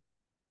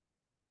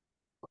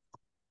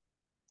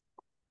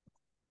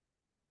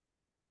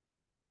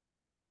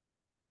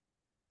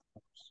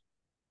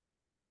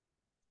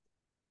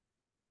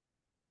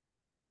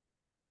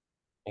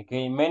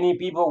 Okay, many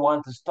people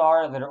want to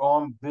start their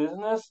own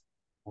business.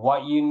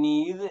 What you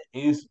need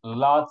is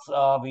lots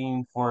of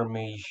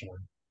information.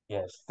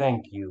 Yes,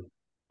 thank you.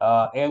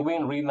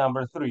 Edwin, read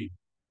number 3.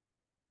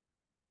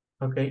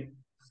 Okay.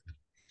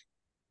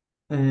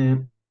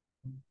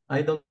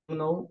 I don't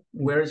know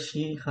where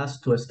she has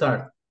to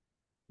start.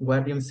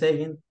 What I'm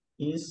saying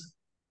is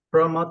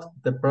promote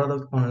the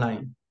product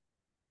online.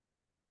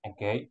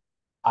 Okay.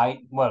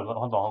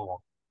 Hold on.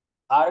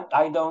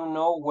 I don't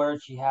know where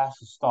she has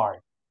to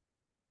start.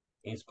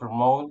 It's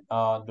promote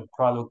the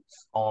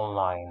products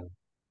online.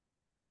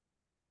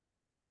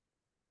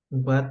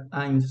 What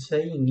I'm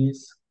saying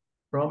is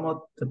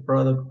promote the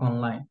product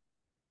online.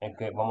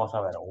 Okay, vamos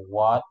a ver.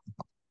 What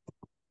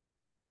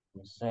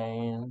I'm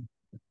saying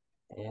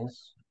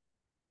is...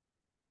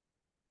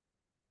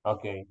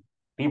 Okay.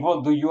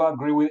 People, do you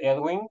agree with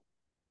Edwin?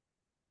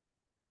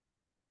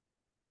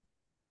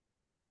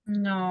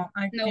 No,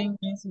 I No. think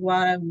it's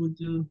what I would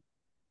do.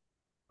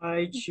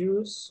 I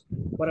choose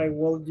what I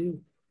will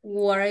do.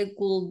 What I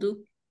could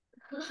do.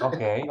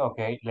 Okay,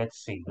 okay.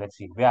 Let's see.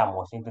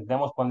 Veamos.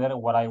 Intentemos poner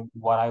what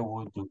I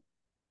would do.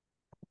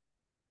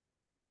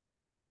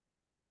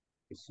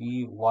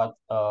 See what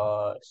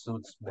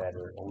suits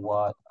better.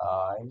 What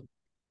I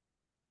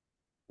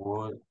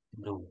would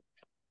do.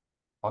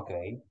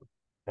 Okay.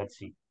 Let's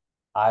see.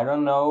 I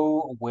don't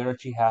know where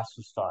she has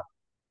to start.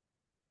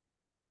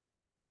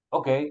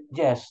 Okay,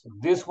 yes,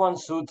 this one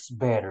suits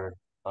better.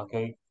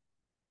 Okay,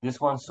 this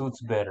one suits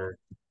better.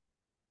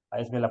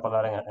 Ahí es bien la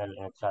palabra en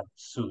el chat,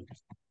 suit.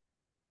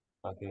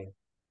 Okay.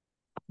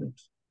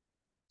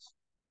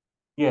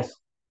 Yes,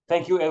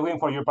 thank you, Edwin,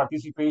 for your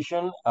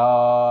participation.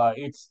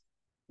 It's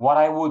what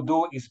I would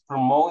do is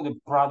promote the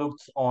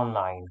products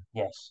online.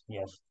 Yes,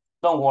 yes.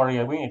 Don't worry,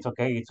 Edwin. It's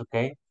okay. It's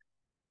okay.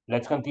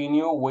 Let's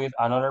continue with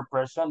another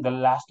person. The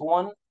last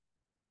one.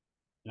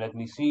 Let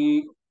me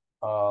see.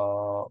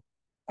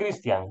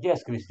 Christian.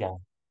 Yes, Christian.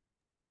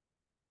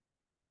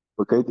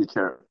 Okay,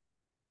 teacher.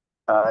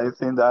 I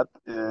think that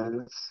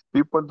is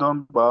people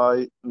don't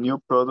buy new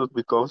products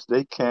because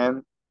they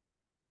can.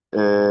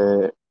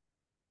 Uh,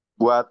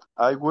 what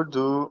I would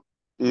do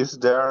is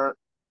there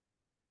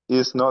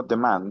is no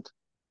demand.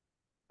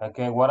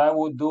 Okay, what I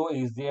would do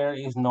is there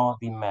is no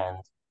demand.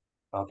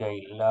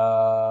 Okay,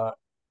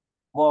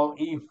 well,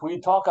 if we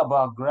talk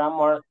about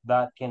grammar,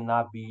 that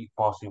cannot be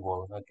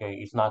possible. Okay,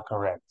 it's not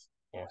correct.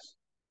 Yes.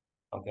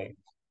 Okay,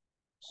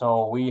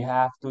 so we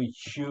have to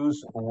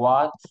choose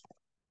what.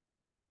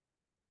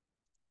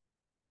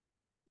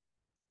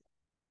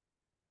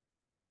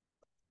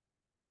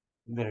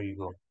 There you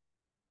go.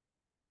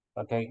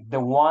 Okay, the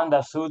one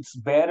that suits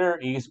better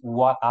is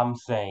what I'm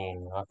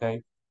saying.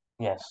 Okay,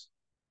 yes.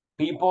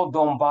 People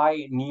don't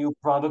buy new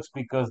products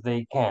because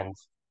they can't.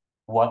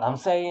 What I'm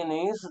saying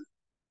is,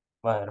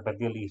 bueno,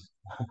 repetí el is.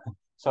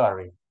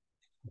 Sorry.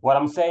 What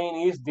I'm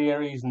saying is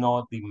there is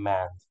no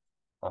demand.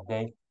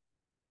 Okay.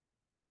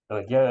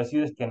 Lo que quiero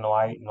decir es que no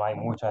hay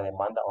mucha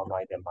demanda o no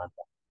hay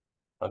demanda.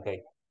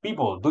 Okay.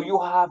 People, do you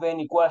have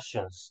any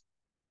questions?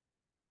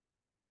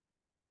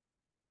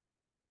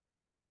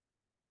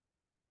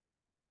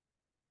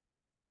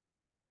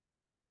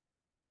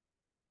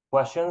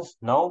 Questions?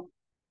 No?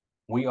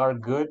 We are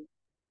good?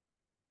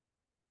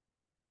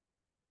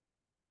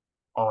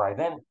 All right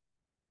then.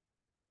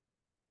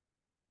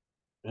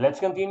 Let's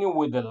continue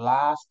with the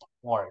last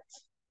part.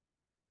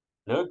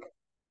 Look.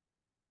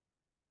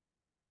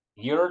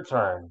 Your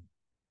turn.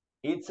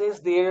 It says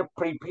there,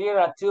 prepare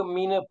a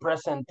 2-minute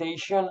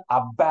presentation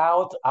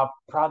about a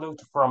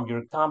product from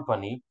your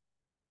company.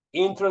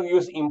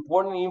 Introduce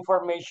important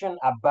information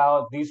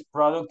about this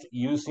product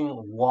using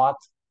what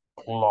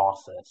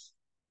clauses.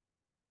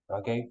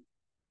 Okay.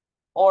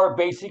 Or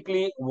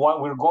basically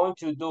what we're going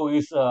to do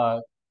is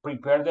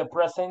prepare the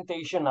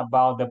presentation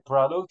about the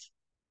product,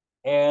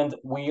 and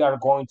we are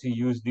going to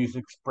use these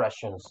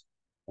expressions.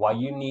 What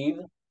you need,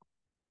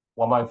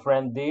 what my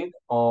friend did,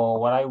 or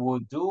what I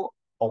would do,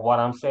 or what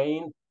I'm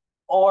saying,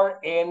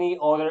 or any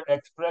other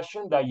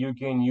expression that you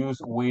can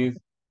use with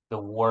the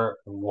word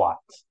what.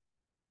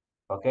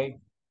 Okay?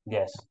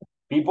 Yes.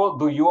 People,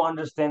 do you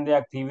understand the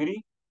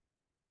activity?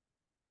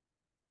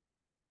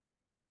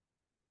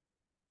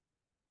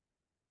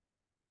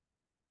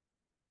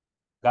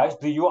 Guys,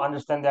 do you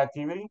understand the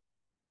activity?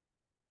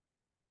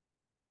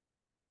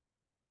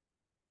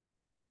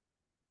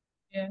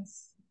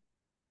 Yes.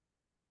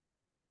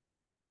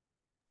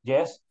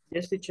 Yes?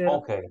 Yes, teacher.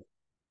 Okay.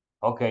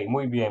 Okay,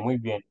 muy bien, muy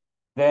bien.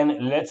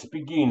 Then let's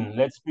begin.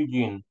 Let's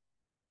begin.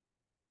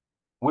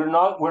 We're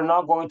not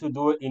going to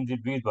do it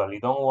individually.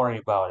 Don't worry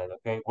about it,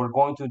 okay? We're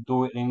going to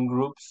do it in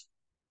groups.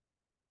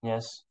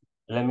 Yes.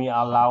 Let me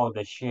allow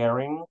the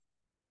sharing.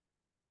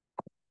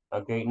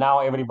 Okay,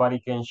 now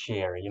everybody can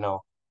share,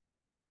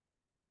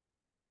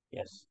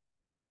 Yes.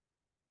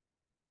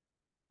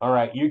 All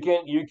right, you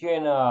can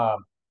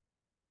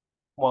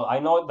well, I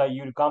know that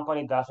your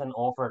company doesn't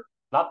offer,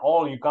 not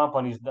all your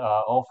companies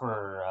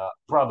offer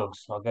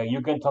products, okay?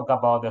 You can talk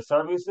about the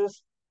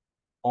services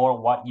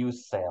or what you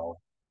sell,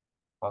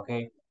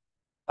 okay?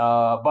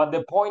 But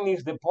the point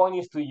is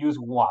to use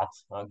what,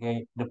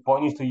 okay? The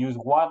point is to use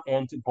what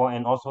and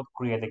also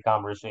create the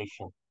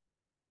conversation.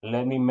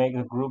 Let me make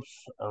the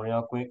groups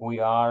real quick. We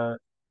are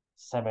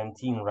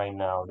 17 right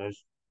now.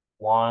 There's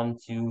 1,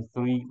 2,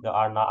 3 that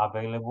are not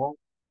available.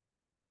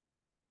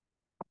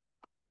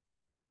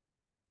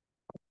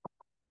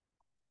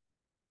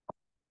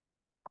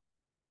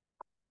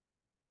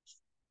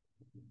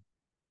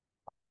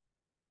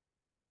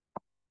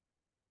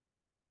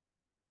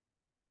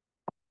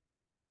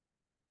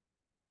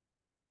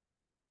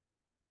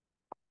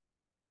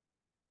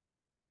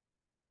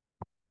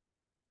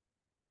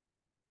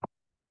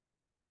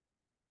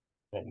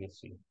 Let me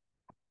see.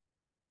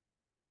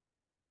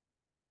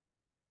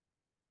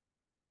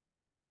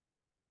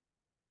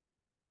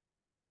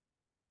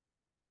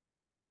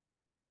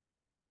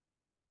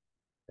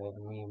 Let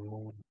me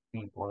move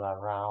people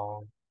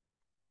around.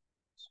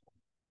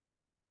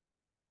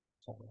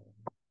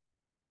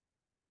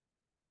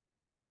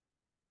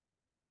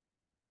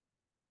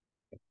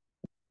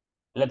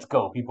 Let's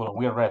go, people.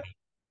 We're ready.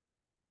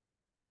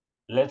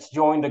 Let's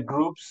join the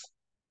groups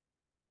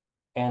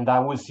and I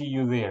will see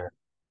you there.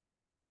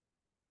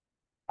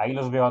 Ahí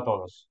los veo a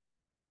todos.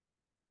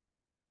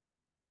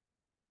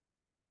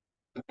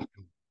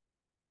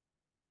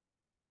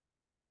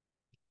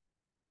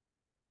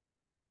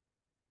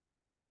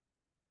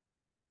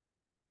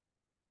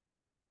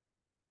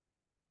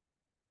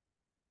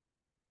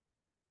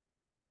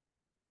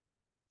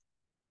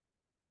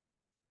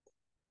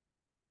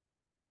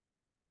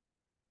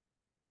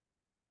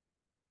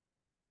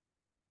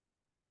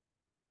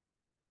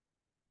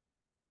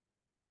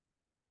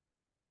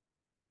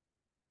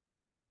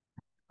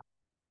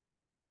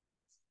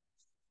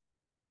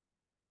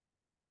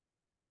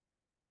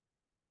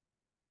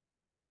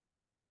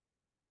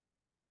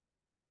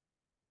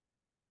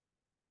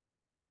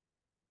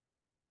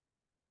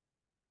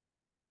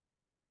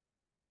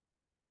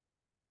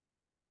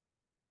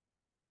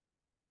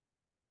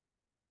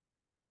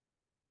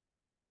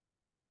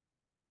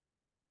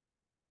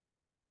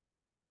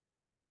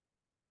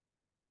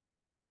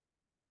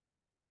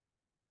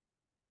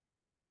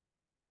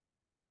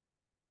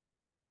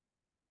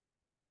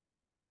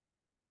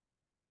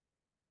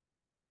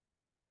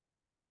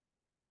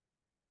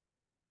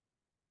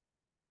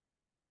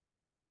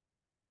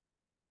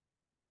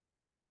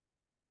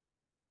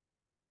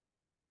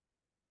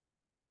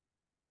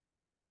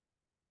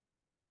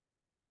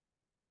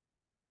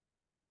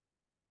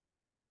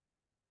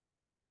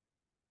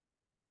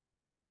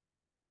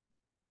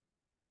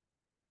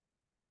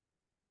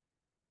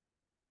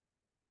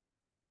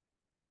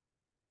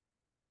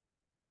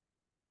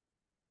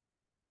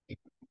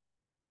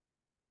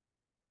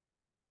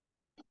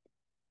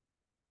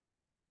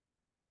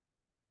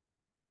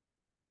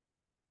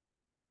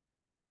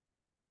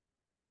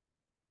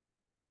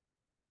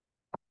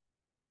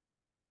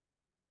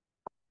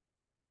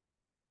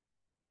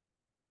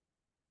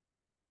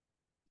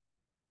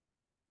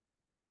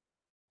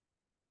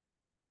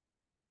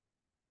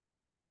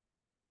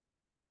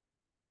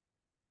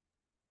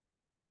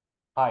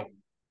 Hi.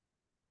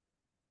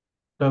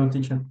 Hello,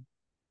 teacher.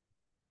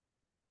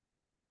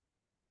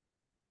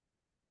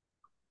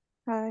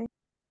 Hi.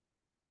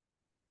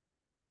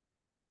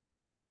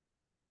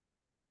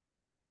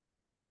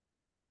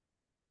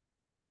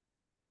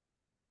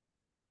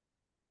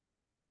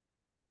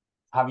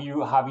 Have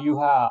you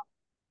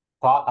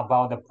thought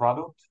about the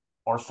product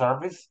or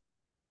service?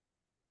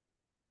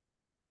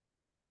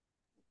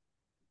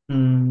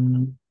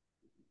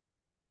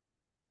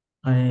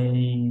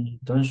 I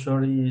don't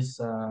sure is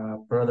a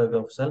product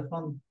of cell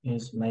phone.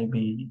 Is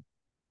maybe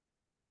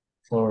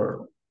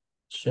for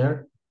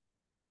share.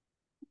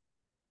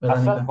 A cell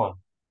Veronica. phone.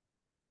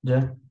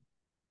 Yeah.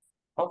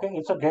 Okay,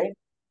 it's okay.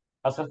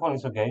 A cell phone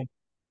is okay.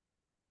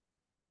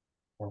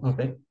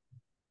 Okay.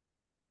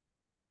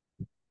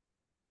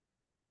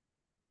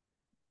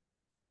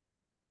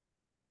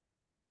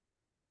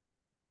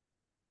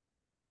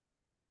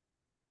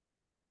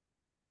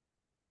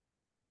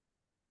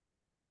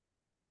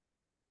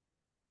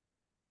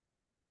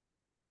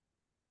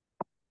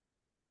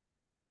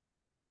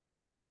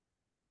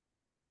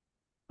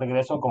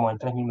 Regreso como en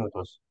 3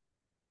 minutos.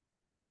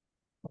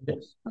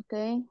 Yes.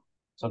 Okay.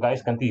 So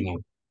guys,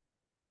 continue.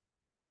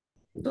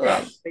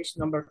 Page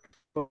number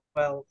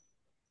 12.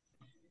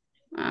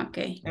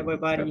 Okay.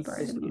 Everybody,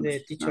 Prepare the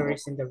teacher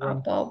is in the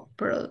room.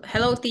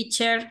 Hello,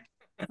 teacher.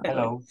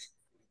 Hello.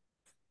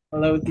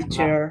 Hello,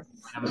 teacher.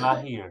 I'm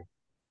not here.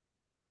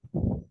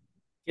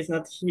 He's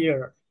not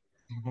here.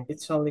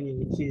 It's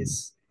only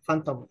his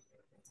phantom.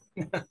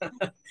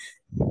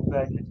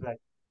 Right.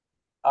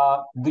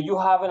 Do you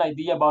have an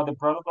idea about the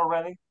product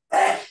already?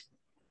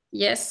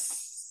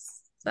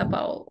 Yes,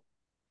 about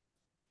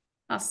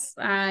us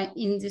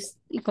in this,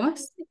 ¿cómo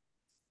es?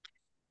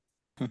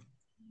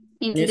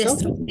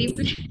 Indestructible.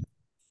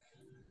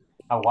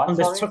 A what,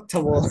 sorry?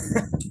 Indestructible.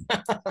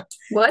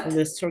 What?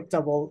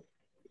 Indestructible.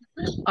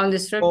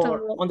 Indestructible.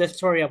 Or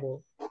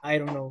undestroyable. I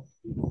don't know.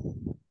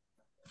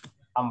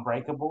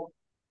 Unbreakable?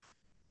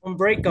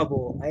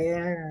 Unbreakable.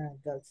 Yeah,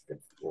 that's the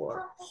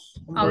word.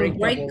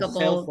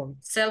 Unbreakable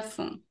cell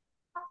phone.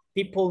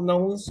 People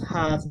knows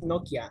as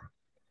Nokia.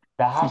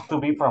 That has to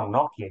be from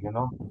Nokia, you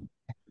know?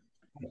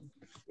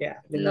 Yeah,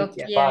 the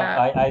Nokia.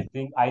 But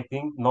I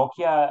think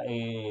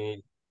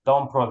Nokia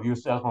don't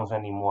produce cell phones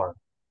anymore.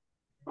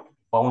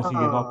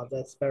 Oh,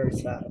 that's very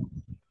sad.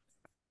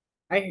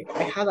 I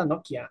had a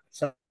Nokia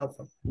cell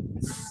phone.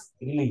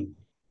 Really?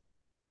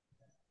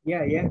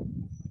 Yeah.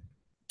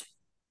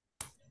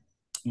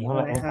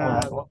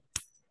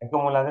 Es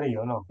como un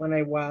ladrillo, ¿no? When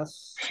I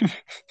was,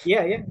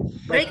 yeah.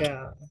 Brick?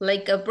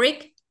 Like a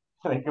brick?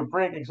 Like a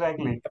brick,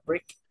 exactly. A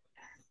brick.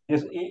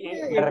 Yes,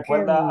 me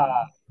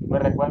recuerda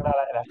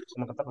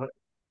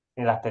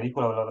el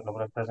asterisco, lo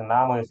que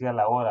presionábamos, decía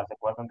la hora, ¿se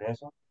acuerdan de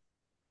eso?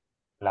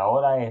 La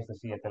hora es,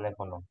 sí, el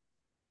teléfono.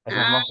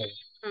 Esos Nokia,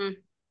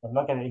 los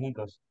Nokia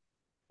viejitos.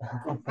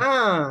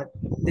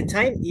 The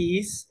time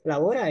is, la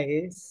hora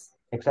es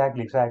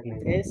Exactly. 3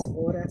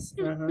 horas.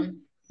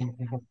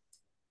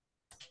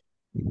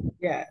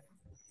 Yeah,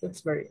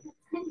 that's very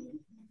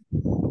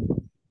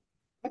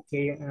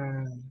okay.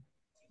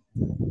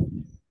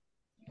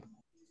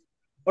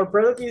 Our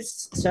product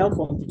is cell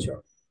phone,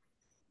 teacher.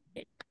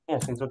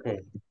 Yes, it's okay.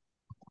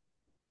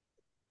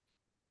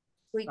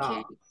 We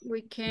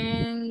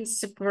can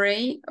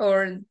separate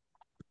or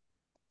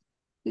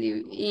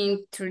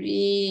in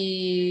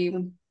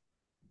 3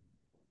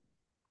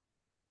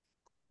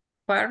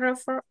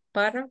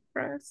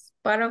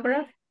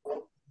 paragraph.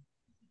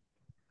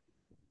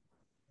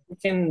 We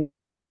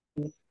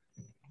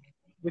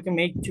can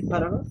make 2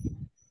 paragraphs.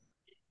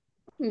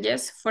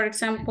 Yes, for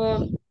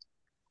example,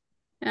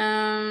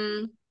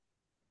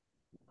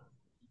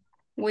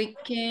 we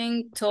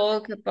can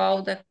talk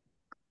about the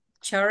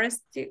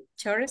characteristics.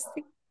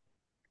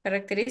 Characteristics.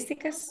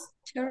 Characteristics.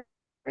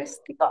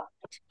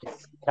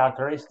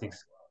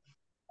 Characteristics.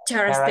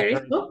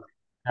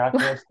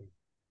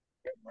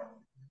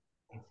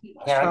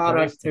 Characteristics.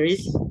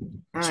 Characteristics.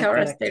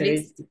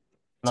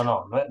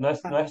 No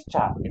es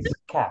chat, it's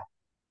cat.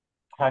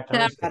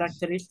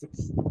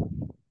 Characteristics.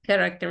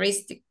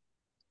 Characteristic.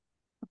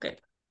 Okay.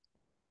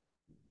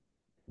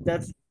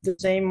 That's the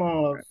same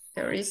of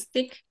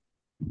characteristic.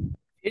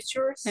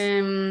 Features.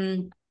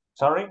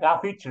 Sorry,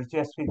 features.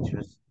 Yes,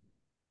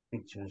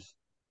 features.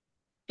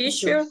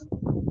 Feature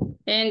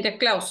and the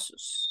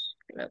clauses.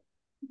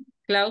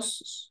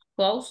 Clauses.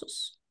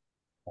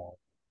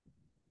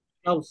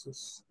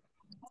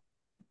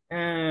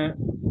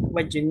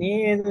 What you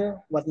need,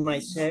 what my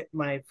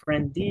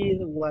friend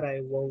did, what I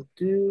will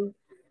do,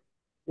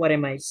 what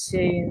am I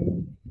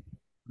saying?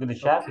 Good the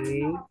chat.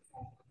 Okay.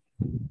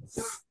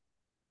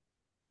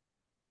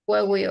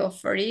 What we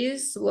offer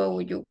is, what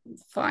would you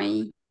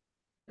find?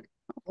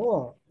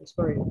 Oh, that's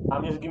very good.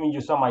 I'm just giving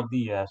you some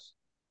ideas.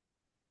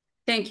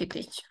 Thank you,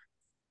 teacher.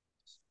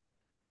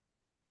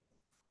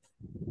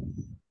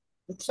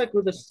 Looks like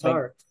with a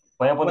start.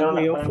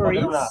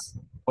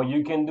 What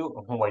you can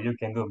do,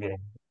 bien.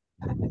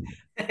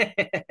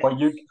 what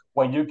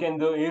you can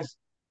do is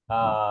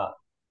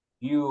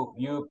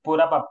you put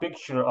up a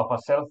picture of a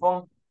cell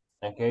phone,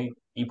 okay,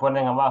 y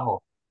ponen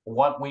abajo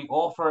what we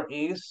offer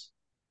is,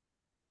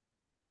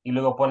 y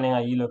luego ponen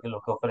ahí lo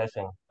que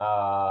ofrecen.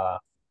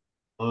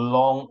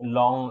 Long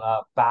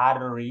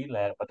battery,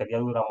 la batería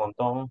dura un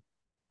montón.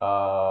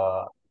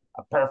 A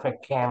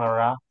perfect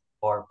camera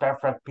or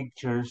perfect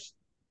pictures.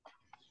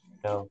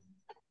 So,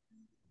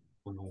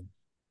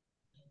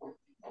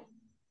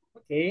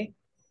 Okay,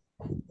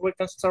 we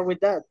can start with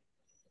that.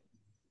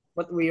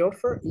 What we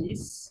offer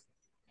is,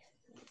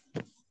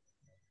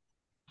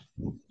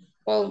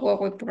 well, what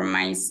we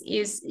promise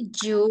is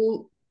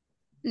you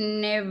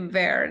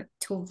never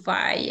to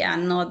buy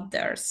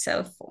another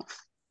cell phone.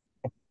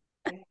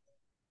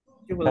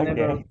 You will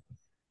never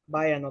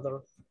buy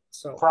another.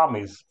 So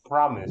promise.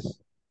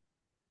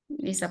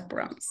 It's a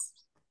promise.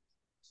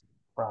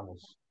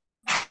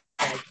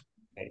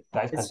 Okay,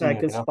 guys, it's continue,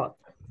 like a spot.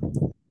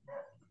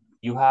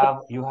 You have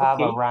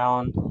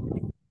around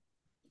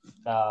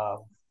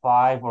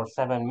 5 or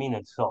 7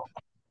 minutes, so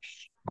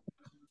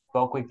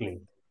go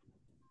quickly.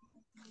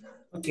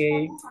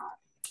 Okay.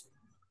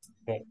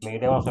 Me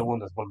iré unos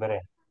segundos, volveré.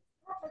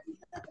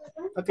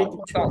 Okay,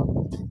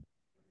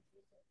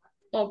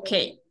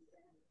 okay.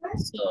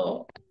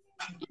 So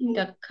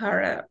the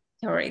characteristics.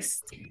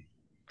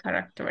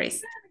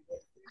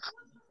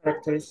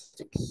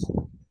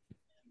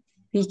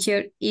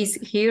 Teacher is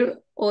here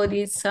or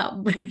is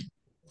I'm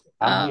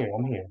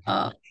here.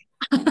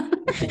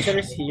 Teacher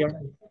is here.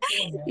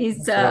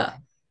 It's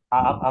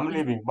I'm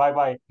leaving.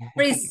 Bye.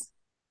 Please.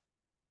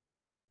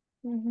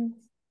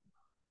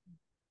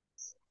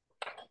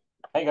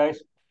 Hey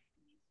guys.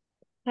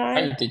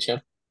 Hi,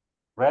 teacher.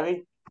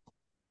 Ready?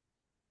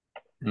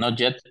 Not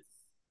yet.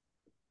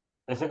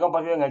 Les he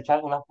compartido en el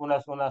chat unas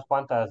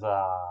cuantas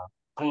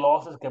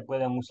clauses que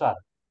pueden usar.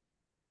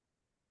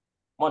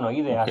 Bueno,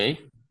 ideas. Okay.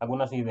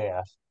 Algunas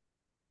ideas.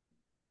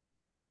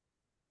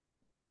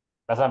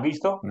 ¿Las han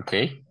visto?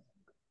 Okay.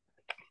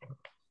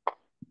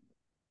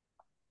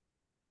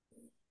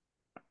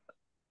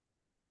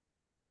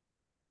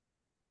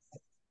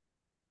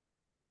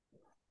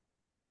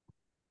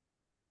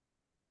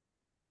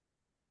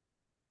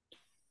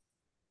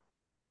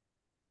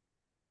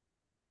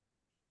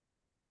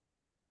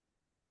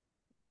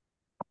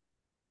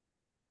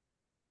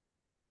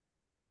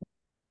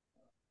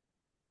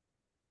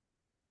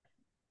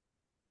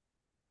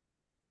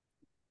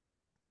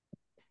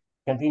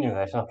 Continue,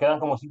 guys. Nos quedan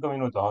como 5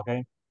 minutos,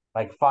 okay?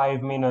 Like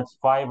 5 minutes,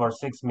 5 or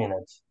 6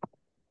 minutes.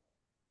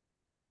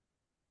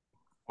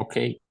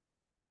 Okay.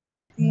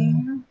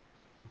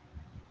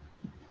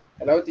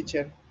 Hello,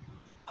 teacher.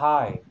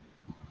 Hi.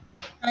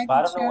 Hi,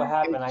 I don't know what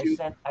happened.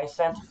 I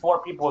sent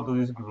 4 people to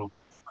this group,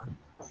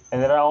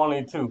 and there are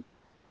only 2.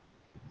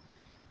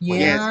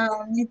 Yeah,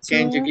 me too.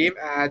 Can you give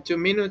 2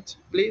 minutes,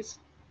 please?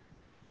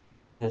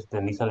 Just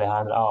Denise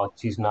Alejandra. Oh,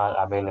 she's not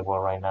available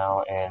right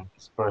now, and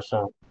this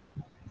person.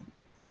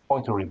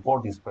 going to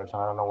report this person.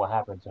 I don't know what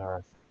happened to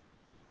her.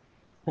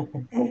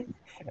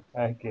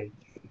 Okay.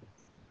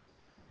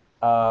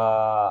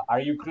 Are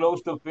you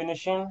close to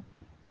finishing?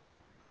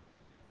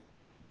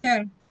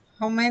 Sure.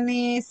 How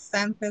many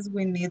sentences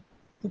we need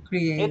to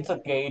create? It's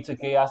okay. It's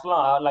okay. As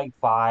long as like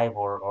five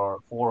or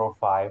four or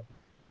five.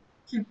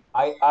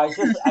 I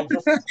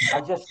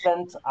just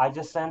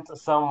sent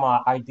some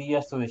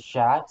ideas to the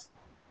chat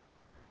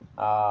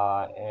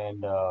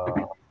and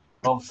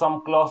of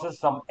some clauses,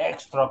 some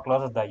extra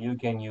clauses that you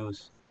can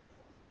use.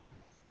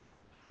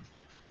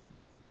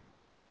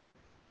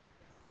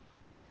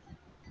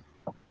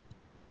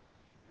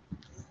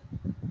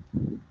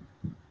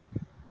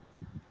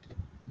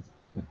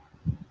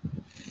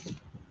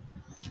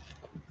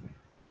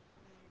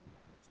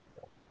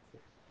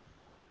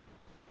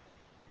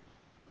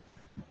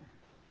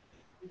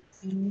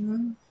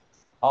 Mm,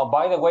 Oh,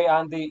 by the way,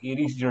 Andy, it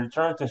is your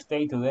turn to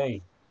stay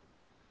today.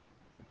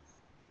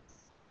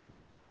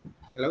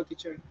 Hello,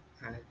 teacher.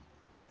 Hi.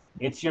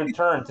 It's your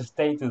turn to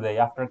stay today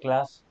after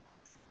class.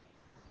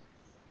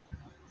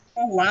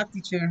 For what,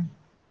 teacher?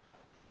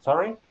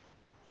 Sorry?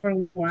 For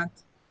what?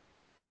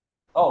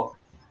 Oh,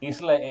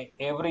 it's like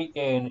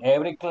in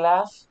every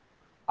class,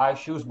 I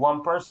choose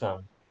one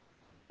person,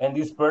 and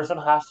this person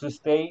has to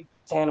stay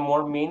 10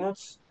 more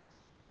minutes.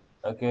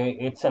 Okay,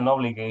 it's an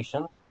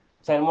obligation.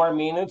 10 more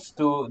minutes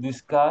to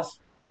discuss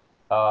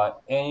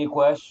any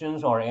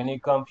questions or any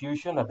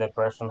confusion that the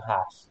person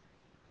has.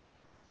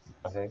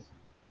 Okay.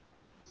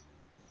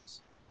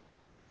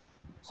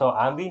 So,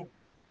 Andy,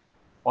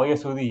 hoy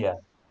es su día.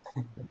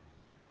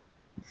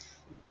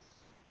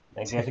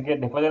 Okay, así que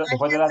después de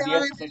las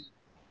 10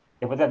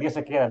 después de las 10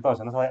 se queda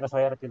entonces, no se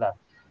vaya a retirar.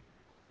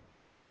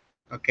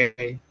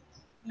 Okay.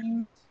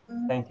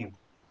 Thank you.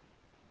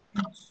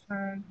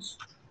 Search.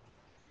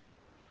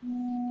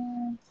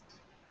 Mm,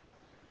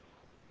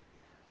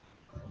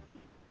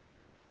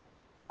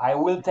 I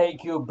will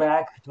take you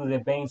back to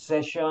the main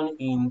session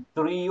in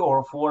 3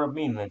 or 4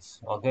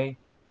 minutes, okay?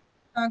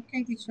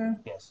 Okay, teacher.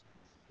 Yes.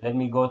 Let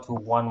me go to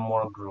one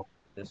more group,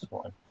 this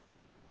one.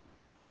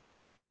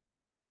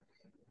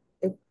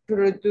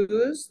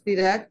 Produce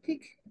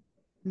didactic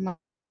material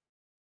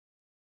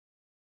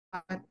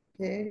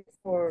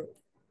for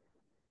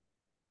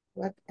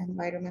what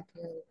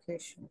environmental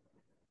education.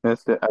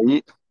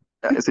 Allí,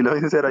 si lo voy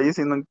a decir allí,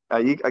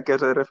 allí, ¿a qué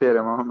se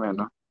refiere más o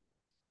menos?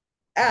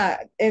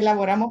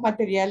 Elaboramos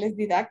materiales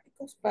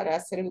didácticos para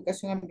hacer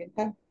educación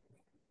ambiental.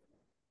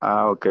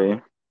 Ah, ok.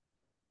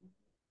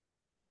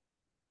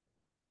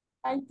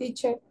 Hi,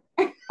 teacher.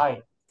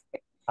 Hi,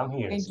 I'm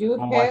here. Can you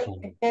I'm help,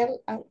 watching you.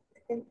 help,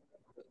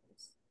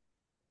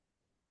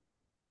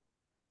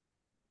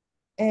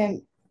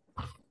 and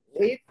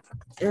with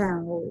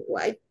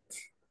white.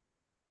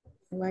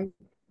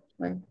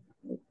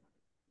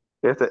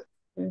 Este,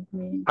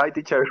 hi,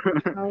 teacher.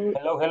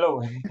 Hello,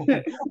 hello.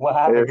 What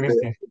happened,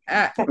 Christian?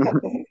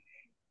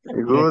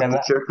 Good,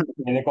 teacher.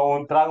 Viene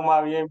con un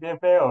trauma bien, bien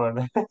feo,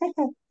 ¿verdad?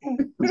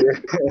 Yes.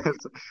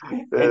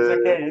 It's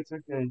okay, it's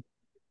okay.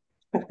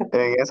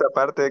 En esa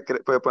parte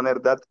puede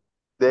poner that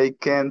they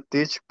can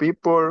teach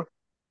people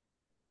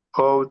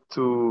how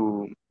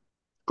to,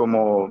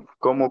 cómo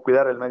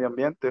cuidar el medio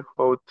ambiente,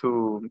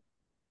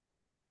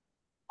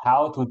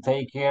 How to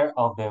take care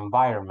of the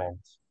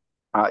environment.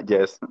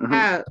 yes.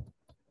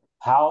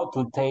 How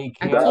to take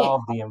care Aquí.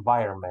 of the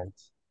environment.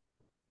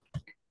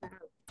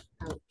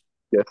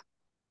 Yes.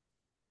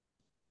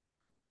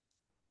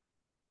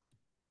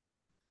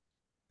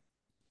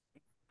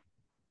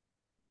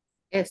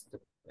 Esto.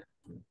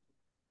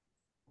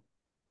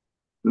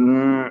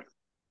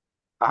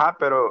 Ajá,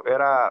 pero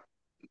era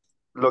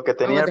lo que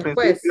tenía Vamos al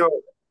después. principio,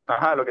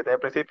 ajá, lo que tenía al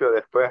principio,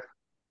 después,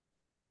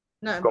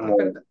 No, como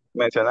perdón.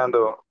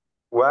 mencionando,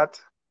 what,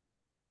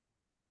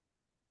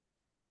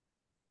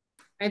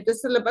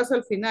 Entonces le paso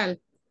al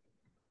final.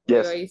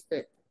 Pero yes. ahí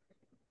estoy.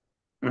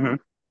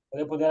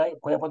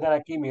 Puede poner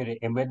aquí, mire,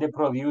 en vez de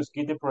produce,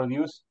 quite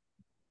produce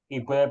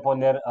y puede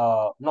poner,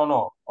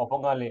 no, o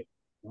póngale,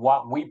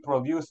 what we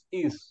produce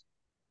is.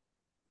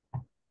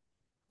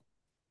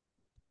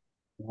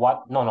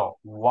 What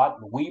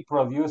we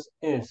produce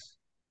is.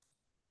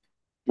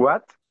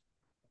 What?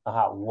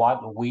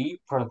 What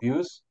we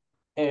produce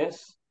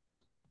is.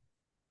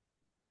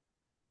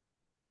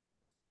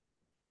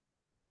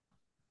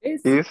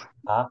 Is.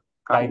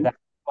 Like that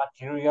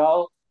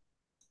material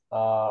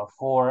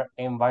for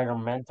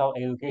environmental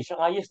education.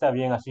 Ahí está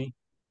bien, así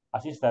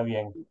está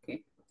bien.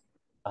 Okay.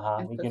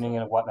 Ajá, y tienen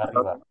el what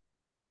arriba.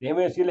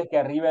 Déjenme decirles que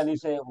arriba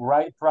dice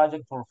Right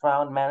Project for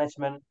Fund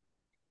Management.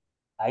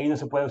 Ahí no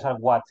se puede usar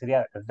what,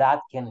 sería that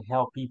can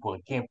help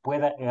people, que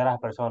pueda ayudar a las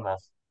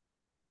personas.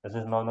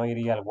 Entonces no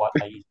iría el what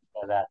ahí,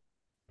 that.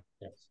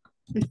 Yes.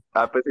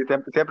 Pues sí,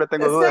 siempre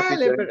tengo dudas,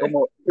 Sale, teacher, pero...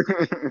 ¿cómo?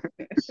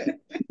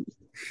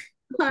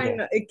 Ay,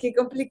 no, qué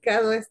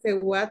complicado este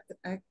what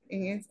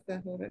en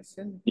estas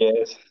oraciones.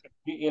 Yes.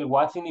 Y el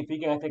what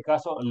significa en este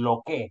caso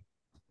lo que.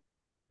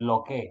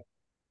 Okay,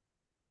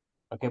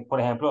 por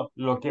ejemplo,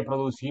 lo que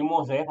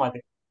producimos es,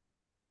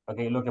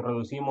 lo que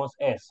producimos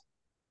es.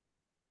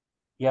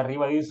 Y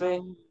arriba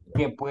dice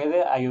que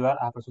puede ayudar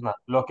a personas.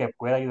 Lo que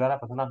puede ayudar a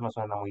personas no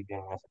suena muy bien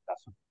en ese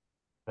caso.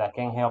 That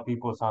can help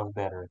people sounds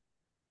better.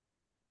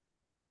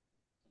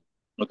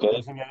 Okay.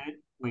 Les enviaré,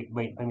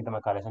 wait, permítame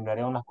acá, les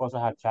enviaré unas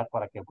cosas al chat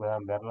para que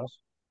puedan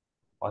verlos.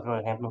 Otro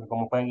ejemplo de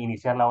cómo pueden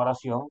iniciar la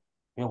oración.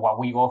 What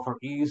we offer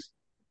is,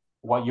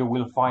 what you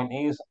will find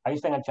is, ahí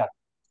está en el chat.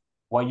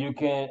 What you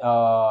can,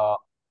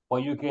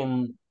 what you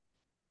can,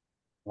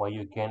 what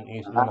you can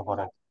is, Ajá. no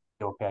correcto.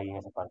 Creo que ahí en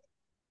esa parte.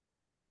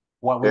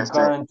 What we Este,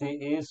 guarantee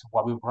is,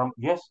 what we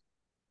yes.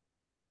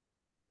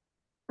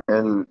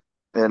 el,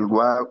 el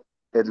what,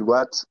 el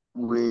what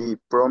we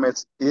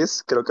promise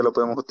is, creo que lo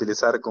podemos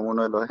utilizar como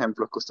uno de los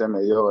ejemplos que usted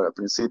me dio al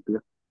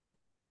principio.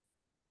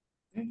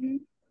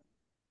 Ujú.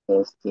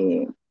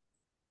 Este,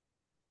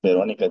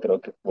 Verónica,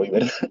 creo que voy a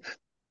ver.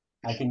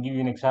 I can give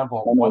you an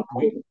example. Bueno, What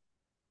we-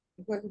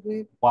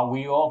 What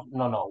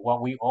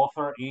we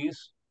offer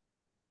is,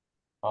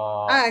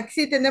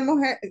 sí, tenemos,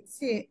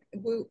 sí,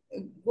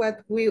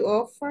 what we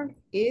offer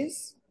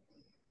is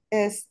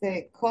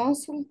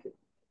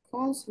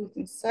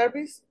consulting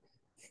service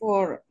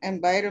for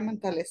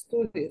environmental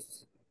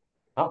studies.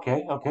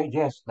 okay,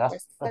 yes, Pues,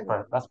 está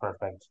bien. that's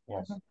perfect.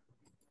 Yes, Ajá.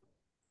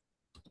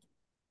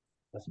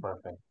 that's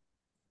perfect.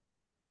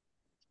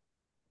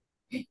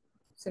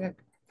 Se me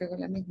pegó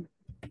la misma.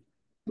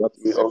 what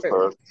we Se me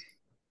pegó. offer.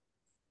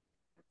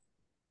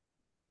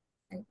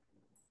 Ahí.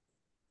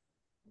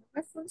 No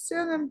me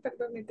funcionan,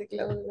 perdón, mi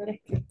teclado de veras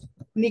que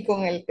ni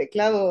con el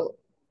teclado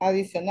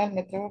adicional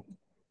me trabaja.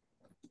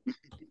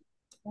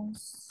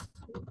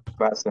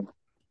 Base.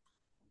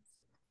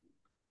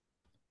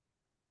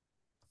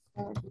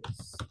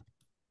 Service.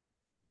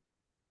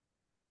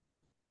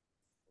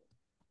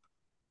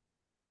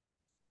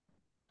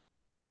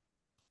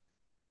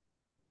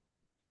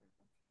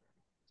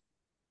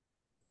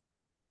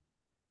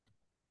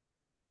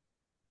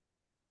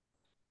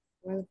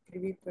 Voy a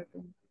escribir,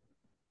 perdón.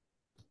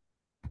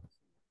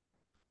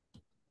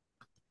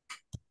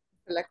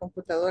 La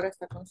computadora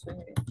está con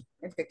sueño,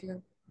 el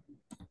teclado.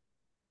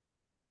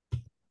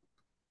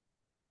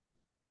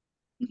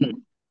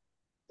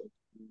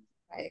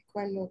 Ay,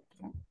 ¿cuál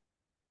otro?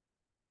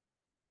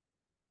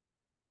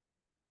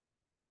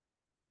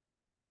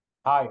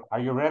 Hi,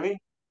 are you ready?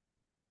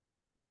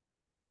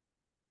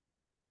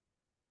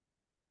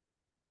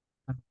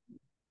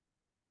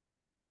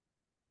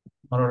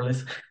 More or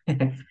less.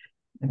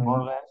 More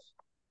or less.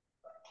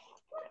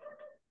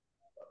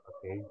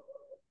 Okay.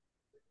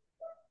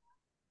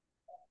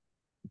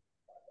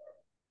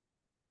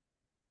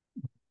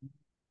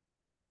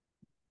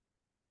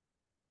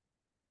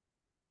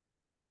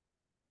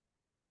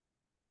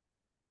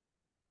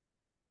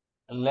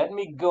 Let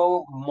me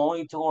go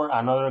monitor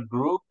another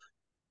group,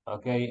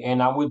 okay,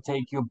 and I will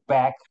take you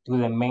back to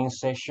the main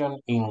session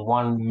in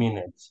 1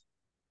 minute.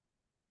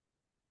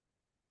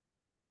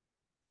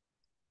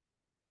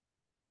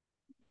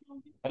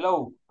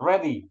 Hello,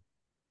 ready?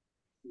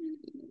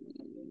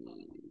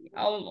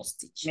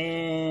 Almost,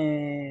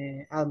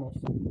 teacher. Almost.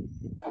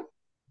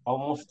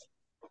 Almost.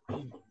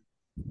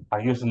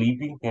 Are you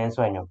sleepy? ¿Tienes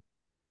sueño?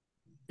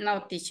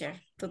 No, teacher.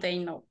 Today,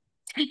 no.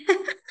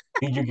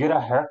 Did you get a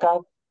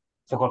haircut?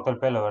 Se cortó el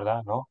pelo,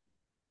 ¿verdad? ¿No?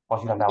 O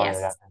si lo andaba de Yes.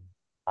 viaje.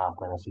 Ah,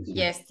 bueno, sí, sí.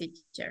 Yes,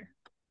 teacher.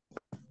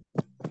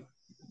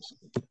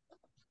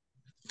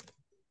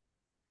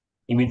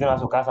 Invítenlo a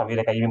su casa,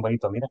 mire que ahí bien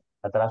bonito, mira,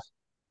 atrás.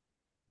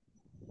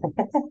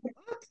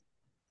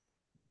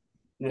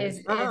 Es,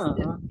 es,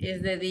 Ah,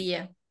 es de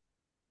día.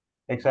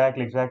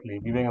 Exactly.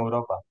 Vive en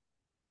Europa.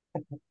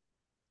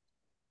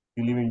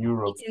 You live in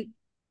Europe. It's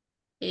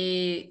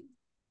eh,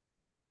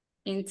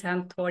 in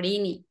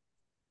Santorini.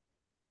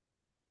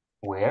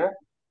 Where?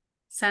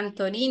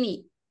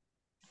 Santorini.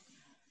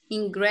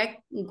 In Greek.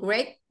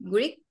 Greece.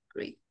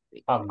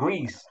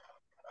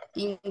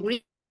 In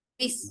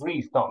Greece.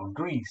 Greece, no,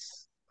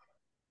 Greece.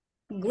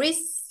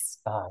 Greece.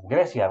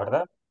 Grecia,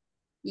 ¿verdad?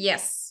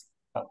 Yes.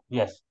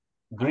 Yes.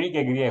 Greek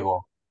es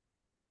griego.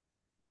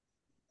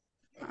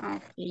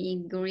 Okay,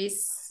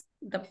 Greece.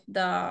 The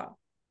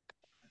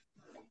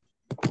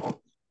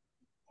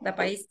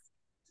país.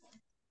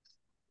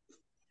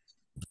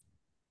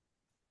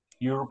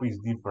 Europe is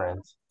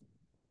different.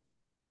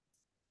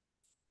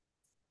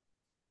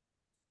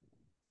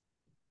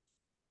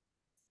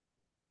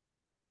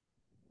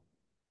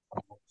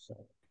 So,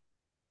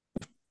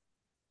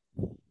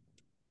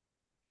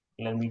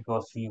 let me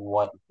go see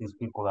what these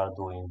people are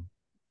doing.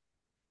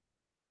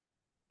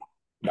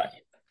 Vale.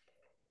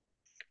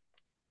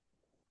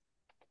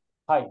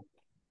 Hi,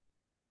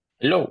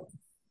 Hello.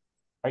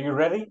 are you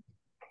ready?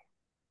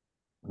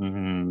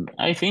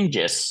 I think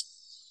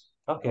yes.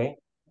 Okay,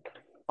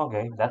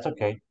 that's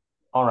okay.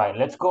 All right,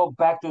 let's go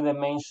back to the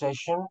main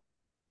session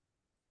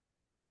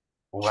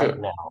right Sure.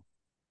 now.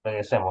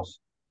 Regresemos.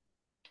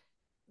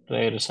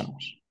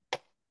 Regresamos.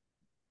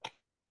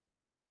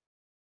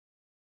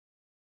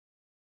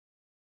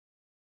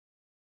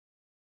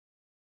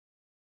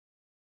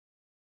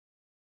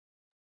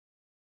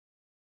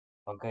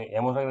 Ok,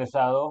 hemos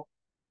regresado.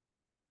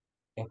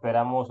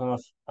 Esperamos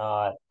unos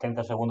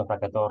 30 segundos para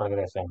que todos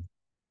regresen.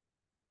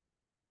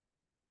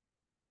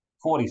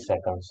 40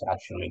 seconds,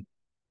 actually.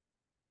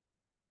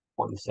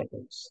 40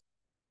 seconds.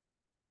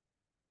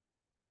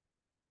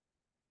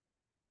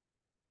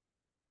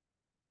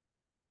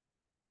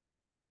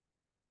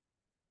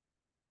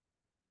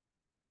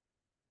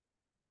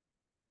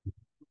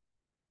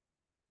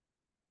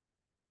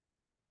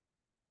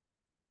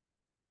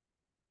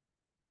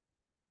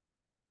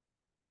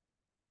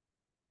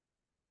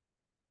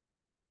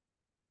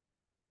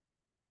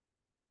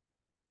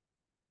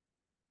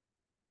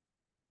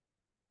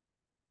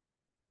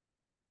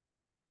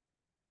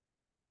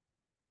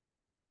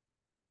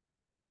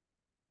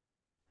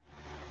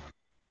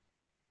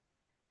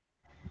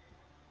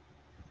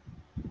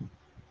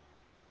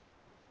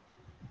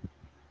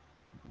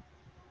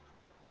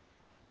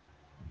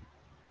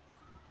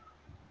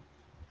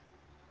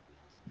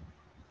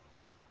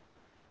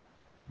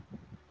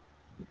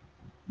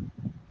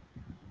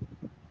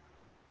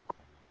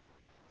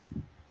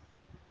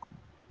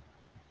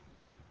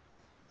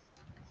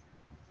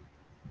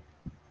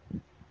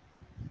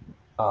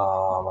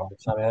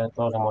 Vamos a ver,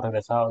 todos hemos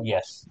regresado.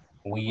 Yes,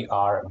 we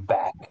are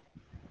back.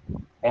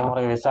 Hemos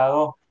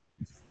regresado.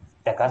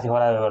 Ya casi es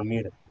hora de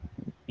dormir.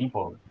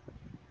 People,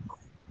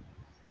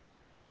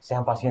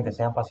 sean pacientes,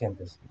 sean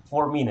pacientes.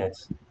 4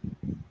 minutes.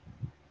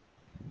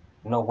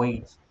 No,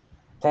 wait.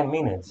 10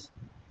 minutes.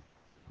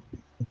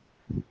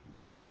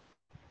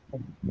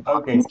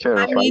 Okay. Teacher,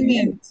 5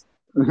 minutes.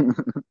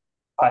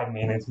 5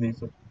 minutes,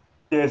 Lisa.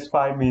 Yes,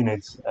 5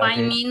 minutes. 5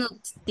 Okay.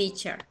 minutes,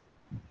 teacher.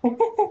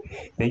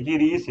 Take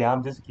it easy.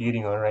 I'm just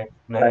kidding, all right.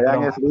 No, I es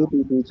am broma.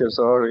 sleepy, teacher,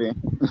 sorry.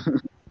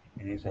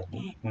 Dice,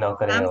 no I'm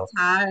creo.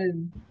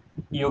 tired.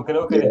 Yo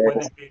creo que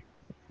Yes.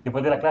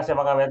 después de la clase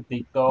van a ver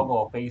TikTok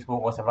o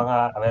Facebook o se van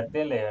a ver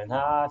tele.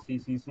 Ah, sí,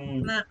 sí,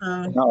 sí.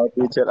 Nuh-uh. No,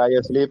 teacher,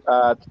 I sleep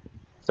at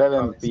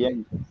 7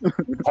 p.m.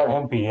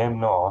 7 p.m.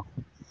 No,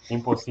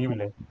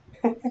 imposible.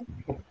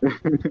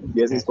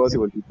 Yes, it's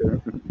possible,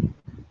 teacher.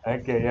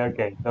 Okay,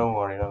 okay. Don't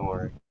worry, don't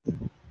worry.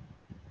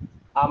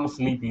 I'm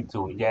sleepy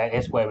too. Ya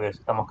es jueves,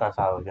 estamos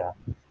cansados ya.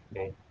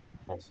 Okay.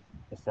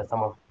 Ya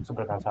estamos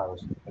súper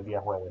cansados el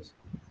día jueves.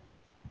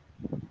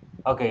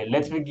 Okay,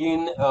 let's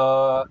begin.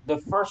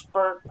 The first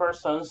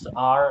persons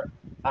are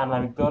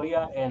Ana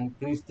Victoria and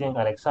Christian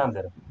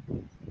Alexander.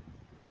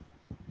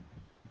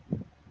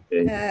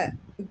 Uh,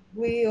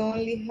 we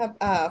only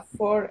have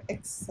 4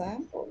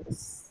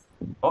 examples.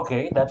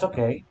 Okay, that's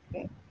okay.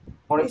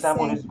 For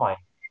example, Listen, is fine.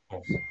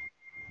 Yes.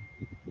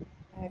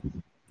 uh,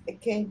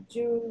 can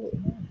you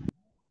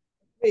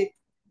read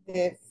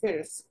the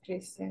first,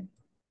 Christian?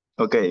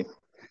 Okay.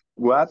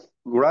 What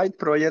great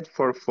project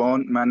for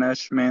fund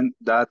management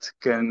that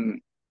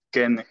can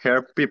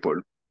help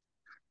people?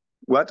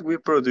 What we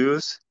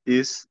produce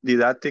is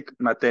didactic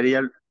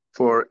material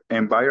for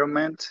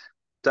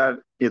environmental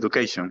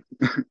education.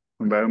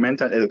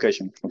 Environmental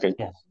education. Okay.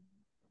 Yes.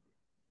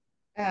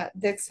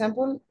 The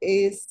example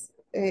is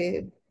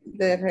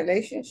the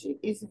relationship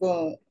is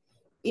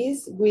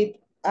with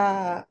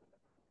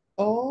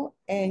O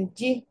and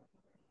G.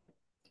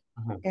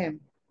 Mhm.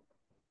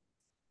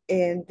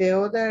 And the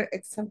other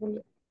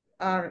example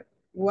are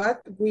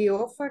what we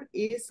offer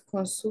is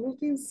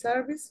consulting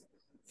service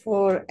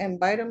for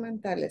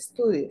environmental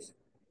studies.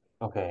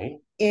 Okay.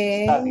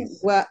 And Studies.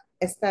 what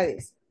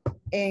studies.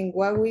 And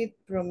what we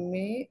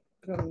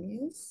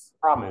promise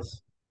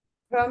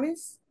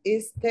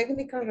is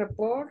technical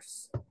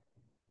reports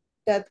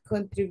that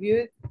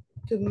contribute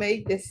to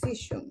make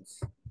decisions.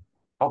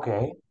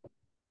 Okay.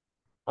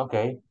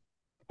 Okay.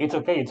 It's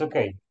okay. It's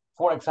okay.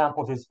 4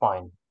 examples is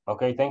fine.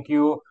 Okay. Thank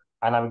you,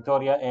 Ana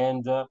Victoria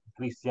and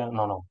Christian.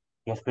 No, no.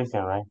 Yes,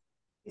 Christian, right?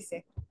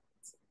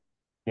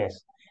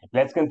 Yes.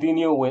 Let's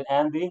continue with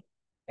Andy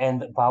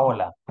and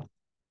Paola.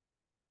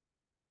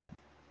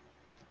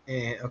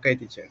 Okay,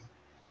 teacher.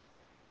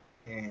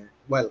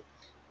 Well,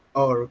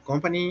 our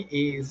company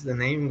is the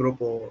name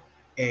Grupo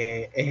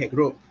Eje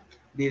Group.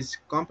 This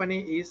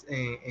company is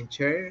in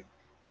charge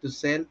to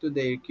sell to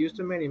their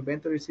customer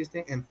inventory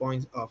system and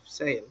points of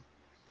sale.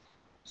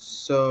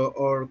 So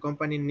our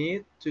company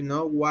need to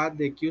know what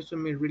the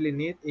customer really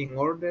need in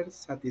order to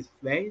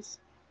satisfy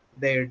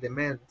their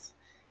demands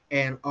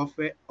and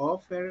offer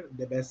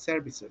the best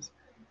services.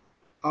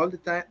 All the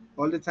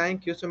time,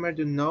 customers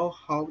do know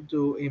how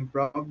to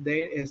improve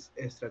their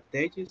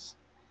strategies.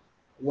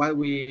 What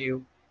we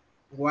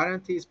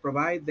warranty is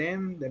provide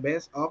them the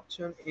best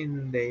option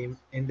in the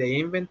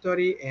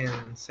inventory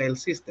and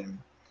sales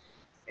system.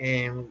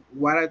 And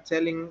what I'm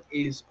telling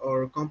is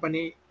our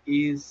company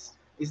is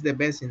the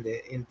best in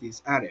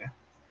this area.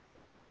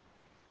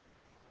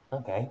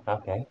 Okay.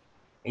 Okay.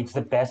 It's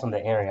the best in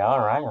the area.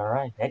 All right. All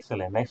right.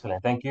 Excellent.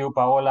 Excellent. Thank you,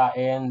 Paola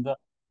and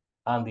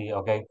Andy.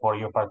 Okay, for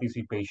your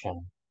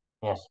participation.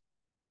 Yes.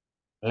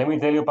 Let me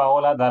tell you,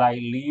 Paola, that I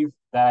live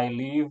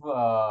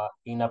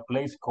in a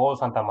place called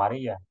Santa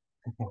Maria.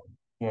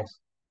 Yes,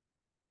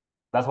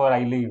 that's where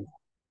I live.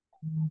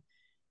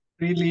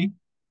 Really?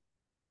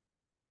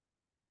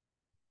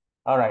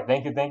 All right,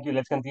 thank you, thank you.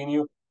 Let's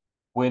continue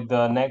with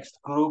the next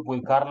group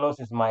with Carlos,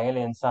 Ismael,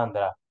 and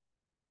Sandra.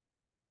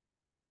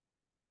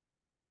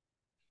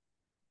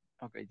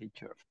 Okay,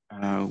 teacher.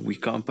 We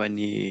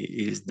company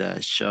is the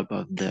shop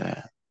of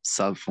the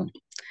cell phone,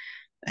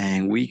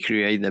 and we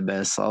create the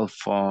best cell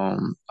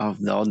phone of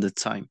all the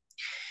time.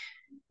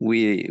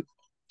 We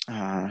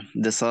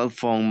the cell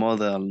phone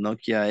model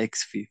Nokia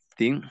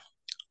X15,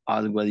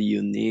 all what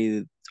you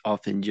need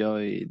of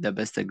enjoy the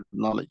best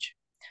technology.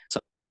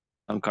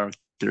 Some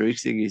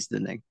characteristic is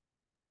the next.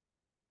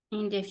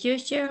 In the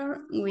future,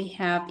 we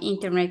have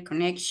internet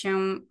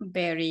connection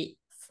very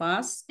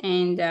fast,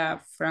 and the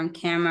front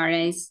camera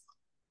is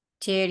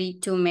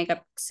 32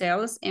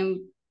 megapixels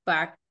and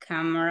back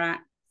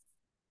camera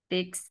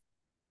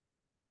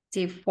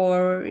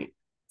 64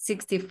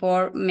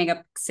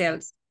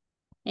 megapixels.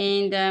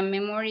 And the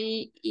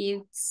memory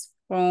is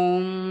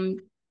from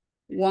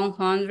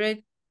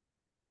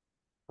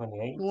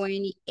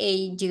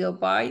 128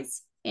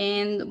 gigabytes,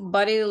 and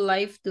battery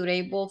life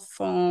durable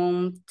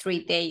from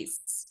 3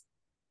 days.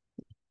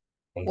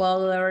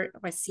 Water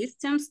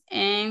resistance,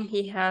 and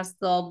he has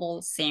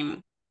double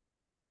SIM.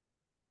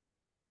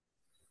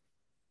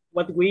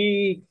 What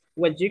you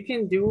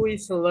can do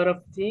is a lot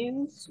of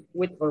things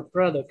with our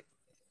product.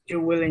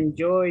 You will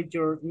enjoy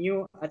your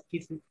new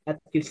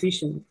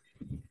acquisition.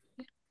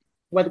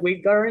 What we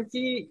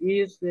guarantee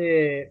is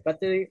the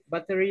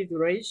battery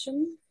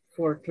duration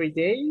for 3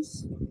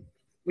 days.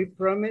 We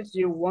promise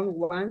you won't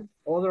want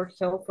other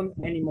cell phone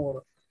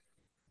anymore.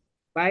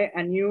 Buy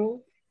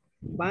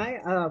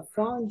a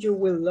phone you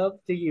will love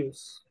to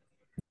use.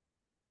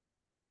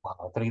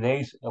 Wow, 3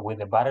 days with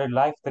the battery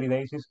life, 3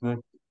 days is good.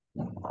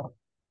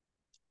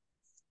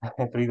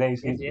 3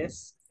 days is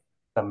Yes.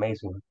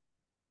 amazing.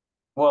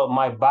 Well,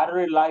 my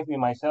battery life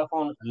in my cell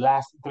phone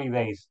lasts 3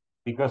 days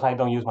because I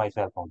don't use my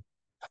cell phone.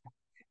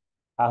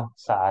 How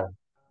sad.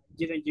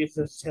 You don't use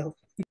the cell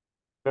phone.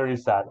 Very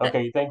sad.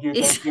 Okay, thank you,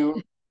 thank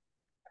you.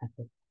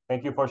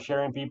 Thank you for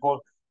sharing,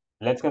 people.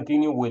 Let's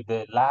continue with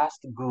the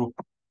last group.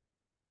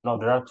 No,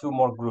 there are 2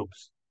 more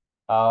groups.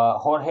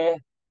 Jorge,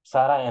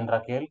 Sara, and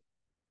Raquel.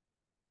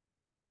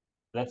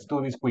 Let's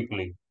do this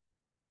quickly.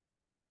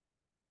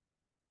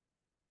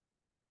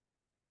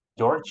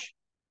 George,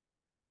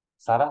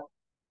 Sara.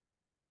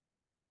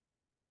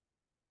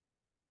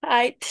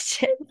 Hi,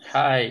 teacher.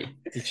 Hi,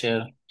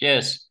 teacher.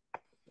 Yes.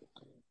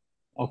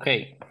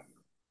 Okay.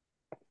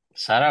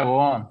 Sarah, go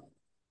on.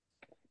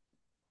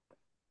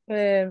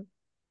 I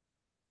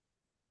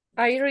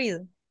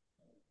read.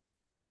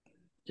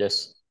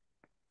 Yes.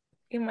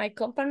 In my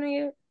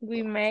company,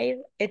 we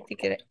made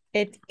etiquettes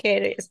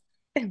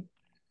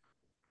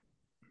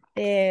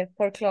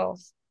for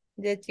clothes.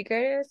 The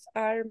etiquettes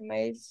are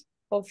made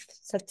of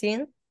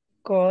satin,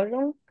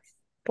 cotton,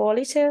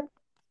 polished,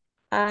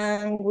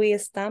 and we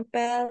stamped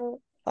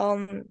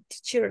on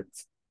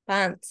t-shirts,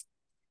 pants,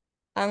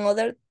 and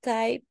other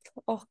type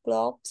of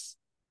clothes.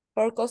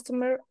 Our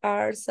customers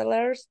are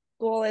sellers,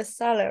 dual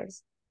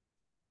sellers.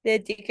 The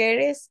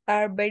etiquettes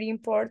are very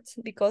important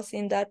because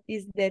in that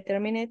is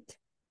determined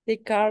the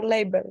car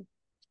label.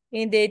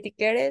 In the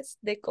etiquettes,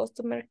 the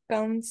customer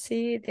can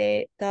see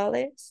the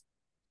details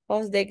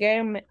of the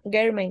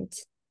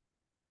garment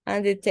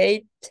and the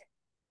type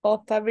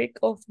of fabric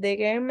of the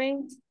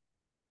garment.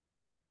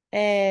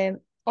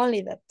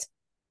 Only that.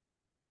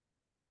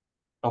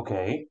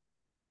 Okay.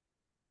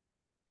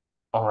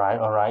 All right,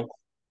 all right.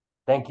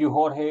 Thank you,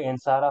 Jorge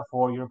and Sara,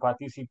 for your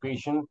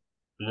participation.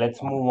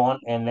 Let's move on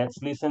and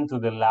let's listen to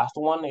the last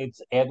one.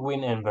 It's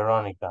Edwin and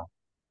Veronica.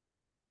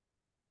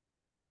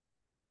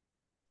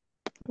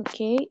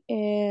 Okay,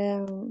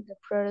 the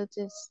product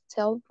is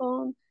cell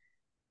phone.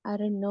 I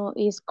don't know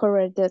is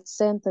correct that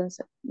sentence.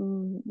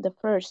 The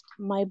first,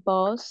 my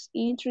boss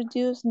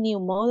introduced new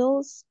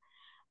models.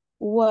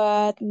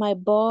 What my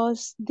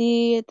boss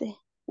did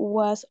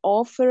was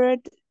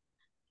offered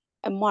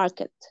a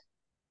market.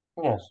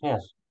 Yes,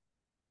 yes.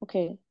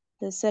 Okay.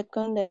 The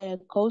second,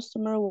 the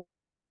customer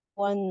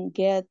want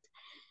get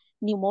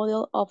new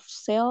model of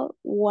cell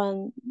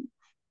when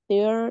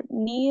their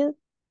need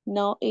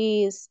now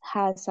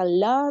has a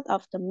lot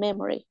of the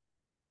memory.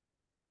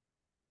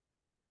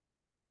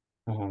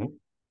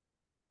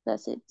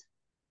 That's it.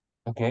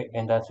 Okay,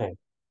 and that's it.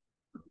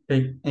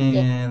 Okay,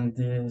 and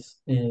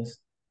this is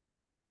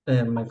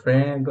my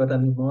friend got a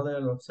new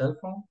model of cell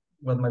phone.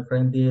 What my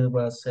friend did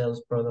was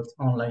sales products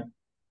online.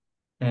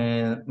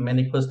 And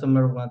many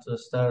customers want to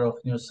start a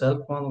new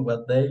cell phone.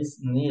 What they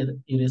need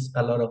it is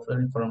a lot of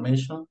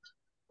information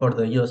for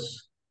the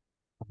use.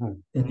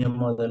 The new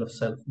model of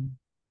cell phone.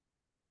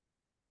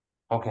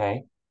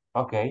 Okay,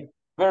 okay.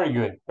 Very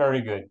good,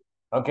 very good.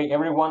 Okay,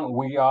 everyone,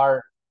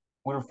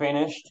 we're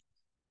finished.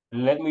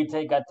 Let me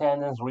take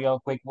attendance real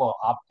quick. Well,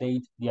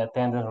 update the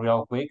attendance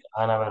real quick.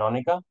 Ana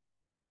Veronica.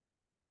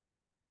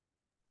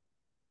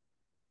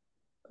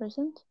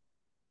 Present.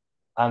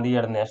 Andy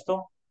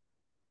Ernesto.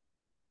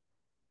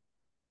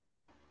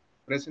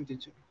 Present,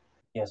 teacher.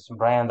 Yes,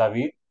 Brian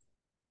David.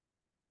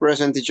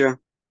 Present, teacher.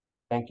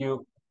 Thank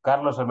you.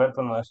 Carlos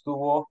Alberto no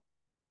estuvo,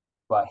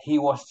 but he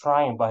was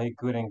trying, but he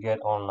couldn't get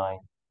online.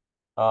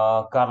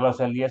 Carlos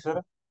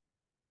Eliezer.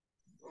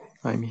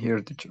 I'm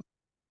here, teacher.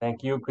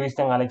 Thank you.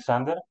 Christian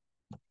Alexander.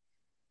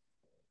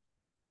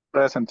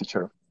 Present,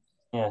 teacher.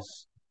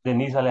 Yes.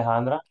 Denise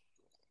Alejandra.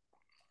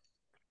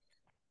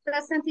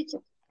 Present teacher.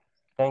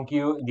 Thank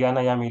you.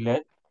 Diana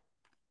Yamilet.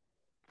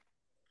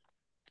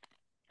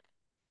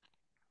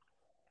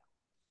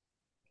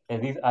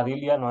 Edith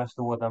Adilia no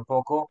estuvo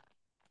tampoco.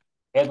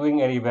 Edwin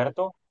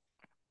Heriberto.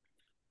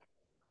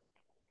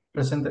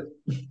 Presente.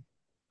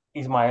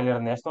 Ismael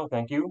Ernesto.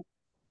 Thank you.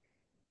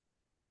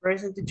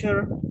 Present,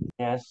 teacher.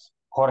 Yes.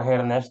 Jorge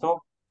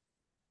Ernesto.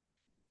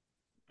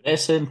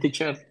 Present,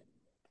 teacher.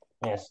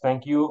 Yes.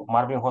 Thank you.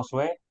 Marvin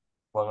Josué.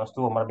 Bueno, no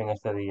estuvo Marvin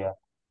este día.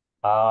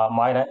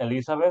 Mayra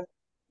Elizabeth.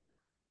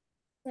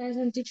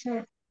 Present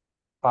teacher.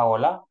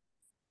 Paola.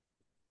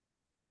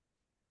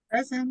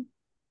 Present.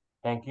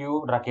 Thank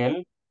you.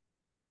 Raquel.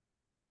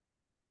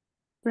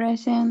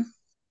 Present.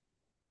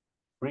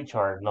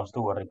 Richard. No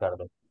estuvo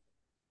Ricardo.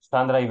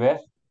 Sandra y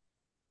Beth.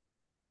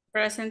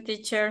 Present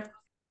teacher.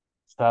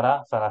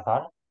 Sara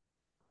Salazar.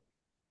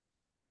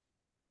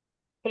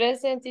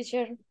 Present,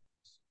 teacher.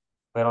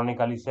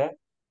 Verónica Lisset.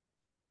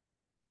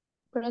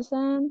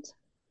 Present.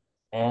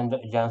 And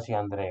Yancy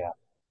Andrea.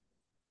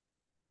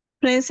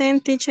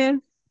 Present, teacher.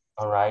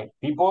 All right.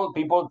 People,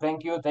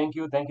 thank you,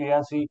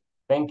 Yancy.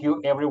 Thank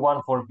you,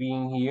 everyone, for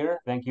being here.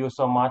 Thank you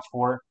so much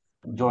for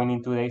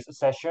joining today's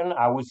session.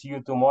 I will see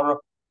you tomorrow.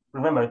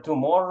 Remember,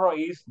 tomorrow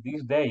is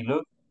this day.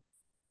 Look.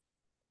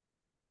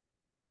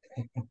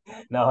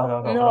 No,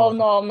 No,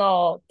 broma.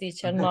 no,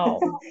 teacher, no.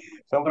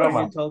 Son What are you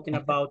bromas. talking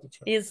about,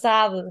 teacher? Y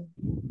sabe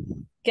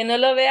que no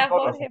lo vea No,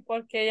 Jorge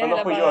porque ella no, se no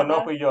la fui va a yo, no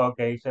agarrar. fui yo. Ok,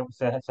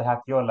 se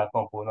hackeó la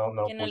compu, no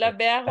lo Que no la puse.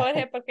 vea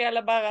Jorge porque ella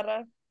la va a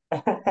agarrar.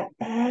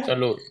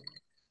 Salud.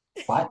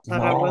 What?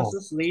 Sarah was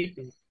No.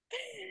 sleeping.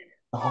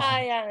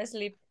 I am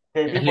asleep.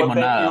 Okay, Es people, thank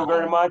you limonada.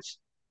 very much.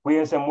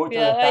 Cuídense mucho,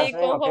 Cuidado ahí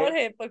descansen, con okay?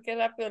 Jorge porque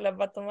rápido las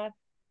va a tomar.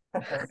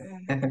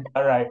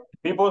 All right,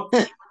 people,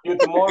 see you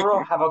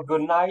tomorrow. Have a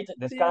good night. See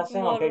you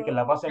Descansen, okay? Que tomorrow.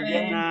 la pasen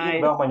bien Okay. y nos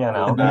Night. vemos mañana,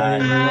 Good okay? Bye,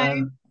 night.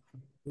 everyone.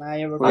 Night,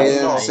 Andy, everybody.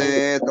 no. Night.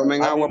 Cuídense,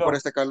 tomen Andy, agua por no.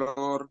 este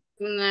calor.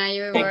 Good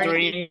night, Take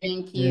everybody. drink,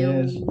 Thank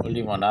Yes. you. O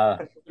limonada.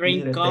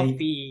 drink Need a take.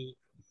 coffee.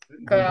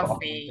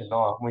 Coffee.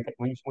 No,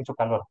 mucho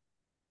calor.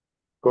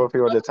 Coffee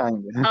all the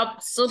time.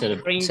 Up soup.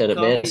 Drink coffee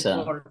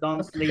Cerveza. for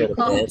don't sleep. Up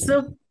Cerveza.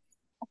 soup.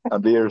 A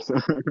beers.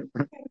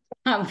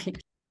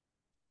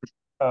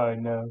 Oh,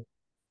 no.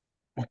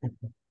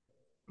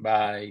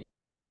 Bye.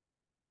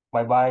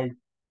 Bye.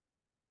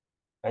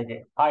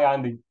 Okay. Hi,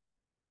 Andy.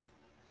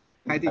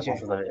 Hi, La teacher.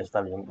 cosa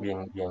está bien.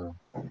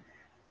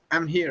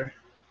 I'm here.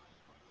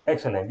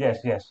 Excellent.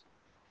 Yes.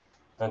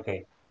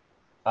 Okay.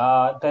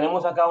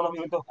 Tenemos acá unos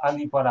minutos,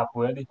 Andy, para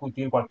poder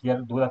discutir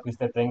cualquier duda que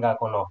usted tenga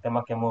con los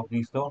temas que hemos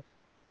visto,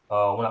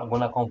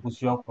 alguna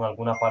confusión con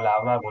alguna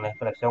palabra, alguna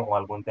expresión o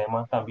algún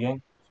tema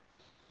también,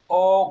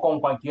 o con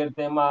cualquier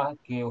tema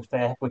que usted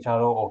haya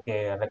escuchado o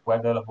que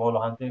recuerde de los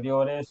módulos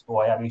anteriores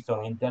o haya visto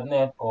en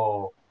internet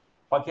o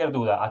cualquier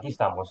duda. Aquí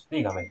estamos,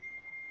 dígame.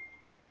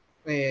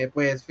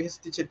 Pues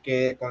fíjese, teacher,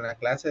 que con la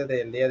clase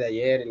del día de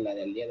ayer y la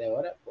del día de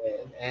ahora, pues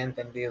he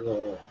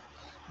entendido,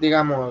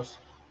 digamos,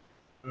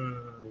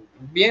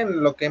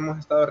 bien lo que hemos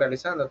estado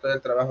realizando, todo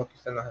el trabajo que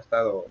usted nos ha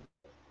estado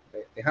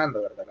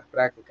dejando, ¿verdad? Las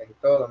prácticas y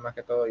todo, más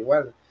que todo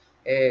igual.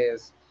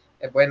 Es,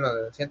 bueno,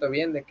 siento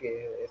bien de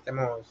que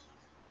estemos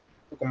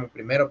como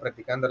primero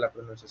practicando la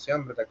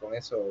pronunciación, ¿verdad? Con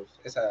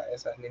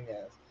esas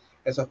líneas,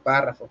 esos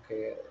párrafos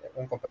que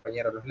un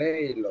compañero los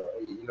lee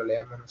y lo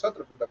leemos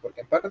nosotros, ¿verdad? Porque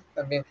en parte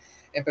también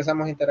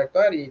empezamos a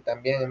interactuar y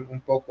también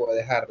un poco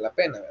dejar la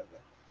pena, ¿verdad?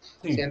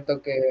 Sí,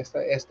 Siento que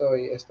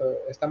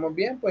estamos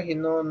bien, pues, y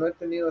no he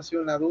tenido así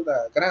una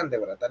duda grande,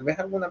 ¿verdad? Tal vez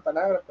alguna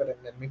palabra, pero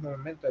en el mismo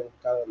momento he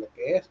buscado lo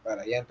que es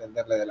para ya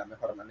entenderle de la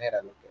mejor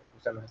manera lo que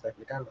usted nos está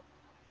explicando.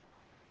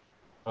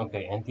 ok,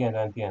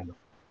 entiendo.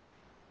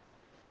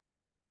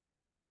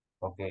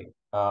 Ok,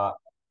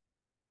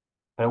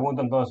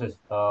 pregunto entonces,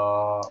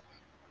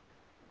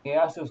 ¿qué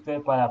hace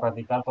usted para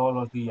practicar todos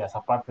los días,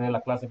 aparte de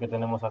la clase que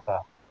tenemos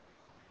acá?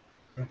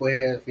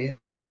 Pues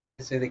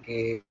fíjese de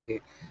que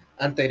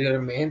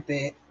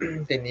anteriormente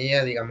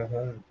tenía, digamos,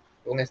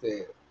 una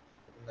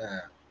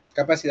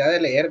capacidad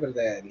de leer,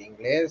 ¿verdad? El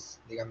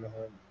inglés, digamos,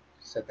 un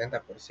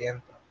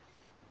 70%.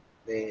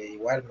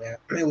 Igual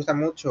me gusta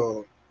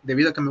mucho,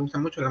 debido a que me gusta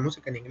mucho la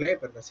música en inglés,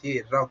 ¿verdad?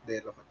 Sí, rock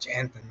de los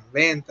 80,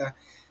 90.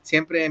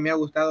 Siempre me ha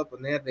gustado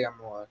poner,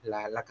 digamos,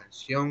 la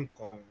canción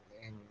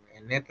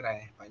en letra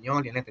en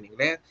español y en letra en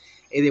inglés.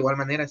 Y de igual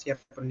manera sí he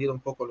aprendido un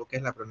poco lo que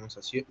es la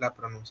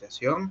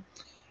pronunciación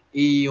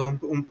y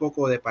un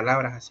poco de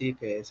palabras así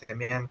que se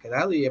me han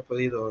quedado y he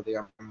podido,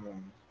 digamos,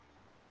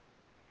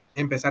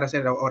 empezar a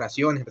hacer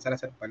oraciones, empezar a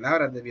hacer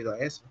palabras debido a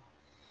eso.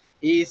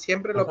 Y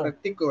siempre lo Eso,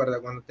 practico,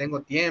 ¿verdad? Cuando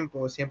tengo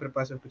tiempo, siempre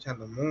paso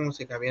escuchando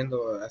música,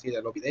 viendo así de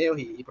los videos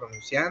y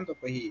pronunciando,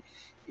 pues,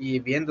 y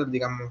viendo,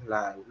 digamos,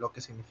 lo que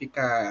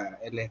significa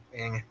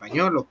en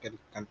español, lo que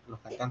los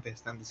cantantes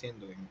están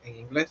diciendo en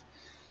inglés.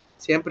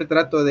 Siempre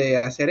trato de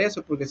hacer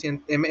eso porque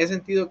he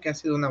sentido que ha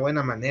sido una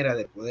buena manera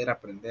de poder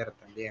aprender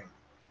también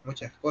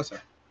muchas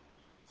cosas.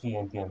 sí,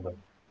 entiendo.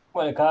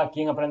 Bueno, cada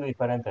quien aprende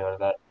diferente,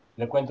 ¿verdad?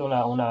 Le cuento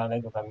una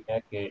anécdota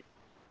mía que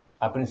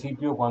Al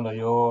principio, cuando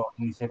yo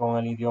inicié con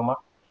el idioma,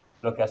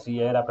 lo que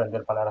hacía era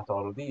aprender palabras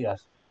todos los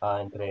días,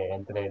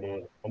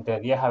 entre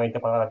 10 a 20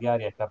 palabras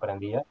diarias que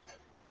aprendía.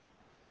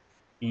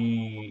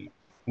 Y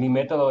mi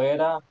método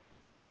era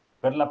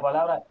ver la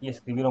palabra y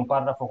escribir un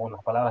párrafo con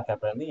las palabras que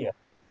aprendía.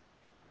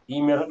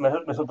 Y me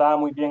resultaba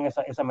muy bien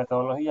esa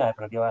metodología,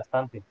 aprendí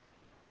bastante.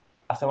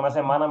 Hace una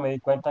semana me di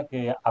cuenta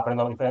que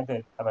aprendo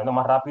diferente, aprendo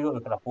más rápido de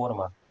otra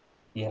forma.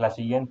 Y es la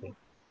siguiente.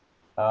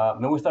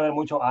 Me gusta ver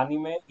mucho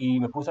anime y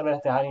me puse a ver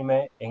este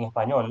anime en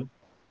español.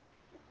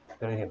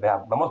 Pero dije,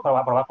 vea, vamos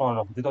a probar con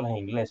los subtítulos en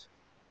inglés.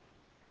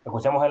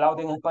 Escuchamos el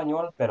audio en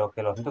español, pero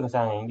que los subtítulos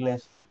sean en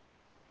inglés.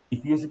 Y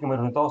fíjese que me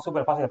resultó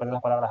súper fácil aprender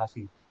las palabras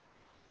así.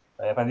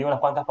 Aprendí unas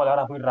cuantas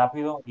palabras muy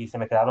rápido y se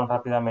me quedaron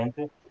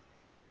rápidamente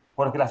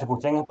porque las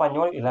escuché en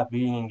español y las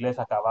vi en inglés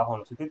acá abajo en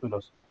los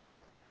subtítulos.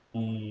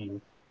 Y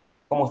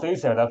como usted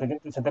dice, ¿verdad? Usted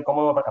se siente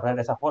cómodo para aprender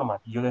de esa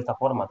forma y yo de esta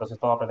forma. Entonces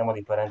todos aprendemos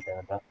diferente,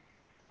 ¿verdad?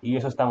 Y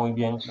eso está muy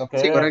bien.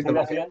 Sí, correcto,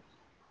 porque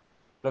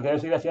Lo que debe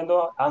seguir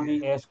haciendo,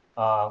 Andy, es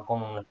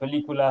con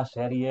películas,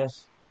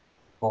 series,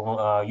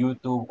 con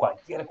YouTube,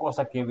 cualquier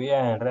cosa que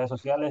vea en redes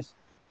sociales,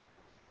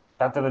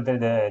 trate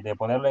de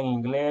ponerlo en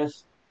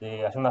inglés,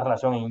 de hacer una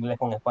relación en inglés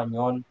con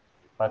español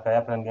para que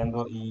vaya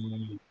aprendiendo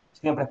y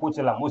siempre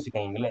escuche la música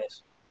en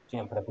inglés.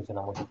 Siempre escuche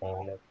la música en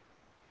inglés.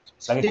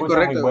 La que sí, escucha es muy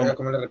correcto, buena.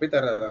 como le repito,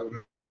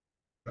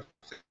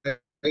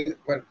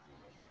 bueno,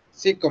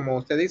 sí, como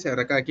usted dice,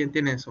 ahora cada quien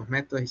tiene sus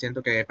métodos y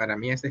siento que para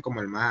mí este es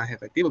como el más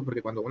efectivo,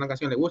 porque cuando una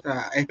canción le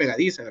gusta es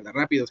pegadiza, ¿verdad?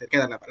 Rápido se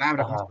queda la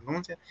palabra, cómo se Ajá,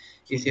 pronuncia,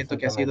 y sí, siento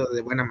que ha sido exactamente.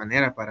 de buena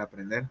manera para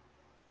aprender.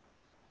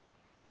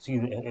 Sí,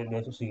 de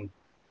eso sí.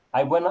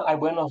 Hay buenos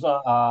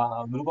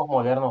grupos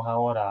modernos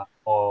ahora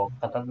o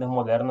cantantes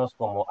modernos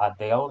como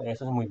Adele,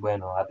 eso es muy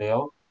bueno.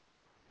 Adele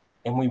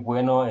es muy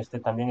bueno.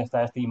 También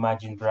está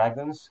Imagine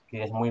Dragons,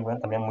 que es muy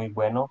bueno, también muy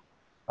bueno.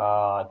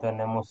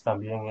 Tenemos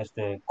también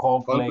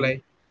Coldplay.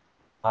 Coldplay,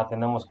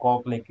 Tenemos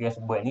Coldplay, que es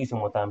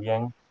buenísimo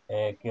también.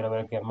 Quiero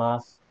ver qué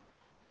más.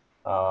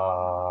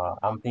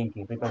 I'm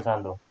thinking, estoy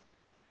pensando.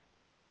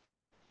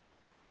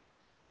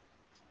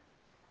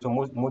 Son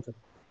muchos, no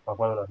me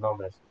acuerdo los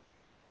nombres.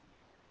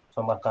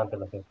 Son bastantes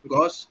los que.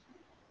 Ghost,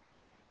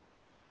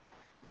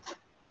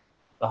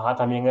 Ajá,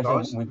 también ese es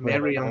Ghost, muy bueno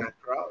Mary on también.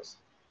 a Cross.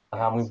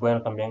 Ajá, muy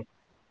bueno también.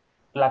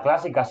 La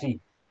clásica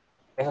sí,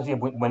 eso sí es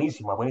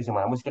buenísima,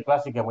 buenísima. La música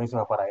clásica es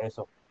buenísima para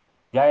eso.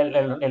 Ya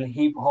el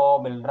hip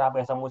hop, el rap,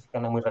 esa música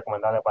no es muy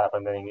recomendable para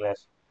aprender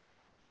inglés.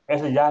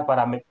 Eso ya es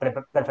para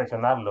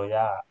perfeccionarlo,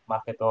 ya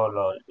más que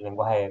todo el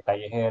lenguaje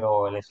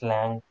callejero, el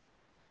slang,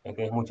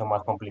 que es mucho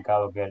más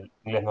complicado que el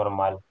inglés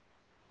normal.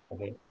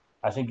 ¿Ok?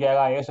 Así que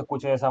haga eso,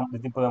 escuche ese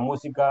tipo de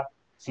música.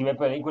 Si ve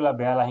películas,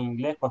 véalas en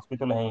inglés, con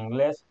subtítulos en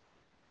inglés,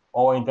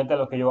 o intente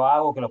lo que yo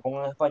hago, que lo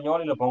pongo en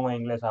español y lo pongo en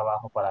inglés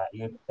abajo para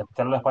ir,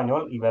 escucharlo en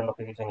español y ver lo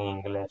que dicen en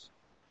inglés.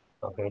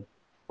 ¿Ok?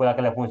 Pueda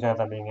que le funcione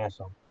también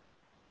eso.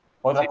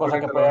 Otra Sí, cosa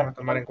que correcto, lo puede vamos a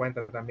tomar hacer, en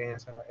cuenta también.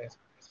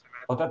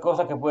 otra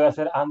cosa que puede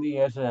hacer Andy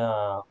es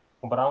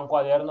comprar un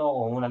cuaderno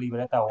o una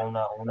libreta o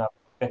una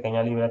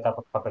pequeña libreta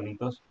con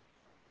papelitos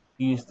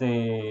y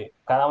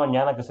cada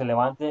mañana que se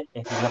levante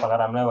escribir la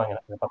palabra nueva en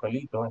el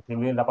papelito,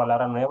 escribir la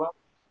palabra nueva,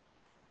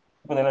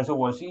 ponerla en su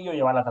bolsillo y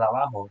llevarla a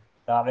trabajo.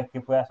 Cada vez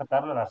que pueda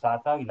sacarla, la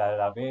saca y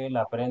la ve,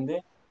 la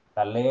aprende,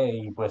 la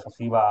lee y pues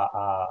así va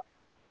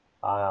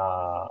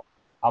a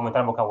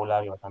aumentar el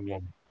vocabulario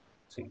también.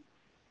 Sí.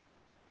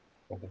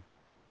 Ok.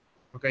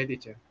 Ok,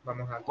 teacher,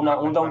 vamos a Una,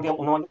 tomarlo en una, cuenta. última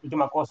una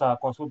última cosa,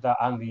 consulta,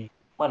 Andy.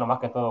 Bueno, más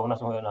que todo,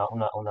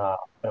 una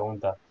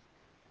pregunta.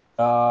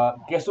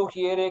 ¿Qué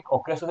sugiere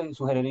o qué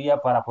sugeriría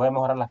para poder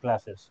mejorar las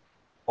clases?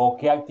 ¿O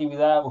qué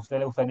actividad a usted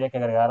le gustaría que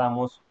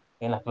agregáramos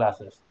en las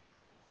clases?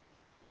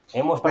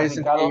 Hemos Pues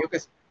practicado, yo que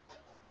sí,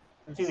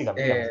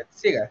 dígame, dígame.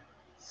 siga,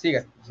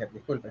 siga, teacher,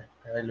 disculpe,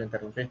 lo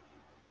interrumpí.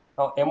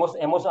 No, hemos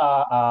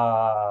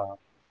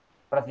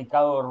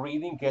practicado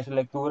reading, que es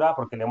lectura,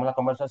 porque leemos la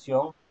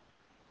conversación,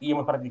 y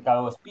hemos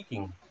practicado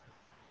speaking.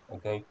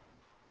 ¿Ok?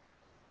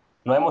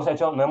 No hemos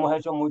hecho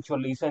mucho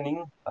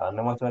listening, no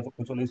hemos hecho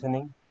mucho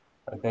listening.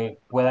 ¿Ok?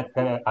 Puede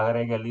que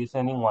agregue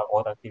listening o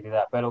otra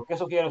actividad, pero ¿qué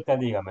sugiere usted?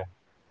 Dígame.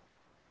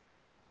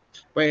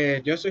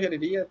 Pues yo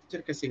sugeriría,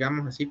 teacher, que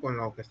sigamos así con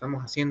lo que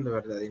estamos haciendo,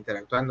 ¿verdad?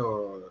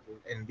 Interactuando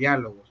en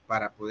diálogos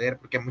para poder,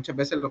 porque muchas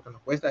veces lo que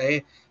nos cuesta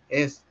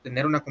es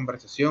tener una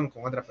conversación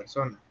con otra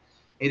persona.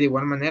 Y de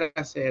igual manera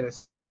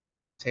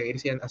seguir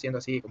haciendo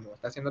así como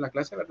está haciendo la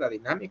clase, ¿verdad?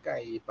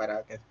 Dinámica y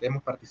para que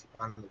estemos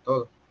participando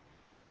todos.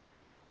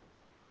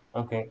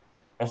 Ok,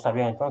 está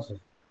bien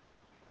entonces.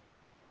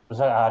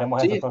 Entonces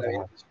haremos eso Sí, está entonces.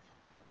 bien. Bueno.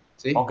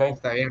 Sí, Ok,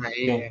 está bien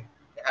ahí. bien,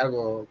 Es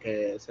algo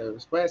que se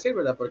les puede decir,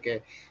 ¿verdad?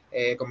 Porque,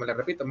 como le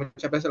repito,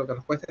 muchas veces lo que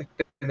nos cuesta es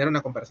tener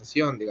una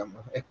conversación,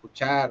 digamos,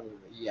 escuchar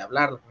y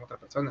hablar con otra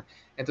persona.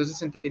 Entonces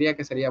sentiría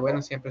que sería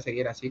bueno siempre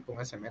seguir así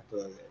con ese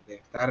método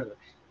de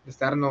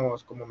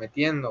estarnos como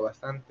metiendo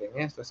bastante en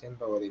esto,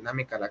 haciendo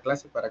dinámica la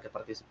clase para que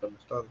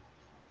participemos todos.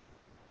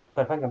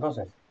 perfecto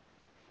entonces.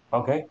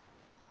 Ok,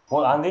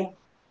 well, Andy,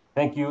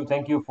 thank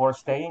you for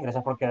staying.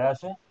 Gracias por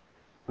quedarse.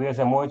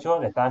 Cuídese mucho,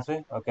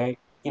 descanse, ok,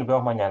 y nos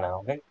vemos mañana,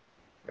 ok.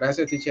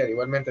 Gracias, teacher.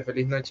 Igualmente,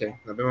 feliz noche.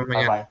 Nos vemos Bye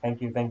mañana. bye.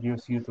 Thank you. Thank you.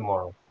 See you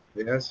tomorrow.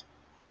 Adiós.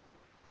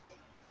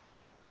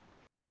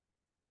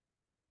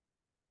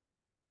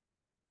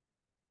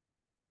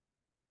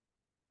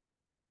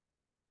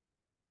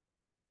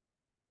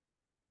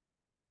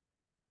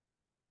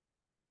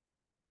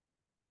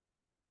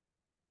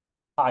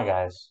 Hi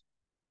guys.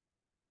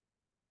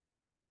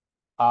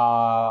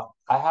 I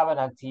have an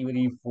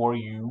activity for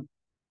you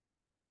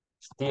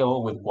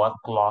still with what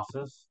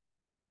clauses.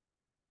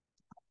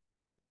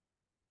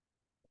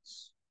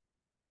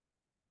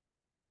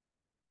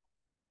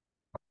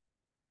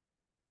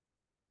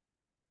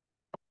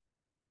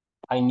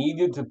 I need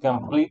you to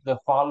complete the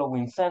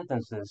following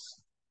sentences.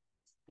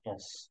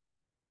 Yes.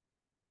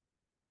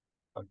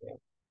 Okay.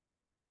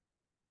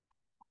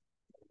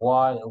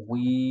 What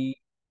we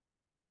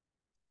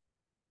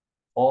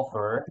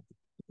offer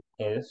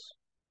is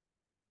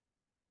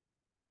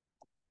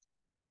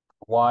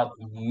what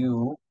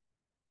you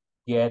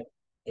get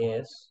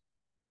is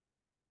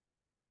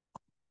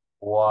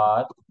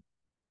what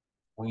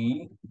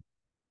we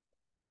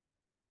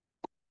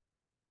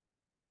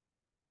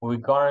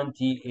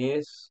guarantee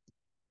is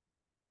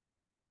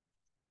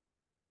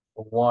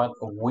what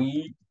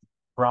we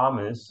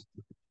promise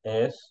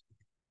is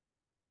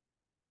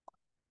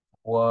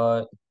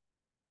what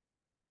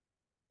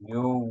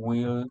you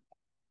will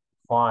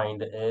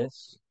find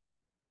is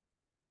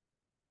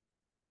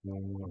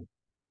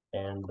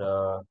and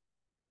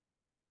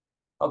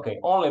okay,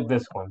 only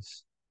this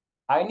ones.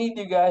 I need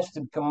you guys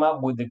to come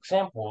up with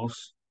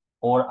examples,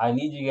 or I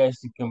need you guys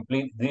to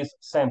complete these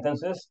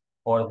sentences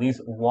or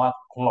these what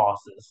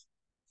clauses.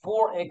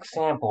 For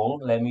example,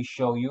 let me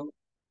show you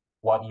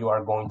what you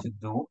are going to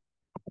do.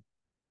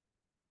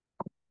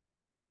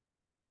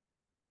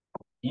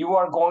 You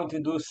are going to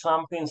do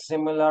something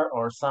similar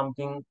or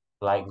something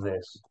like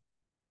this.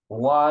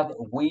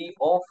 What we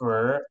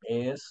offer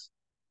is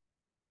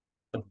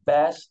the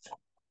best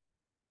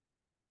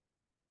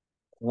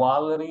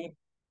quality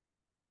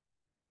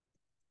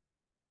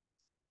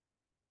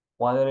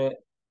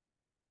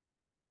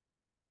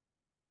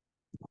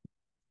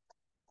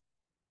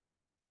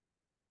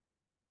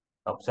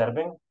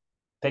observing.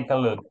 Take a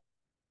look.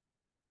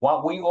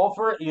 What we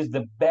offer is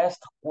the best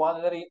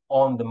quality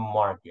on the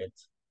market.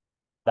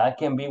 That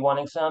can be one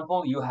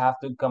example. You have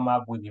to come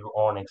up with your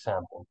own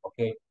example,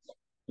 okay?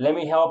 Let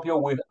me help you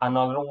with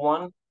another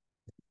one.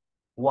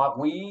 What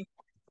we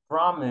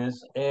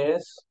promise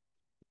is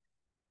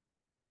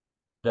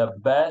the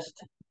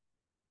best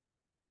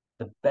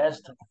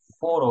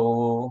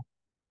photo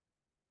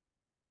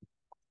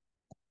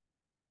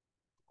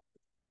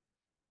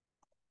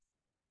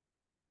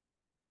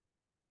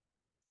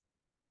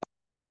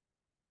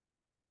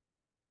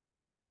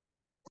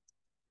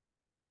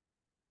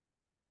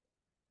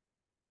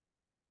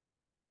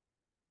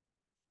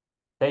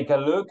take a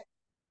look.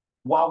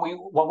 What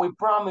we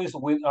promise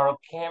with our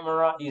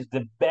camera is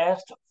the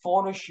best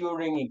photo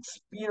shooting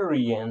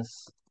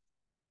experience.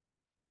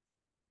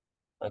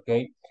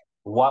 Okay,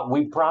 what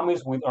we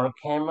promise with our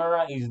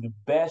camera is the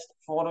best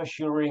photo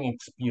shooting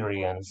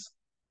experience.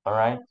 All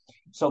right,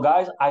 so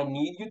guys, I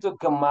need you to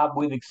come up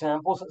with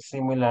examples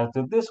similar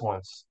to these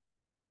ones.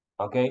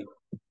 Okay,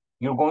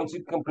 you're going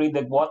to complete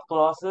the what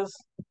clauses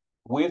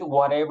with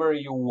whatever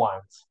you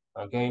want.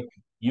 Okay,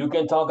 you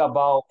can talk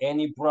about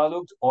any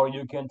product or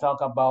you can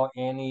talk about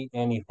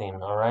anything.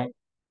 All right,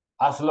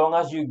 as long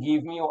as you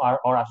give me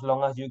or as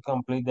long as you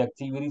complete the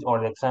activities or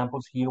the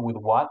examples here with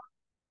what,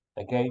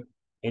 okay,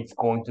 it's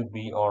going to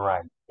be all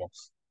right.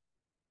 Yes.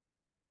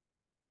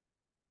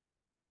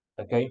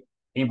 Okay,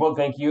 people,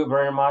 thank you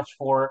very much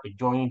for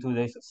joining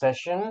today's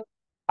session.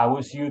 I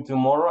will see you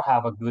tomorrow.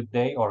 Have a good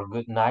day or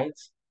good night.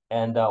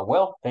 And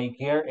well, take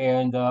care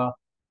and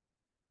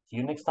see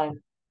you next time.